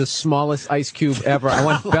lime and the smallest ice cube ever. I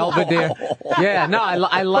want Belvedere. Yeah, no,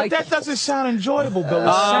 I like. But that doesn't sound enjoyable, Bill.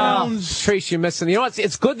 It sounds. Patrice, you're missing. You know what?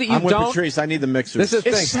 It's good that you I'm with don't. Patrice. I need the mixers. This is the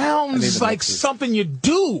It thing. sounds like something you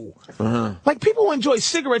do. Like people who enjoy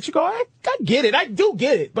cigarettes, you go, I get it. I do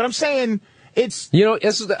get it. But I'm saying it's. You know,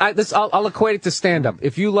 I'll equate it to stand-up.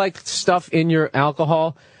 If you like stuff in your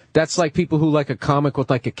alcohol, that's like people who like a comic with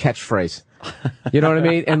like a catchphrase. You know what I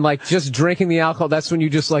mean? And like just drinking the alcohol, that's when you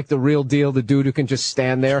just like the real deal, the dude who can just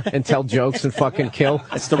stand there and tell jokes and fucking kill.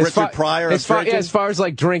 It's the Richard Pryor of drinking? As far as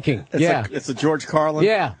like drinking. It's a George Carlin.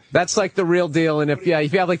 Yeah, that's like the real deal. And if you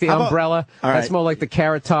have like the umbrella, that's more like the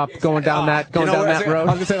carrot top going down that road. I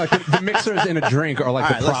was gonna say like the mixers in a drink are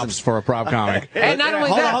like the props for a prop comic. And not only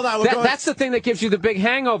that's the thing that gives you the big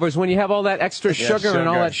hangovers when you have all that extra sugar and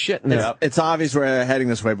all that shit in there. It's obvious we're heading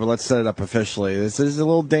this way, but let's set it up officially. This is a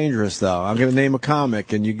little dangerous, though. I'm going to name a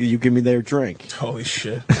comic, and you give me their drink. Holy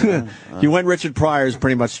shit. You went Richard Pryor's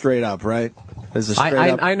pretty much straight up, right?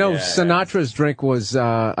 I know Sinatra's drink was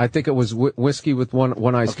I think it was whiskey with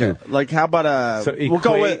one ice cube. Like how about we'll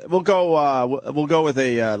go with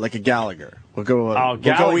a like a Gallagher. We'll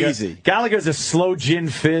go easy. Gallagher's a slow gin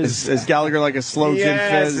fizz. Is Gallagher like a slow gin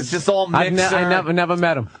fizz? It's just all mixer. I never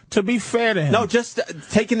met him. To be fair to him. No, just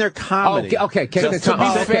taking their comedy. Okay. To be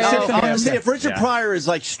fair. See, if Richard Pryor is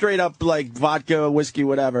like straight up like vodka, whiskey,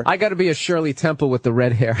 whatever. I got to be a Shirley Temple with the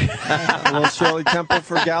red hair. A little Shirley Temple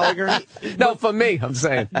for Gallagher? No, for me, I'm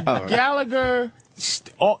saying. Gallagher,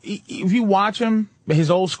 if you watch him,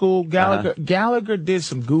 his old school Gallagher did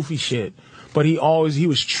some goofy shit. But he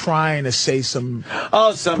was trying to say some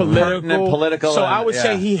political. So I would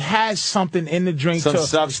say he has something in the drink to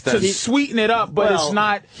sweeten it up, but it's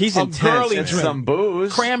not a girly drink. Some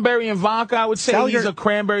booze. Cranberry and vodka, I would say he's a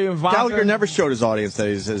cranberry and vodka. Gallagher never showed his audience that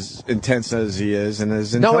he's as intense as he is and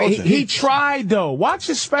as intelligent. No, he tried, though. Watch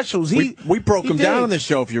his specials. We broke him down on the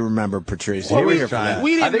show, if you remember, Patrice. Well, we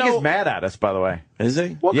didn't he's mad at us, by the way. Is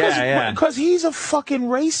he? Well, because he's a fucking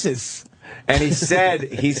racist. And he said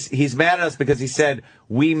he's mad at us because he said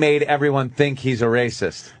we made everyone think he's a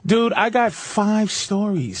racist. Dude, I got 5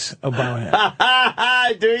 stories about him.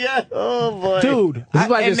 Do you? Oh boy, dude! This is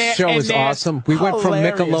why this show is awesome. We went from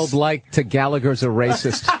Michelob to Gallagher's a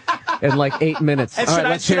racist in like 8 minutes. And all right,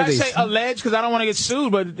 let's hear these. Should I say alleged because I don't want to get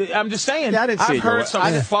sued? But I'm just saying. Yeah, I've heard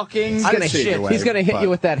some fucking shit. He's gonna hit you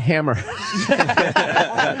with that hammer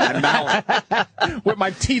with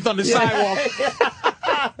my teeth on the sidewalk.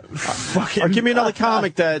 Or give me another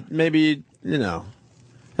comic that maybe, and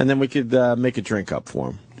then we could make a drink up for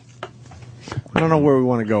him. I don't know where we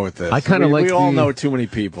want to go with this. I kind of like. We all know too many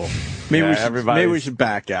people. Maybe we should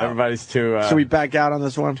back out. Everybody's too. Should we back out on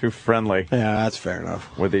this one? Too friendly. Yeah, that's fair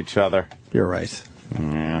enough. With each other. You're right.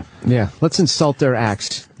 Yeah. Let's insult their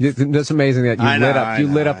acts. That's amazing that you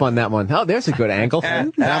lit up on that one. Oh, there's a good angle.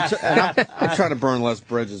 I'm trying to burn less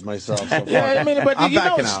bridges myself. So yeah, I mean, but I'm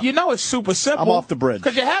backing out. It's super simple. I'm off the bridge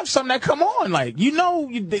because you have some that come on, like dude.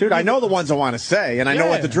 I know the ones I want to say, and I know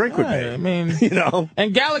what the drink would be. I mean,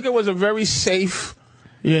 And Gallagher was a very safe.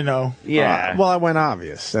 Yeah. Well, I went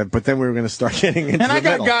obvious, but then we were going to start getting into and I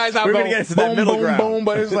got guys out going to get into that middle ground. Boom,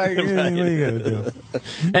 but it's like, what are you going to do?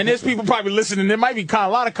 And there's people probably listening. There might be a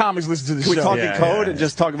lot of comics listening to the show. We talk in code and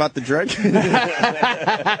just talk about the drink?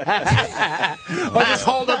 Or just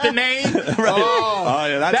hold up the name? Right. Oh,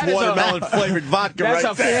 yeah, that's watermelon-flavored vodka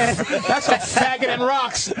right there. That's a faggot and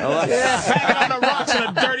rocks. Faggot on the rocks in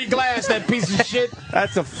a dirty glass, that piece of shit.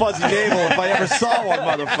 That's a fuzzy navel if I ever saw one,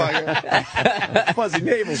 motherfucker. Fuzzy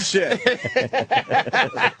navel shit.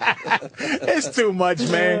 It's too much,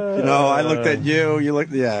 man. I looked at you. You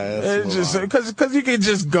looked, It's just because you can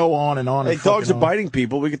just go on and on. Hey, dogs are biting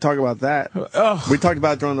people. We could talk about that. We talked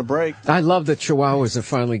about it during the break. I love that Chihuahuas are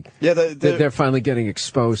finally. Yeah, they're finally getting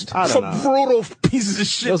exposed. Some brutal pieces of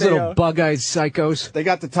shit. Those little bug-eyed psychos. They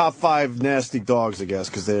got the top 5 nasty dogs, I guess,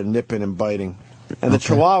 because they're nipping and biting. And the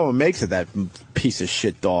Chihuahua makes it that piece of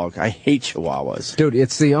shit dog. I hate Chihuahuas. Dude,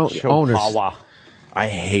 it's the owners. I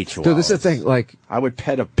hate chihuahuas. Dude, this is the thing. Like, I would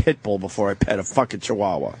pet a pit bull before I pet a fucking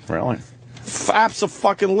chihuahua. Really?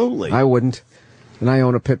 Abso-fucking-lutely. I wouldn't. And I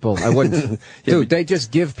own a pit bull. I wouldn't. Dude, they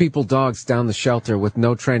just give people dogs down the shelter with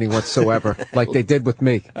no training whatsoever, like they did with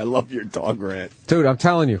me. I love your dog rant. Dude, I'm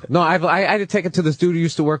telling you. No, I had to take it to this dude who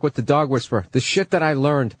used to work with the dog whisperer. The shit that I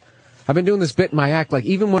learned. I've been doing this bit in my act. Like,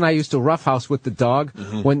 even when I used to roughhouse with the dog,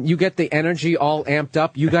 when you get the energy all amped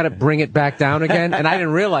up, you got to bring it back down again. And I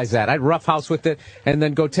didn't realize that. I'd roughhouse with it and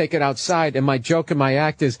then go take it outside. And my joke in my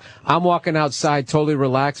act is I'm walking outside totally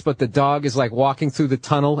relaxed, but the dog is like walking through the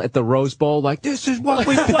tunnel at the Rose Bowl, like, this is what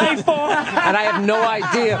we play for. And I have no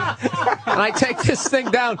idea. And I take this thing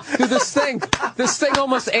down. Dude, this thing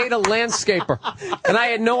almost ate a landscaper. And I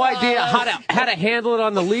had no idea how to handle it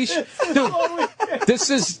on the leash. Dude, this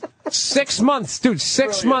is 6 months, dude.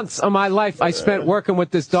 6 months of my life I spent working with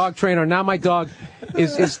this dog trainer. Now my dog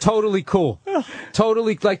is totally cool.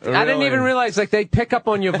 Totally, like, I didn't even realize, like, they pick up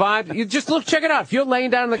on your vibe. You just look, check it out. If you're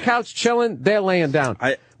laying down on the couch chilling, they're laying down.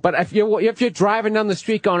 But if you're driving down the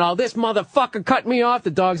street going, oh, this motherfucker cut me off, the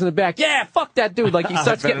dog's in the back. Yeah, fuck that dude. Like, he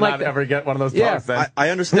starts getting like that. Ever get one of those dogs then. I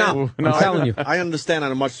understand. No, I'm telling you. I understand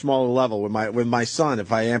on a much smaller level with my son.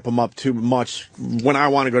 If I amp him up too much when I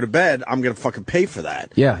want to go to bed, I'm gonna fucking pay for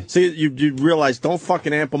that. Yeah. So you realize, don't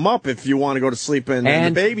fucking amp him up if you want to go to sleep and the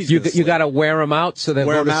baby's you gonna sleep. got to wear them out so they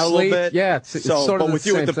wear go to him out sleep. a little bit. Yeah. It's sort of but with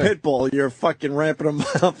you with the thing. pit bull, you're fucking ramping him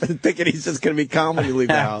up and thinking he's just gonna be calm when you leave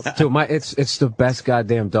the house. Dude, it's the best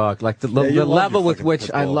goddamn dog. Like the level with which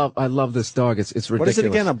I love this dog. It's ridiculous. What is it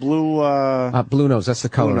again? A blue blue nose. That's the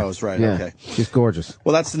color. Blue nose, right? Yeah. Okay. She's gorgeous.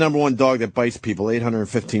 Well, that's the #1 dog that bites people.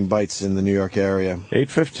 815 bites in the New York area.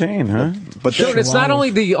 815, huh? But dude, it's not only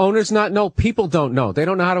the owners not know, people don't know. They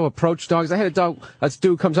don't know how to approach dogs. I had a dog. This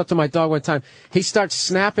dude comes up to my dog one time. He starts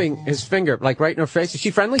snapping his finger like right in her face. Is she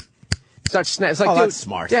friendly? Starts snapping. It's like, dude, that's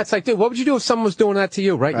smart. Yeah, it's like, dude, what would you do if someone was doing that to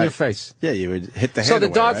you right in your face? Yeah, you would hit the hand So the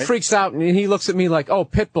away, dog right? freaks out and he looks at me like, oh,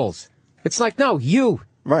 pit bulls. It's like, no, you.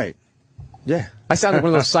 Right. Yeah. I sound like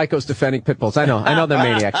one of those psychos defending pit bulls. I know they're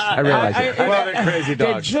maniacs. I realize it. Well, they're crazy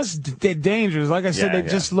dogs. They're dangerous. Like I said,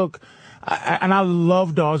 just look. And I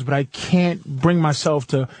love dogs, but I can't bring myself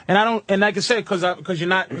to. And I don't. And like I said, because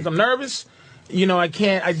I'm nervous. You know, I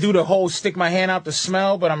can't. I do the whole stick my hand out to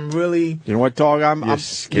smell, but I'm really. You know what dog I'm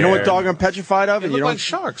scared. You know what dog I'm petrified of? They And look you don't like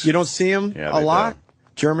sharks. You don't see them Yeah, a they lot. do.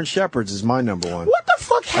 German Shepherds is my #1. What the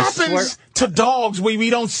fuck happens to dogs where we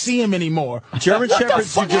don't see them anymore? German What the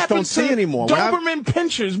Shepherds you fuck just don't happened see to anymore. When Doberman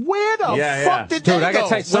Pinschers, where the Yeah, fuck did Dude, they I gotta go?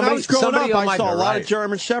 tell you, when I was growing somebody up, on I my- saw a lot Right. of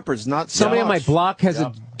German Shepherds, not Somebody so on my much. block has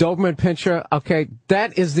a Doberman Pinscher. Okay,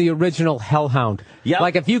 that is the original hellhound. Yep.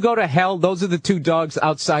 Like, if you go to hell, those are the two dogs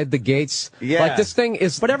outside the gates. Yeah. Like, this thing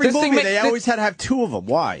is. But every this thing movie, makes- they always had to have 2 of them.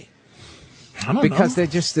 Why? I don't because know. they're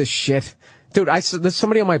just the shit. Dude, there's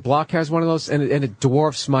somebody on my block has one of those, and it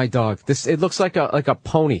dwarfs my dog. It looks like a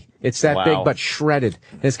pony. It's that Wow. big, but shredded.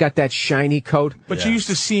 And it's got that shiny coat. But you used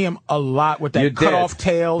to see him a lot with You that cut did. off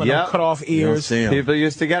tail and Yep. them cut off You don't ears. see 'em. People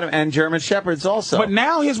used to get them, and German Shepherds also. But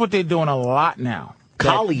now here's what they're doing a lot now.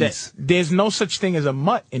 Collies. There's no such thing as a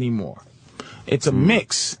mutt anymore. It's a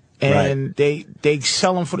mix. And they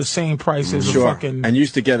sell them for the same price as a fucking. And you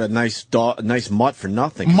used to get a nice mutt for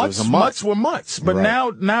nothing. 'cause it was a mutt. Mutts were mutts, but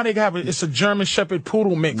Right. now they have it's a German Shepherd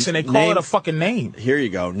Poodle mix, and they call it a fucking name. Here you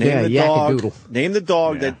go. Name Yeah, the dog. Yakkadoodle. Name the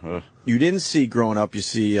dog that you didn't see growing up. You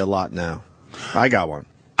see a lot now. I got one.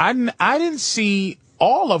 I didn't see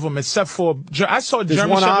all of them except for I saw There's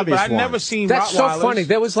German one Shepherd, but obvious I've one. never seen That's Rottweilers. so funny.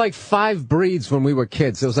 There was like 5 breeds when we were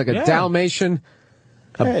kids. There was like a Yeah. Dalmatian,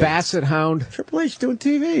 a Hey. Basset Hound. Triple H doing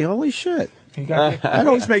TV. Holy shit. He got- That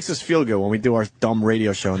always makes us feel good when we do our dumb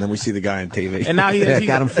radio show and then we see the guy on TV. and now Yeah,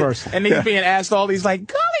 got him first. And he's being asked all these like,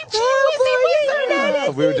 golly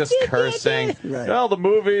gee, we were just cursing. Right. Well, the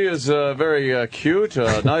movie is very cute,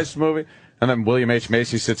 nice movie. And then William H.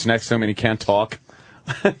 Macy sits next to him and he can't talk.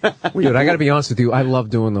 Dude, I got to be honest with you. I love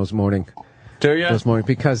doing those morning Do you?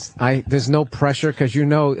 because there's no pressure because you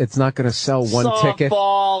know it's not going to sell one ticket.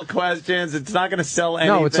 Softball questions. It's not going to sell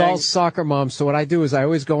anything. No, it's all soccer moms. So what I do is I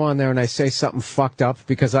always go on there and I say something fucked up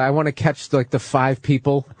because I want to catch like the 5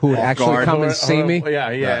 people who would actually guard. come and see me.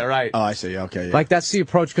 Yeah, right. Oh, I see. Okay. Yeah. Like that's the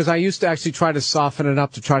approach because I used to actually try to soften it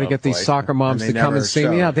up to try to get these boy. soccer moms And to they come never and see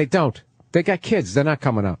show. me. Yeah, they don't. They got kids. They're not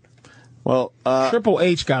coming out. well, Triple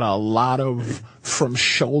H got a lot of from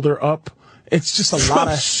shoulder up It's just a lot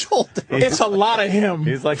of shoulder. It's a lot of him.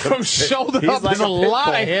 He's like from shoulder up. There's a lot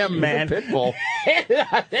of him, man. Pit bull. He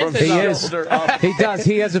is. He does.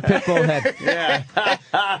 He has a pit bull head. Yeah.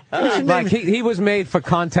 Like he was made for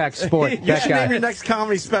contact sport. You That should guy. name your next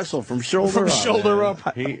comedy special from shoulder up. Shoulder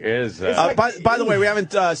up. He is. By the way, we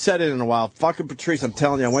haven't said it in a while. Fucking Patrice, I'm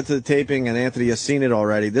telling you, I went to the taping and Anthony has seen it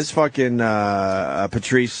already. This fucking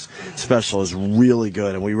Patrice special is really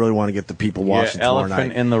good, and we really want to get the people watching tomorrow night.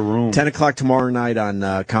 Elephant in the Room. 10 o'clock tomorrow night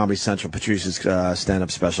on Comedy Central. Patrice's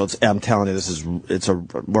stand-up special. I'm telling you,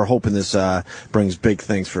 we're hoping this brings big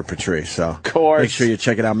things for Patrice. So of course. Make sure you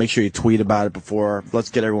check it out. Make sure you tweet about it before. Let's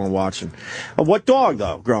get everyone watching. What dog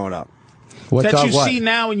though? Growing up. What that dog, you what? see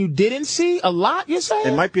now and you didn't see a lot. You're saying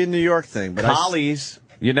It might be a New York thing, but Collies.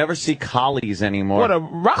 You never see collies anymore. what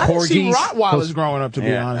I didn't see Corgis. Rottweilers growing up. To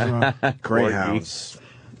be honest, Greyhounds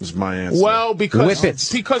is my answer. well, because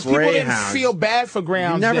Whippets. people didn't Greyhounds. feel bad for you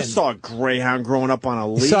greyhounds. never then. saw a greyhound growing up on a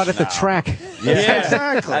leash. You saw it at the now. track. Yeah,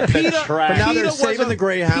 exactly. Peter, But now they're Peter saving was the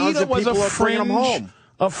greyhounds Peter and was people a are bringing them fringe- home.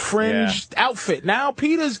 A fringed outfit. Now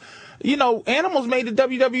Peter's, animals made the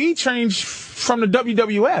WWE change from the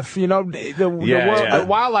WWF. The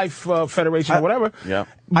Wildlife Federation or whatever. Yeah.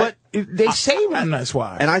 But they saved them. That's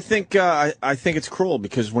why. And I think it's cruel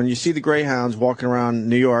because when you see the greyhounds walking around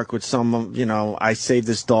New York with some, I saved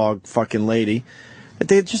this dog fucking lady,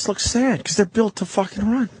 they just look sad because they're built to fucking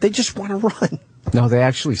run. They just want to run. No, they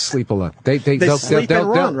actually sleep a lot. They'll sleep and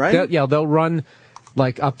run, right? They'll run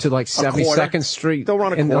like up to like 72nd Street. They'll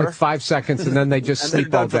run a in quarter. like 5 seconds, and then they just And sleep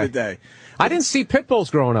they're all done for day. the day. I didn't see pit bulls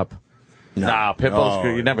growing up. Nah, pit bulls.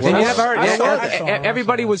 You never And saw you never heard. I saw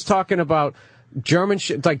Everybody was talking about German,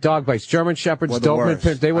 like dog bites. German shepherds, Were the Doberman worst.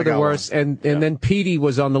 pit. They were I the got worst. And then Petey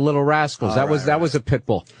was on the Little Rascals. That was a pit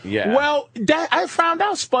bull. Yeah. Well, I found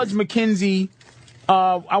out Spuds McKenzie.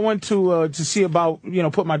 I went to see about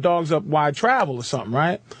put my dogs up while I travel or something,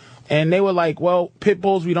 right? And they were like, "Well, pit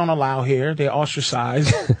bulls we don't allow here. They're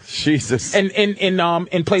ostracized." Jesus. And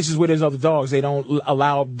in places where there's other dogs, they don't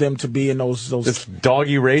allow them to be in those. This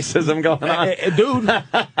doggy racism going on,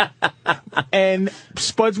 dude. And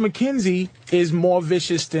Spuds McKenzie is more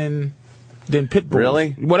vicious than pit bulls.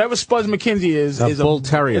 Really? Whatever Spuds McKenzie is A bull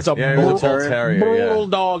terrier. It's a bull terrier, bull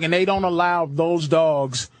dog, and they don't allow those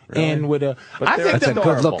dogs in with a. I think That's a they're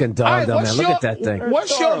good-looking dog, All right, though, what's man. Look at that thing.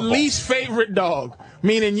 What's your least favorite dog?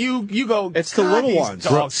 Meaning you go. It's the "God, little these ones."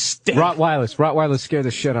 Dogs stink. Rottweilers scare the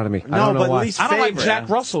shit out of me. I don't know but why. least I don't like favorite. Jack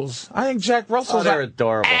Russells. I think Jack Russells they're are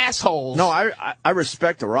adorable. assholes. No, I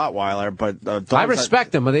respect a Rottweiler, but dogs I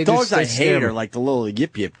respect them, but they dogs just I scare hate me. are like the little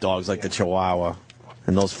yip dogs, like the Chihuahua,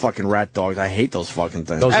 and those fucking rat dogs. I hate those fucking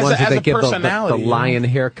things. Those As ones a- that as they a give the personality, lion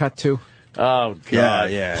haircut to. Oh God.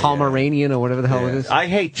 yeah. Pomeranian or whatever the hell it is. I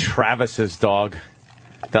hate Travis's dog.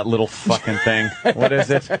 That little fucking thing. What is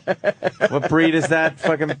it? What breed is that?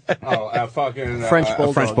 Fucking French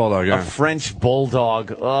bulldog. French bulldog, a yeah. French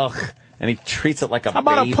bulldog. Ugh. And he treats it like a How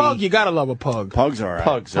about baby. a pug? You gotta love a pug. Pugs are.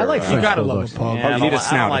 Pugs I are, like You French gotta bulldogs. love a pug. Yeah, I You don't need a li- I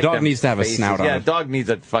snout. don't A like dog them needs to have a faces. snout on Yeah, a it. dog needs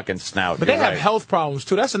a fucking snout. But they You're have right. health problems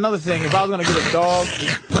too. That's another thing. If I was gonna get a dog,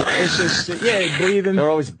 it's just breathing.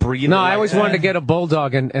 They're always breathing. No, I like always that. wanted to get a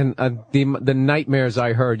bulldog, and the nightmares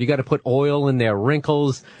I heard. You got to put oil in their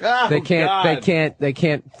wrinkles. Oh, they God.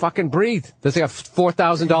 can't fucking breathe. There's like a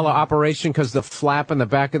 $4,000 operation because the flap in the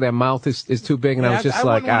back of their mouth is too big, and I was just I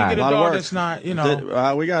like, wouldn't want to get a lot of dog work. that's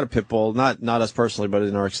not, We got a pit bull, not us personally, but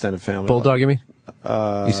in our extended family. bulldog. You mean?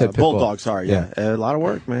 You said pit bull. bulldog. Sorry, yeah. A lot of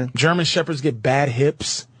work, man. German shepherds get bad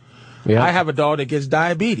hips. Yeah. I have a dog that gets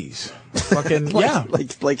diabetes. Fucking yeah.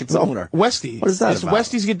 like its owner. Westie. What is that It's about?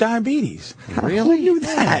 Westies get diabetes. Really? Who knew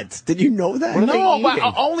that? Did you know that? No, but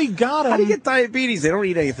I only got them. How do you get diabetes? They don't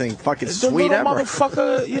eat anything fucking the sweet little ever.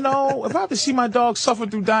 motherfucker, if I have to see my dog suffer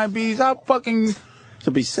through diabetes,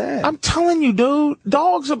 To be sad. I'm telling you, dude,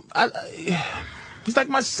 dogs are, he's like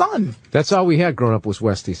my son. That's all we had growing up was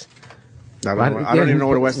Westies. I don't even know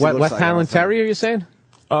what a Westie looks West like. I don't Highland think. Terrier, you're saying?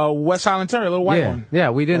 West Highland Terrier, little white Yeah. one. Yeah,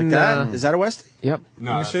 we Like didn't. that? Is that a Westie? Yep.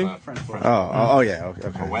 No, Let me see. French. Oh, yeah.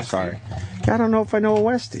 Okay. Sorry. I don't know if I know a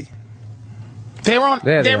Westie. They're on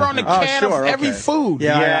There they they're are. on the Oh, can sure, of every okay. food.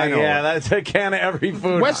 Yeah, I know. that's a can of every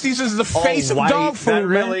food. Westies is the face of white, dog food, that man.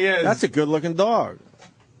 really is. That's a good looking dog.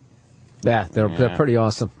 Yeah, they're pretty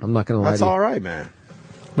awesome. I'm not gonna lie That's to you. all right, man.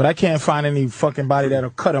 But I can't find any fucking body that'll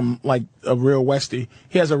cut him like a real Westie.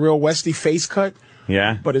 He has a real Westie face cut.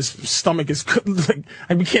 Yeah. But his stomach is like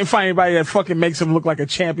we can't find anybody that fucking makes him look like a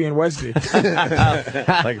champion Westie.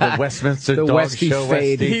 Like the Westminster The Dog Westie Show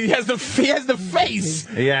fade. Westie. he has the face.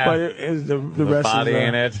 Yeah. But the rest body is,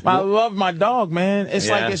 in it. I love my dog, man. It's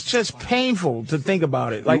Yeah. like it's just painful to think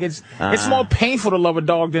about it. Like it's more painful to love a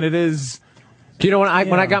dog than it is. Do you know when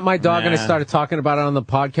I got my dog and I started talking about it on the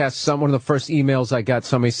podcast? One of the first emails I got,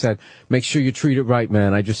 somebody said, "Make sure you treat it right,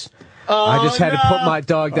 man." I just had to put my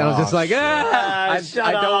dog down. I was just like,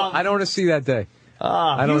 I don't want to see that day.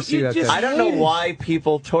 I don't see that day. I don't know why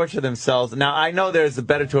people torture themselves. Now, I know there's a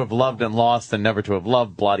better to have loved and lost than never to have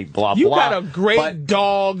loved, blah, blah, blah. You got a great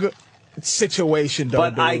dog situation, though,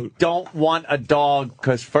 but I don't want a dog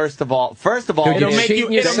because first of all, it'll make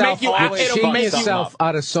you yourself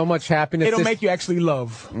out of so much happiness. It'll make you actually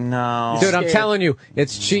love. No, dude, I'm telling you,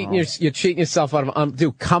 it's cheating. You're cheating yourself out of.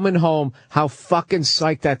 Dude, coming home, how fucking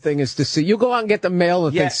psyched that thing is to see. You go out and get the mail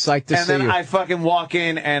and think psyched to see you. And then I fucking walk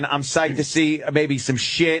in and I'm psyched to see maybe some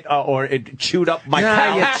shit or it chewed up my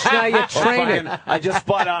couch. You train it. I just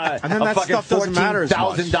bought a fucking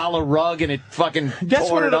 $14,000 rug and it fucking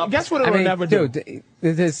tore it up. Guess what? Dude,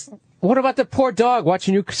 what about the poor dog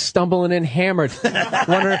watching you stumbling in hammered,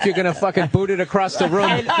 wondering if you're gonna fucking boot it across the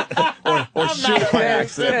room or shoot it by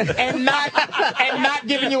accident, and not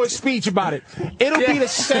giving you a speech about it. It'll be the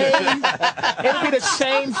same. It'll be the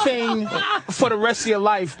same thing for the rest of your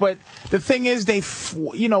life. But the thing is, they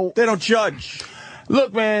don't judge.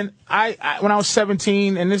 Look, man, I when I was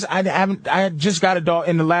 17, and I had just got a dog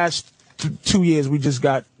in the last 2 years. We just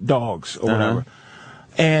got dogs or whatever.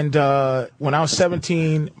 And when I was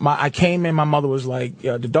 17, I came in. My mother was like,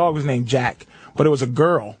 the dog was named Jack, but it was a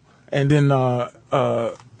girl. And then I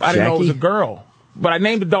didn't know it was a girl, but I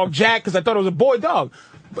named the dog Jack because I thought it was a boy dog.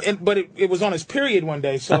 But it was on his period one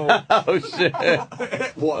day. So oh shit!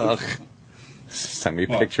 Send me a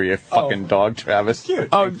picture of your fucking dog, Travis. Cute.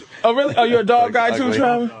 Oh, really? Oh, you're a dog guy too,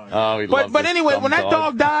 Travis? Oh, we love But anyway, when that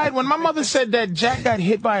dog died, when my mother said that Jack got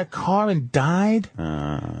hit by a car and died,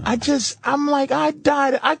 I'm like, I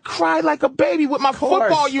died. I cried like a baby with my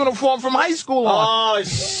football uniform from high school on. Oh,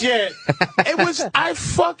 shit. I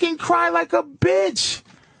fucking cried like a bitch.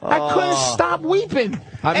 I couldn't stop weeping.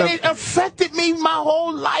 And it affected me my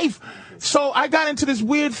whole life. So I got into this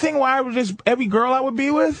weird thing where I would every girl I would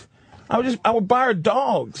be with, I would buy her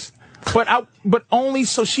dogs, but only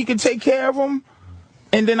so she could take care of them,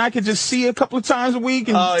 and then I could just see her a couple of times a week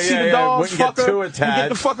and see the dogs, fuck her, and get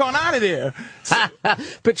the fuck on out of there.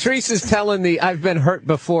 Patrice is telling the "I've been hurt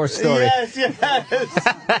before" story. Yes.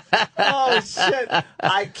 Oh shit!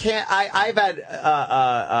 I can't. I've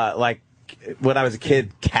had like when I was a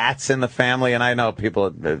kid, cats in the family, and I know people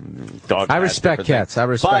dog. I respect cats. I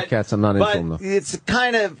respect cats. I'm not into them though. It's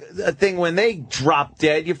kind of a thing when they drop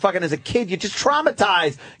dead. You fucking as a kid, you're just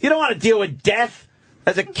traumatized. You don't want to deal with death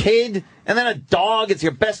as a kid, and then a dog. It's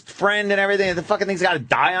your best friend and everything. And the fucking thing's got to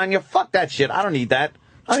die on you. Fuck that shit. I don't need that.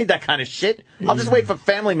 I don't need that kind of shit. I'll just wait for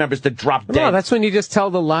family members to drop dead. No, that's when you just tell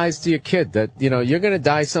the lies to your kid that you're going to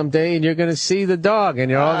die someday, and you're going to see the dog, and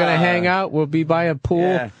you're all going to hang out. We'll be by a pool.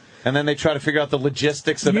 Yeah. And then they try to figure out the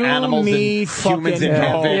logistics of animals and humans in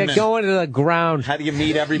heaven. Yeah, going to the ground. How do you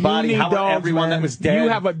meet everybody? How about everyone that was dead? You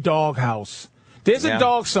have a dog house. There's a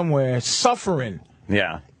dog somewhere suffering.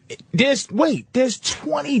 Yeah. There's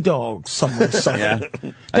 20 dogs somewhere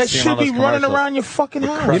suffering. That should be running around your fucking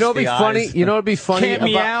house. You know what'd be funny? You know what'd be funny? Can't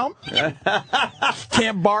meow.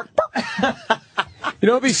 Can't bark. You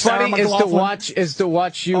know what'd be funny is to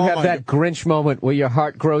watch you have that Grinch moment where your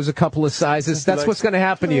heart grows a couple of sizes. That's what's going to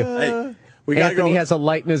happen to you. Hey, Anthony has a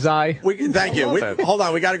light in his eye. Thank you. Hold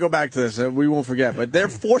on, we got to go back to this. We won't forget. But they're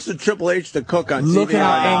forcing Triple H to cook on TV. Look at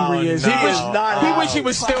how angry he is. He wish he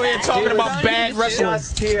was still here talking about bad wrestling.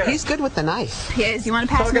 He's good with the knife. He is. You want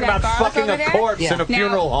to pass me that garlic fucking over a corpse in a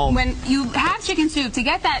funeral home. When you have chicken soup, to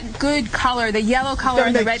get that good color, the yellow color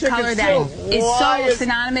and the red color that is so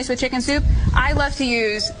synonymous with chicken soup, I love to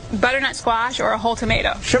use butternut squash or a whole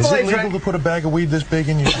tomato. Is it legal to put a bag of weed this big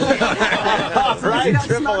in your Right,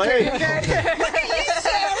 Triple H.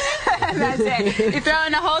 That's it. You throw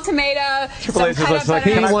in a whole tomato. Triple H is like,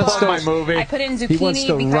 can I plug my movie? I put in zucchini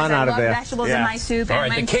because I love vegetables in my soup. All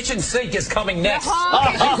right, the kitchen sink is coming next.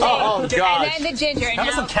 Oh, God. And then the ginger.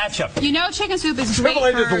 Have some ketchup. You know chicken soup is great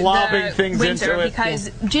for the winter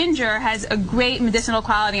because ginger has a great medicinal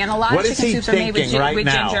quality, and a lot of chicken soups are made with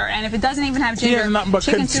ginger. And if it doesn't even have ginger,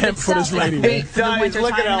 chicken soup itself is great for the winter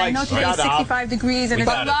time. And I know today's 65 degrees, and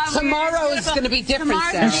tomorrow is going to be different.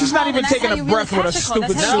 And she's not even taking a breath with a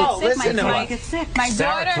stupid soup. My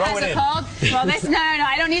daughter has a cold. Well, no,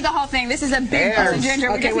 I don't need the whole thing. This is a big piece of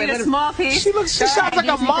ginger. We just need a small piece. She sounds like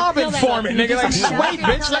a mob informant, nigga. Like, wait,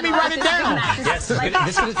 bitch, let me write it down. Yes, this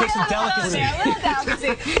is going to take some delicacy. A little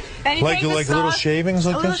delicacy. Like little shavings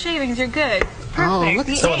like this? Little shavings, you're good. Perfect. Oh, look,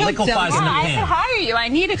 so it liquefies in the I pan. could hire you. I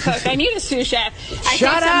need a cook. I need a sous chef. I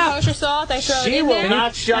Shut take some up. kosher salt. I throw it in there. She will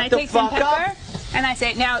not shut the fuck up. And I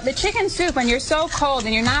say, now the chicken soup, when you're so cold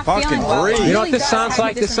and you're not Fucking feeling well, breathe. You know what this sounds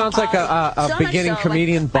like? This sounds like a beginning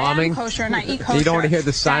comedian bombing. Kosher and I eat kosher. You don't want to hear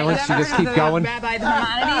the silence. You just keep going. Rabbi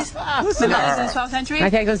Maimonides, Maimonides in the 12th century. I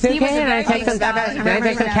take some soup He was a and I very take some good scholar. and I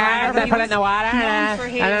take some carrots, I put it in the water, and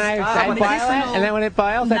then I boil it, and then when it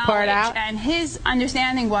boils, I pour it out. And his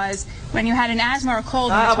understanding was, when you had an asthma or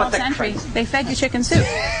cold in the 12th century, they fed you chicken soup.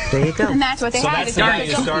 There you go. And that's what they had. So that's the guy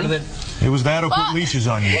who started it. It was that or put leashes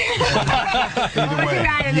on you. Either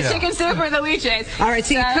way. The chicken soup or the leeches. All right,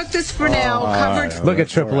 so you cooked this Brunel, covered. Look at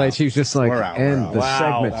Triple H. He was just like, end the Wow,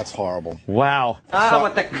 segment. that's horrible. Wow.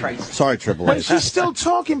 What the Christ. Sorry, Triple But H. she's still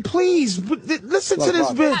talking, please. But listen to this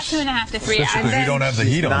About bitch. 2.5 to 3 hours. Because you don't have the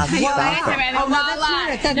heat on. Well, that's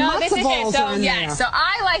right. That No, this matzo is balls it. So, are in there. so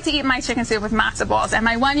I like to eat my chicken soup with matzo balls. And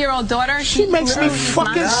my 1-year-old daughter, She makes me literally eats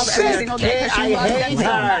fucking matzo balls sick. every single day 'cause she loves them so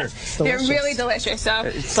her. much. They're really delicious. So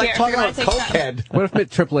It's like here, talking if you about a wanna take some. cokehead. What if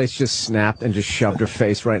Triple H just snapped and just shoved her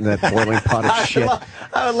face right in that boiling pot of shit?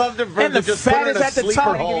 I would love to And the just fat put her is in a at the sleeper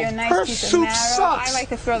top. Give you hold. a nice Her piece of soup marrow. sucks. I like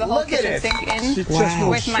to throw the whole Look at kitchen it. sink in She just won't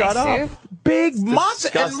with my shut up. soup. Big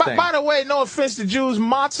matzah. And disgusting. by the way, no offense to Jews,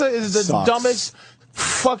 matzah is the Sucks. dumbest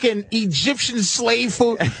fucking Egyptian slave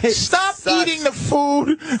food. Stop sucks. eating the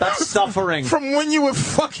food. Stop suffering. From when you were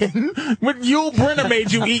fucking, when Yul Brynner made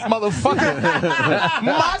you eat, motherfucker.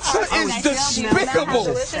 Matzah is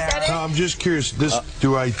despicable. I'm just curious.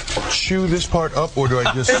 Do I chew this part up or do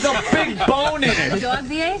I just? There's a big bone in it. Dog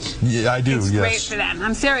VH? Yeah, I do. It's great Yes. for them.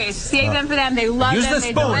 I'm serious. Save them for them. They love Use them. the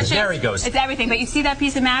They're spoon. delicious. There he goes. It's everything. But you see that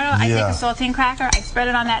piece of marrow? I take Yeah. a saltine cracker. I spread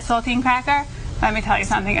it on that saltine cracker. Let me tell you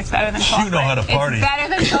something. It's better than chocolate. know how to party. It's better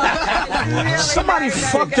than chocolate. Really Somebody very,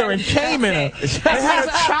 very fucked her good. and came in her. They had a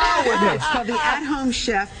child with her. It's called The At-Home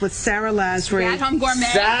Chef with Sarah Lasry. At-home gourmet.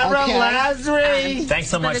 Sarah Okay. Lasry. Thanks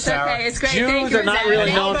so But much, it's Sarah. okay. It's great. Jews Thank you, are not Sarah.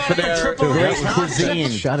 really known for their great cuisine.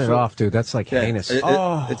 Shut it off, dude. That's like heinous. It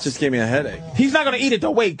just gave me a headache. He's not going to eat it, though.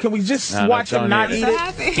 Wait, can we just No, watch don't him not eat eat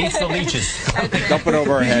it. it? Eats the leeches. Dump it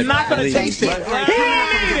over her head. He's not going to please. taste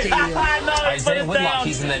it. Isaiah Whitlock,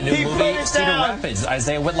 he's in that new movie, Cedar Rapids.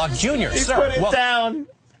 Isaiah Whitlock Jr. He Sir, put it welcome. down.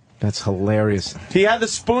 That's hilarious. He had the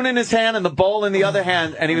spoon in his hand and the bowl in the other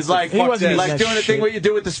hand, and he was like, He wasn't like eating doing that the thing shit. what you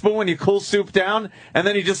do with the spoon when you cool soup down, and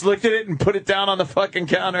then he just looked at it and put it down on the fucking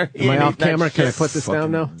counter. He Am I ain't off eating that camera? Can I shit. put this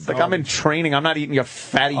down now? It's like I'm in training. I'm not eating your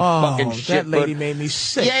fatty fucking shit. that lady food. made me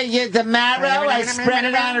sick. Yeah, the marrow, I spread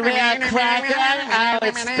it on a real cracker. Oh,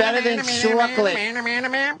 it's better than chocolate.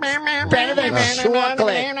 Better than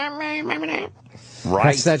chocolate. Right.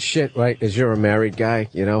 That's that shit, right? As you're a married guy,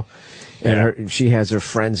 you know, and she has her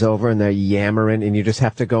friends over and they're yammering, and you just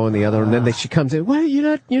have to go in the other room. And then she comes in. What?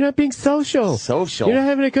 You're not being social. Social. You're not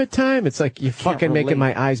having a good time. It's like you're fucking making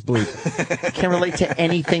my eyes bleed. I can't relate to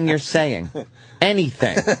anything you're saying.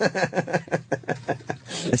 Anything.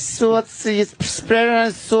 Salt, you spread it on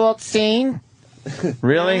a salt scene.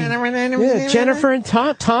 Really? Yeah, Jennifer and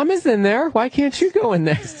Tom is in there. Why can't you go in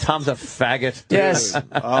there? Tom's a faggot. Yes.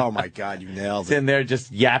 Oh my God, you nailed He's it. in there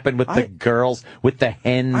just yapping with the girls, with the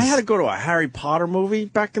hens. I had to go to a Harry Potter movie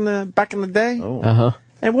back in the day. Uh-huh.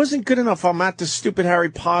 It wasn't good enough. I'm at this stupid Harry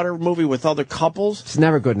Potter movie with other couples. It's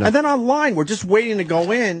never good enough. And then online, we're just waiting to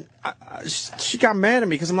go in. She got mad at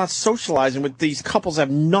me because I'm not socializing with these couples I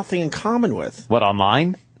have nothing in common with. What,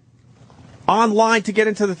 online? Online to get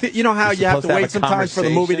into the you know how You're you have to supposed to have wait a sometimes for the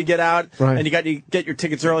movie to conversation? get out, Right. and you get your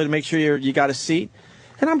tickets early to make sure you got a seat.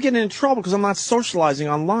 And I'm getting in trouble because I'm not socializing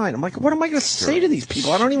online. I'm like, what am I going to say to these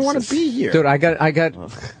people? I don't even want to be here. Dude, I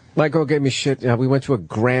got. My girl gave me shit. We went to a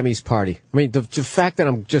Grammys party. I mean, the fact that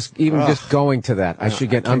I'm just going to that, I should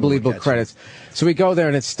get unbelievable credits. So we go there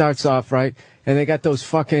and it starts off right, and they got those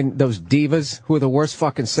divas who are the worst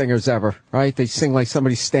fucking singers ever. Right? They sing like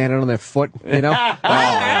somebody's standing on their foot. You know?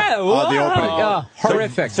 The opening.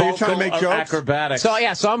 Horrific. So you're trying to make jokes? Acrobatics.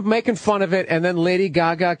 So I'm making fun of it, and then Lady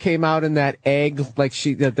Gaga came out in that egg, like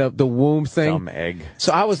the womb thing. Dumb egg.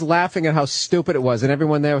 So I was laughing at how stupid it was, and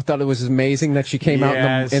everyone there thought it was amazing that she came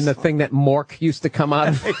out in the thing that Mork used to come out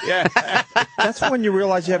of. That's when you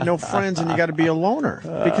realize you have no friends and you got to be a loner.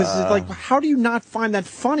 Because it's like, how do you not find that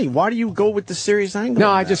funny? Why do you go with the serious angle? No,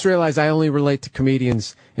 on I that? just realized I only relate to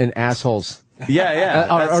comedians and assholes.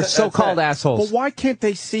 Or so-called assholes. But why can't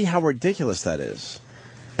they see how ridiculous that is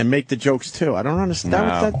and make the jokes too? I don't understand. No,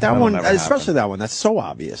 that that'll one, never especially that one, that's so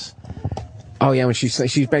obvious. Oh yeah, when she's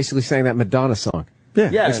basically saying that Madonna song.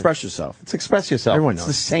 Yeah, express yourself. It's express yourself. Everyone It's knows.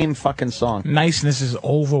 the same fucking song. Niceness is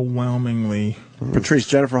overwhelmingly. Patrice,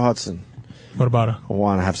 Jennifer Hudson. What about her? I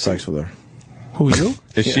want to have sex with her. Who, you?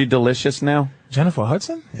 Is she delicious now? Jennifer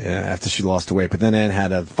Hudson? Yeah, after she lost the weight. But then Ann had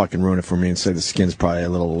to fucking ruin it for me and say the skin's probably a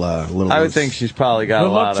little I would loose. think she's probably got Good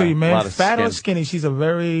a luck lot to of you, man. lot of Fat skin. or skinny, she's a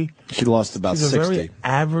very... She lost about she's 60. a very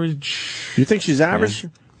average... You think she's average?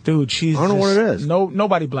 Dude, she's I don't know what it is.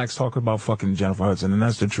 Nobody blacks talk about fucking Jennifer Hudson, and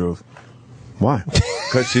that's the truth. Why?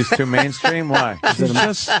 Because she's too mainstream? Why?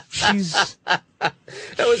 She's...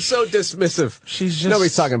 That was so dismissive. She's just...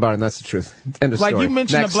 Nobody's talking about it, and that's the truth. End of Like, story. you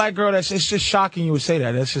mentioned Next. a black girl, it's just shocking you would say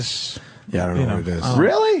that. That's just... Yeah, I don't know what it is.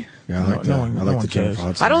 Really? Yeah, I like No one the cares. Jennifer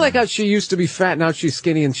Hudson. I don't like how she used to be fat, now she's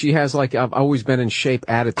skinny, and she has, like, I've always been in shape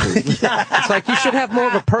attitude. It's like, you should have more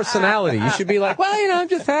of a personality. You should be like, well, I'm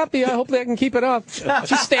just happy. Hopefully I can keep it up.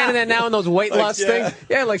 She's standing there now in those weight loss things.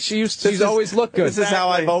 Yeah, like she's always looked good. This is how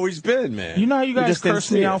I've always been, man. You know how you guys just didn't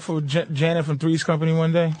cursed me see out for Janet from Three's Company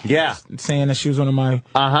one day? Yeah. Saying that she was one of my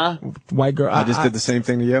white girl. I just did the same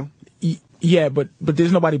thing to you? Yeah, but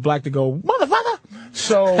there's nobody black to go, motherfucker!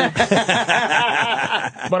 So,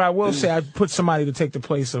 but I will say I put somebody to take the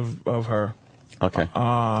place of her. Okay.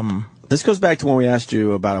 This goes back to when we asked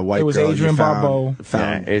you about a white It was girl Adrienne you found Barbeau.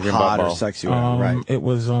 Adrienne hot Barbeau. or sexy, right? It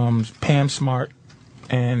was Pam Smart,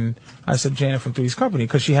 and I said Janet from Three's Company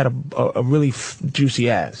because she had a really juicy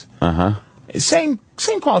ass. Same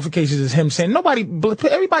qualifications as him saying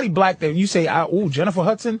everybody black that you say, oh, Jennifer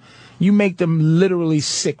Hudson, you make them literally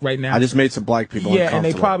sick right now. I just made some black people Yeah, and they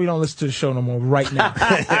uncomfortable. probably don't listen to the show no more right now.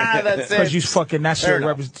 That's it. Because you fucking, that's Fair your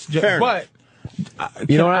enough. representation. But,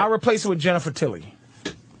 You know what? I'll replace it with Jennifer Tilly.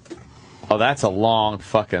 Oh, that's a long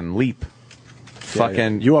fucking leap.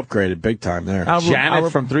 Fucking You upgraded big time there.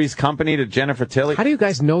 Janet from Three's Company to Jennifer Tilly. How do you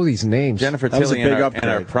guys know these names? Jennifer That was a Tilly big in her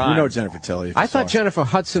upgrade. prime. You know Jennifer Tilly. if I you thought saw her. Jennifer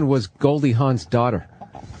Hudson was Goldie Hawn's daughter.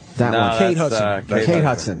 That No, one. that's, Kate Hudson. Kate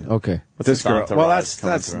Hudson. Okay. But this girl, Entourage well, that's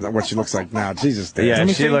coming through. what she looks like now. Jesus, Dave. Yeah, Let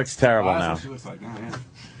me she see. looks terrible now.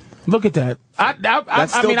 Look at that. I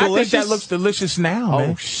still mean, I think delicious? that looks delicious now,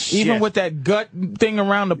 man. shit. Even with that gut thing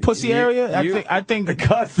around the pussy area, I think the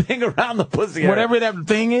gut thing around the pussy area. whatever that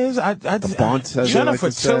thing is, The bunt, as they like Jennifer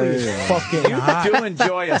to say, Tilly is yeah. fucking hot. do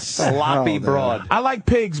enjoy a sloppy hell, broad. I like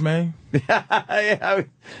pigs, man.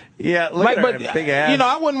 Yeah, look Like, at her but big ass. you know,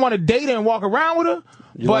 I wouldn't want to date her and walk around with her.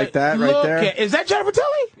 You but like that right look there? Is that Jennifer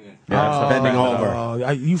Tilly? Yeah, bending over.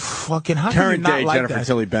 Oh, you fucking how can Current you not day like Jennifer that?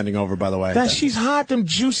 Tilly bending over, by the way. That she's hot, them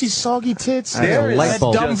juicy, soggy tits. There is light that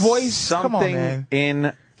bulb. dumb just voice. Come on, something man. in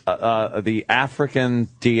the African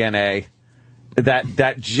DNA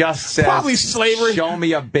that just says Probably slavery. Show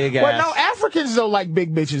me a big ass. Well, no, Africans don't like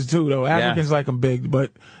big bitches too, though. Africans like them big,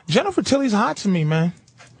 but Jennifer Tilly's hot to me, man.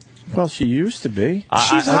 Well, she used to be. She's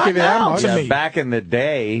I'll hot give you that now much. to Yeah, me. back in the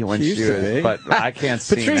day when She she, used to was, be. but I can't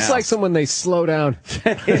see Patrice now. likes them when they slow down.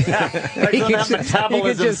 Like when that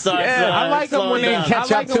metabolism just- starts. yeah, I like them when they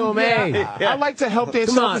catch up to them, eh? I like to help their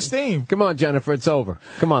Come on. self-esteem. Come on, Jennifer, it's over.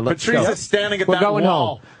 Come on, let's Patrice go. is standing at We're that going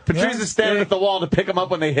wall. home. Patrice is standing at the wall to pick them up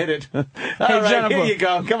when they hit it. All right, Jennifer. here you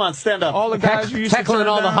go. Come on, stand up. All the guys you used to Heckling turn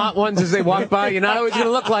all the down. hot ones as they walk by. You're not always going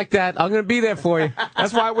to look like that. I'm going to be there for you.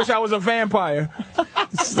 That's why I wish I was a vampire.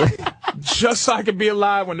 Just so I could be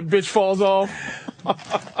alive when the bitch falls off.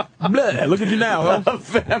 Blah, look at you now, huh?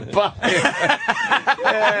 Vampire.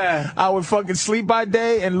 I would fucking sleep by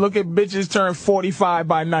day and look at bitches turn 45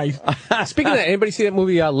 by night. Speaking of that, anybody see that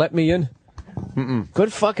movie, Let Me In?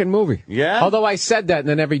 Good fucking movie. Yeah? Although I said that, and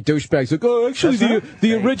then every douchebag's like, oh, actually,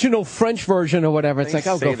 the original French version or whatever. It's like,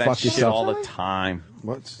 oh, say go that fuck shit yourself. all the time.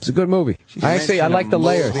 It's a good movie. I like the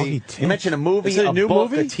layers. You mentioned a movie, Is it a new book,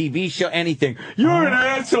 movie? a TV show, anything. You're an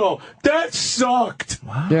asshole. That sucked.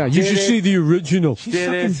 Yeah, you should Did it? see the original. She's Did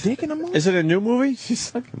sucking it? dick in the movie? Is it a new movie?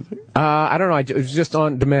 I don't know. It was just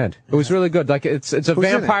on demand. It was really good. Like it's a Who's in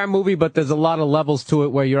vampire movie, but there's a lot of levels to it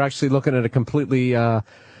where you're actually looking at a completely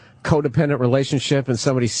codependent relationship and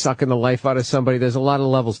somebody sucking the life out of somebody. There's a lot of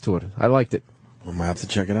levels to it. I liked it. I might have to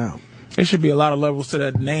check it out. There should be a lot of levels to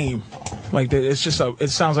that name. Like, it's just it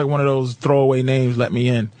sounds like one of those throwaway names, Let Me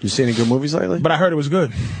In. You see any good movies lately? But I heard it was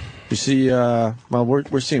good. You see, well,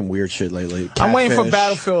 we're seeing weird shit lately. I'm waiting for Catfish.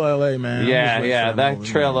 Battlefield LA, man. Yeah, that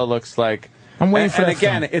trailer looks like. I'm waiting for and that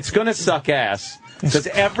again, film. it's gonna suck ass because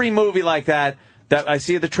every movie like that I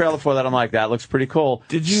see the trailer for that, I'm like, that looks pretty cool.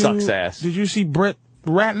 Sucks ass. Did you see Brett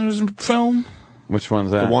Ratner's film? Which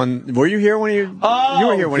one's that? The one. Were you here when you? Oh, you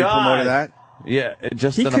were here when God. he promoted that. Yeah,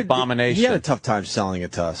 just an abomination. He had a tough time selling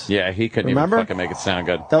it to us. Yeah, he couldn't Remember? even fucking make it sound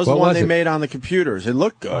good. That was What the one was they it? made on the computers. It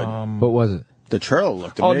looked good. What was it? The trailer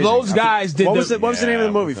looked Oh, amazing. those guys did What the- was it? What was the name of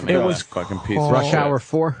the movie? It It was fucking piece called- of Rush shit. Hour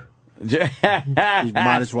 4? You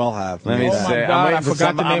might as well have. Let me Oh my say, God, I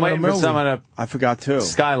forgot the name of the waiting for movie. someone to I forgot too.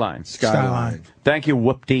 Skyline. Skyline. Thank you,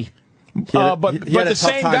 Whoopty. But he had a the tough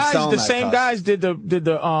same time guys, selling the that same to us. guys did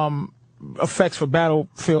the effects for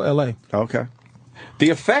Battlefield LA. Okay. The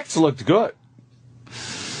effects looked good.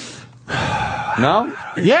 No?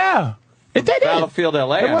 Yeah. It did. Battlefield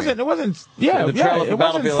LA. It wasn't. Yeah, the trailer for it wasn't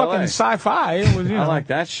Battlefield fucking LA. sci-fi. It was. I like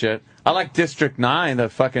that shit. I like District 9. The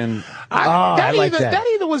fucking. That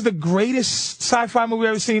either was the greatest sci-fi movie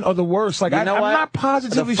I've ever seen, or the worst. Like, You know I'm what? not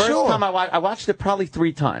positively the first sure. Time I watched it probably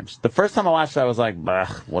 3 times. The first time I watched it, I was like, bah,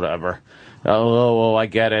 whatever. Oh, I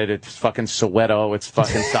get it. It's fucking Soweto. It's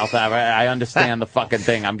fucking South Africa. I understand the fucking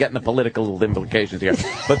thing. I'm getting the political implications here.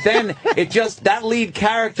 But then that lead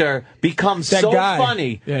character becomes so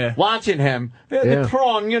funny watching him. The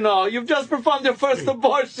prawn, you've just performed your first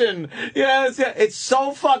abortion. Yes, yeah. It's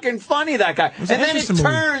so fucking funny, that guy. And then it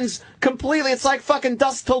turns completely. It's like fucking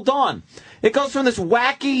Dusk Till Dawn. It goes from this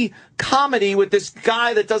wacky comedy with this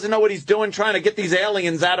guy that doesn't know what he's doing, trying to get these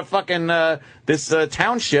aliens out of fucking this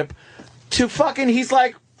township, to fucking he's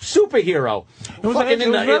like superhero. Fucking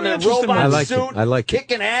in the robot suit,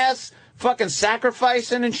 kicking ass, fucking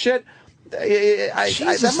sacrificing and shit.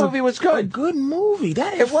 That movie was good. A good movie.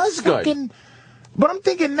 It was good. But I'm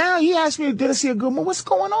thinking now, he asked me, did I see a good movie? What's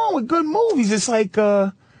going on with good movies? It's like,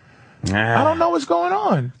 I don't know what's going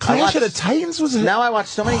on. Clash of the Titans was now I watch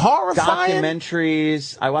so many horrifying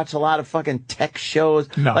documentaries. I watch a lot of fucking tech shows.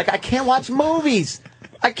 No. Like, I can't watch movies.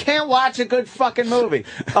 I can't watch a good fucking movie.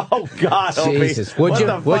 Oh, God, Jesus. Would you,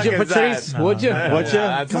 Patrice? Would you?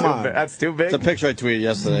 Come on. That's too big. It's a picture I tweeted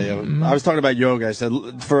yesterday. I was talking about yoga. I said,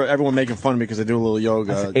 for everyone making fun of me because I do a little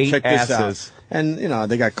yoga, that's 8 check this asses. out. And,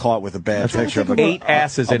 they got caught with a bad picture of 8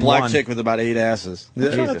 asses a in black one. chick with about 8 asses.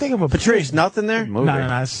 I'm trying to think of a Patrice, nothing there? No,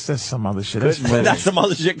 that's some other shit. That's some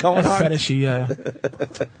other shit going on? Fetishy, yeah.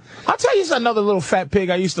 I'll tell you another little fat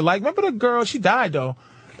pig I used to like. Remember the girl? She died, though.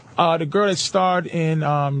 The girl that starred in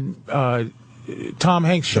Tom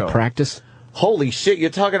Hanks' show. The Practice? Holy shit, you're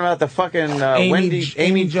talking about the fucking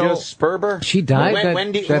Amy Jo Sperber? She died? What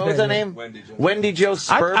was her name? Wendy Jo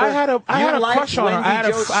Sperber? I had a crush on her. I had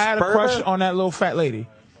a crush on that little fat lady.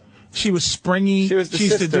 She was springy. She was the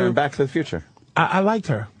sister in Back to the Future. I liked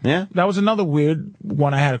her. Yeah? That was another weird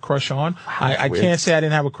one I had a crush on. I can't say I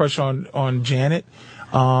didn't have a crush on Janet.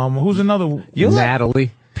 Who's another?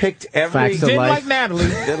 Natalie. Picked every... Didn't like Natalie,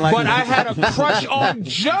 but I had a crush on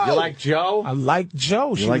Joe. You like Joe? I like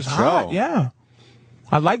Joe. She was Joe? hot. Yeah.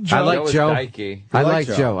 I like Joe. I like Joe. I like Joe. I like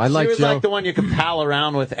Joe. She was Joe. like the one you could pal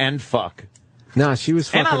around with and fuck. Nah, she was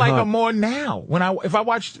fucking And I like hot. her more now. If I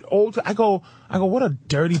watched old, I go, what a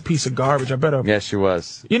dirty piece of garbage. I better. Yeah, she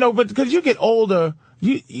was. But because you get older,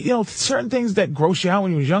 certain things that gross you out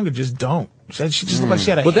when you was younger just don't. She just looked like she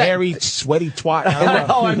had a hairy, sweaty twat.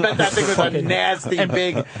 I bet that thing was a nasty,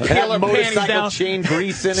 big, peel her panties motorcycle down, chain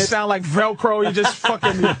grease in it. Sound like Velcro. You just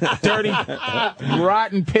fucking dirty,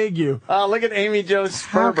 rotten pig. You. Oh, look at Amy Jo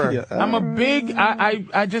Sperber. I'm a big.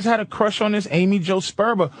 I just had a crush on this Amy Jo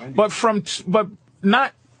Sperber, but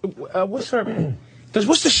not. What's her?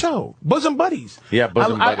 What's the show? Bosom Buddies. Yeah,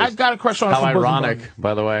 Bosom Buddies. I got a crush on her. How from Bosom ironic, Buddies.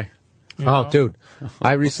 by the way. Oh, dude.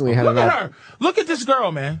 I recently had Look at her. Look at this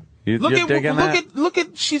girl, man. Look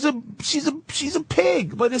at she's a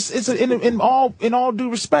pig, but it's in all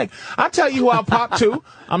due respect. I'll tell you who I'll pop to.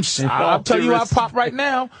 I'll tell you who I'll pop right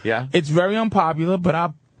now. Yeah. It's very unpopular,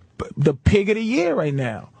 but the pig of the year right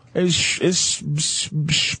now is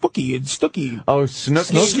Spooky. It's Snooki. Oh,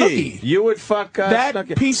 Snooki. You would fuck that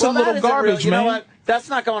Snooki. piece of little garbage, you man. know what? That's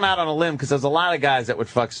not going out on a limb because there's a lot of guys that would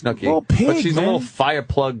fuck Snooki. Little pig, but she's man. a little fire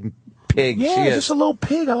plug pig. Yeah, she is. just a little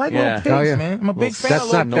pig. I like little pigs, man. I'm a big fan of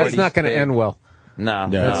little pigs. That's not going to end well. No,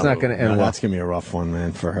 that's not going to end well. That's going to be a rough one,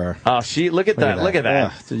 man, for her. Oh, look at that. Look at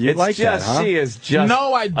that. You like that, huh? She is just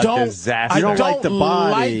no, I don't. A disaster. You don't like the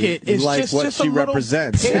body. Like it. It's like just, what just she a little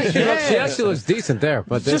represents. pig. She actually looks decent there,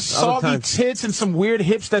 but just soggy tits and some weird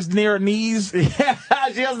hips that's near her knees. Yeah,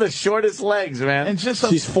 she has the shortest legs, man. And she's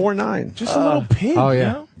 4'9". Just a little pig. Oh yeah, you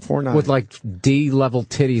know? 4'9". with like D-level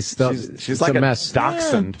titties. Stuff. She's like a mess.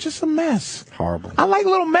 Dachshund. Yeah, just a mess. Horrible. I like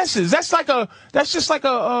little messes. That's just like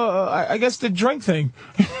I guess the drink thing.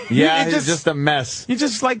 Yeah, it's just a mess. You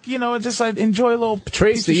just like, just like enjoy a little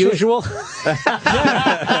Trace the usual. Yeah.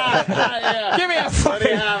 Give me a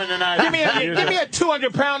fucking, give me a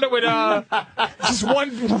 200-pounder with just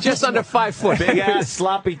one, just under 5 foot. Big ass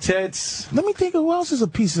sloppy tits. Let me think of who else is a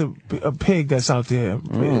piece of a pig that's out there.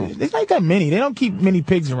 There's not that many. They don't keep many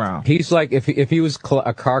pigs around. He's like, if he was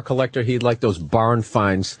a car collector, he'd like those barn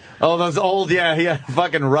finds. Oh, those old,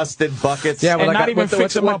 fucking rusted buckets. Yeah, and like not even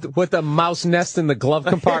fix them up with the mouse nest in the glove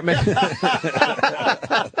compartment.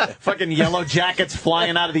 Fucking yellow jackets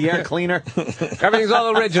flying out of the air cleaner. Everything's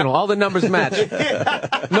all original. All the numbers match.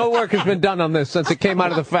 No work has been done on this since it came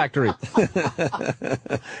out of the factory.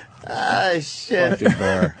 Ah, shit.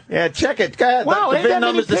 Yeah, check it. Go ahead. Wow, the ain't VIN that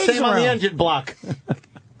many number's the pigs same on the around. engine block.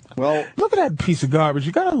 Well, look at that piece of garbage.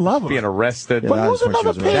 You gotta love it. Being arrested. But who's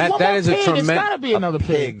another pig? That is a It's tremendous. gotta be another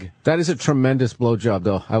pig. That is a tremendous blowjob,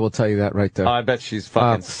 though. I will tell you that right there. Oh, I bet she's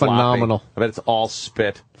fucking sloppy. Phenomenal. I bet it's all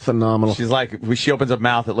spit. Phenomenal. She's like, when she opens her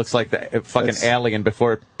mouth, it looks like the fucking alien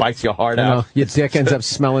before it bites your heart I know. out. Your dick ends up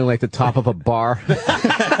smelling like the top of a bar.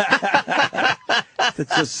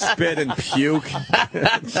 It's just spit and puke.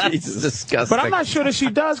 Jesus, disgusting. But I'm not sure that she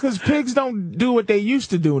does, because pigs don't do what they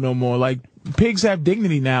used to do no more. Like, pigs have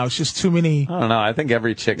dignity now. It's just too many. I don't know. I think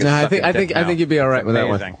every chick is No, I sucking think dick now. you'd be all right with that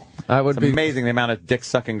one. Amazing. I would It's be amazing the amount of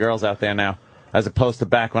dick-sucking girls out there now. As opposed to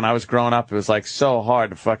back when I was growing up, it was like so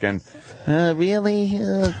hard to fucking, really?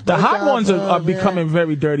 The hot ones are becoming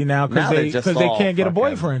very dirty now because Now they just because they all can't get a fucking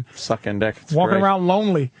boyfriend. Sucking dick. It's Walking great. around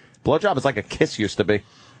lonely. Blowjob is like a kiss used to be.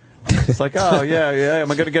 It's like, oh, yeah,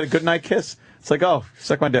 am I going to get a good night kiss? It's like, oh,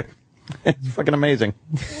 suck my dick. It's fucking amazing.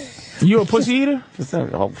 You a pussy eater?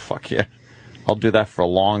 Oh, fuck yeah. I'll do that for a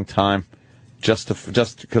long time. Just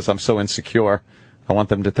because I'm so insecure. I want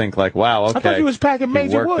them to think like, wow, okay. I thought you was packing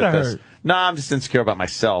Major worked Wood, at I this. heard. No, I'm just insecure about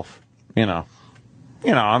myself.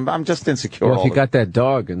 I'm just insecure. Well, if all you the- got that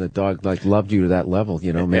dog and the dog like loved you to that level,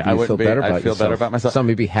 maybe I you wouldn't feel be- better about I'd feel yourself. better about myself.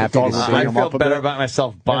 Somebody be happy to see I you. feel better about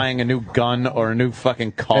myself buying a new gun or a new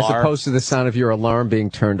fucking car. As opposed to the sound of your alarm being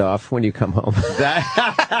turned off when you come home.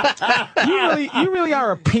 You really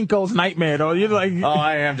are a pinko's nightmare, though. You're like, oh,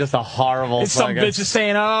 I am just a horrible. it's some fucking- bitches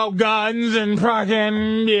saying, "Oh, guns and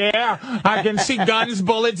fucking yeah, I can see guns,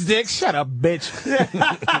 bullets, dicks." Shut up, bitch.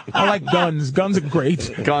 I like guns. Guns are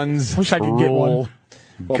great. Guns. Wish I could get one.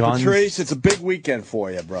 Well, Guns. Patrice, it's a big weekend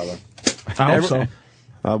for you, brother. I hope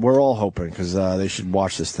so. We're all hoping because they should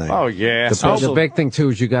watch this thing. Oh yeah. The big thing too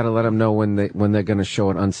is you got to let them know when they're going to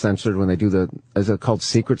show it uncensored. When they do is it called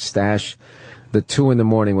Secret Stash? The 2 in the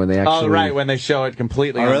morning when they actually. Oh right, when they show it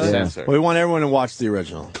completely uncensored. Well, we want everyone to watch the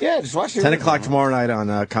original. Yeah, just watch the 10 original. o'clock tomorrow night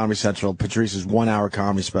on Comedy Central. Patrice's 1-hour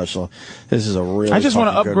comedy special. This is a really. I just want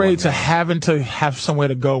to fucking good upgrade one, to man. having to have somewhere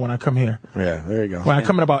to go when I come here. Yeah, there you go. When I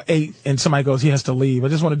come in about 8 and somebody goes, he has to leave. I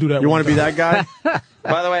just want to do that. You want to be that guy?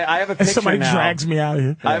 By the way, I have a And picture somebody now. drags me out of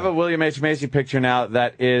here. I have a William H. Macy picture now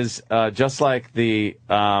that is just like the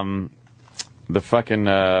fucking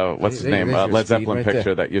what's his name There's your Led speed Zeppelin right picture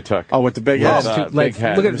there. that you took. Oh, with the big Yeah, head. the big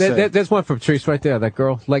head. Look at there's one for Patrice right there. That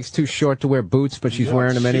girl, legs too short to wear boots, but she's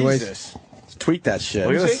wearing them anyways. Jesus. Tweet that shit.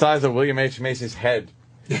 Look at the size of William H. Macy's head.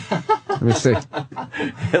 Let me see.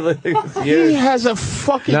 He has a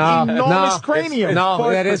fucking enormous cranium. No,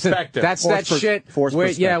 that isn't. perspective. That's that shit. Forced Where,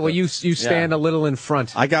 perspective. yeah, well, you stand a little in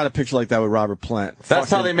front. I got a picture like that with Robert Plant. That's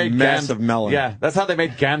how Fucking they made massive melon. Yeah, that's how they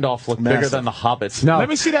made Gandalf look bigger Massive. than the Hobbits. No, Let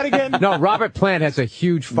me see that again. no. Robert Plant has a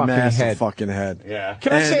huge fucking Massive head. fucking head. Yeah.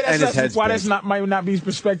 Can I And- say and his that's head's why big. that's not might not be his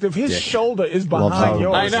perspective? His Dick. shoulder is Loves how behind he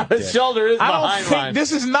yours. I know his shoulder is I don't behind think mine.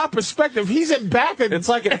 this is not perspective. He's at back of. It's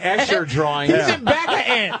like an Escher drawing. He's at back of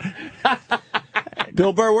ant.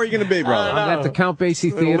 Bill Burr, where are you going to be, brother? I'm at the Count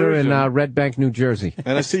Basie Theater in Red Bank, New Jersey.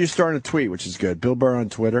 And I see you're starting to tweet, which is good. Bill Burr on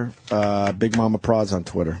Twitter. Big Mama Prod's on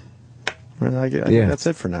Twitter. And I think that's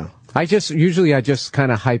it for now. I just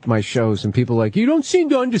kind of hype my shows, and people are like, you don't seem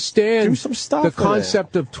to understand Do some stuff the with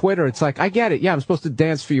concept of Twitter. It's like, I get it. Yeah, I'm supposed to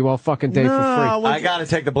dance for you all fucking day for free. I got to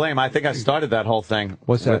take the blame. I think I started that whole thing.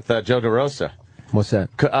 What's that? With Joe DeRosa. What's that?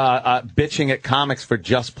 Bitching at comics for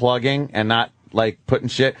just plugging and not, like, putting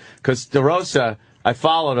shit. Because DeRosa, I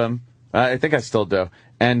followed him. I think I still do.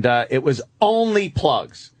 And it was only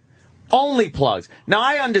plugs. Only plugs. Now,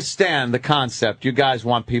 I understand the concept. You guys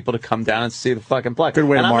want people to come down and see the fucking plug. Good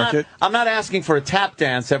way to And market. I'm not asking for a tap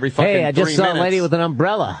dance every fucking 3 Hey, minutes. I just saw a lady with an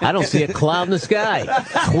umbrella. I don't see a cloud in the sky.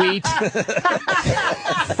 Tweet.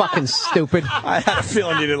 Fucking stupid. I had a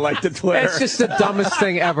feeling you didn't like the Twitter. It's just the dumbest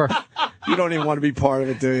thing ever. You don't even want to be part of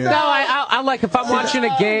it, do you? No, I like if I'm watching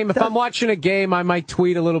a game, I might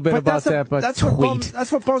tweet a little bit about that, but that's tweet.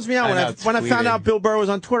 what bums me out. When I found out Bill Burr was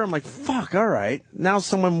on Twitter, I'm like, fuck, all right. Now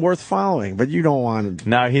someone worth following, but you don't want to.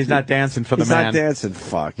 No, he's not dancing for the He's man. not dancing,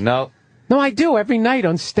 fuck. No. No, I do every night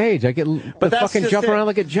on stage. I get But that's fucking just jump it. around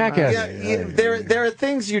like a jackass. There are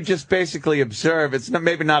things you just basically observe. It's not,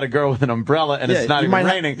 maybe not a girl with an umbrella, and Yeah, it's not you even might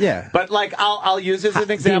not- raining. yeah. But like, I'll use as an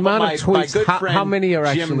The example amount my of tweets, good how friend many are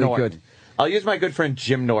Jim actually Norton. good? I'll use my good friend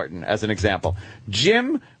Jim Norton as an example.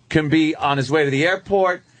 Jim can be on his way to the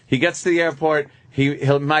airport. He gets to the airport. He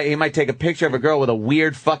might take a picture of a girl with a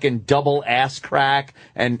weird fucking double ass crack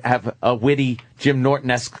and have a witty Jim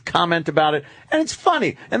Norton-esque comment about it, and it's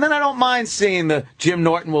funny. And then I don't mind seeing the Jim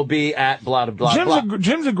Norton will be at blah blah blah.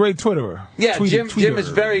 Jim's a great Twitterer. Yeah, Jim is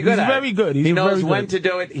very good. He's very good. He knows when to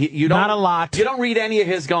do it. You don't, not a lot. You don't read any of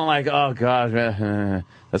his going like, oh god,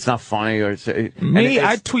 that's not funny. Or me,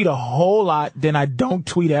 I tweet a whole lot. Then I don't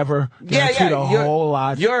tweet ever. I tweet a whole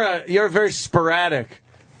lot. You're very sporadic.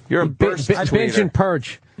 You're a burst tweeter. Binge and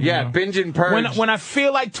purge. Yeah, binge and purge. When I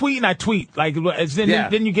feel like tweeting, I tweet. Like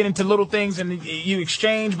then you get into little things and you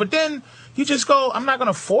exchange, but then you just go. I'm not going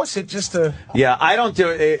to force it just to. Yeah, I don't do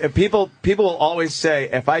it. People will always say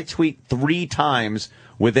if I tweet 3 times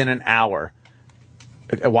within an hour,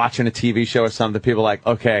 watching a TV show or something, people are like,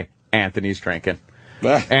 okay, Anthony's drinking.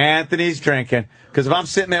 Anthony's drinking. Because if I'm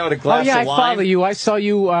sitting there with a glass of wine... I follow you. I saw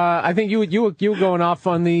you, I think you were going off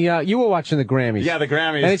on the, you were watching the Grammys. Yeah, the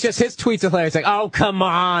Grammys. And it's just his tweets are hilarious. Like, oh, come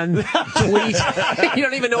on. Tweet. You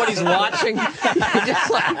don't even know what he's watching. You're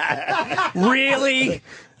just like, really?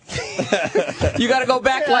 You got to go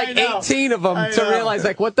back like 18 of them to realize,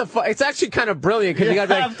 like, what the fuck? It's actually kind of brilliant because you got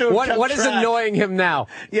to be like, what is annoying him now?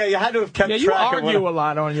 Yeah, you had to have kept track. You argue a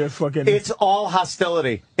lot on your fucking. It's all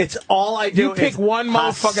hostility. It's all I do. You pick one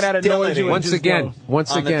motherfucker that annoys you. Once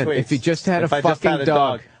again, if you just had a fucking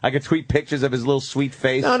dog, I could tweet pictures of his little sweet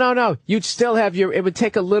face. No. You'd still have your. It would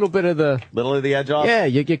take a little bit of the edge off. Yeah,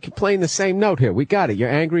 you're playing the same note here. We got it. You're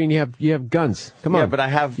angry and you have guns. Come on. Yeah, but you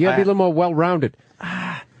have to be a little more well-rounded.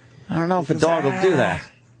 I don't know if a dog will do that.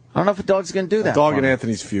 I don't know if a dog's going to do that. A dog in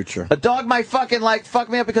Anthony's future. A dog might fucking fuck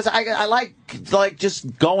me up because I like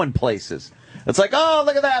just going places. It's like, oh,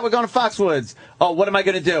 look at that. We're going to Foxwoods. Oh, what am I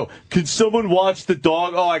going to do? Can someone watch the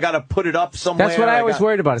dog? Oh, I got to put it up somewhere. That's what I was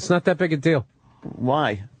worried about. It's not that big a deal.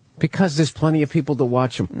 Why? Because there's plenty of people to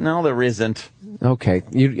watch them. No, there isn't. Okay.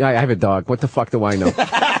 I have a dog. What the fuck do I know?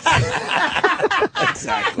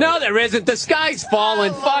 Exactly. No, there isn't. The sky's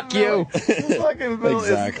falling. Fuck you. Fucking Bill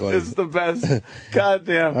is the best.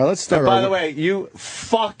 Goddamn. All right, let's start. By the way, you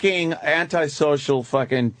fucking antisocial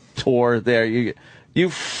fucking tour there. You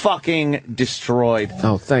fucking destroyed.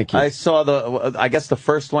 Oh, thank you. I saw I guess the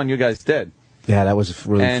first one you guys did. Yeah, that was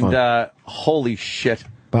really fun. And holy shit.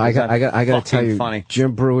 But I got to tell you, funny.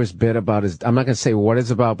 Jim Brewer's bit about I'm not going to say what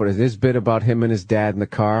it's about, but his bit about him and his dad in the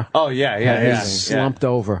car. Oh, yeah. He's slumped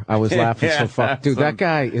over. I was laughing so fuck. Dude, that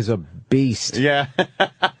guy is a beast. Yeah.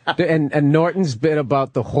 and Norton's bit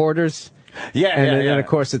about the hoarders. Yeah, and of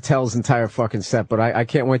course, it tells entire fucking set. But I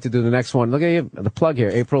can't wait to do the next one. Look at you, the plug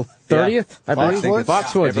here, April 30th. I believe.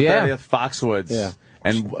 Foxwoods, April 30th, Foxwoods. Yeah.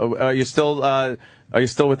 And are you still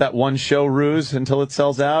with that one show ruse until it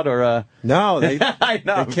sells out, or No, they I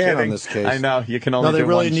know, they can't on this case. I know you can only do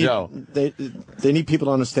one show. They need people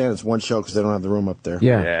to understand it's one show because they don't have the room up there.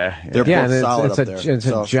 Yeah. They're both solid up there. It's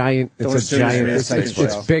a giant.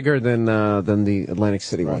 It's bigger than the Atlantic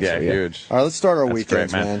City one. Yeah, so, huge. All right, let's start our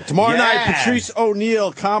weekends, great, man. Tomorrow night, Patrice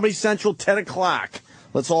O'Neal, Comedy Central, 10 o'clock.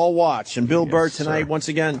 Let's all watch. And Bill Burr tonight, once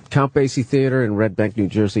again. Count Basie Theater in Red Bank, New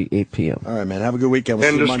Jersey, 8 p.m. All right, man. Have a good weekend.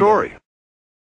 End of story.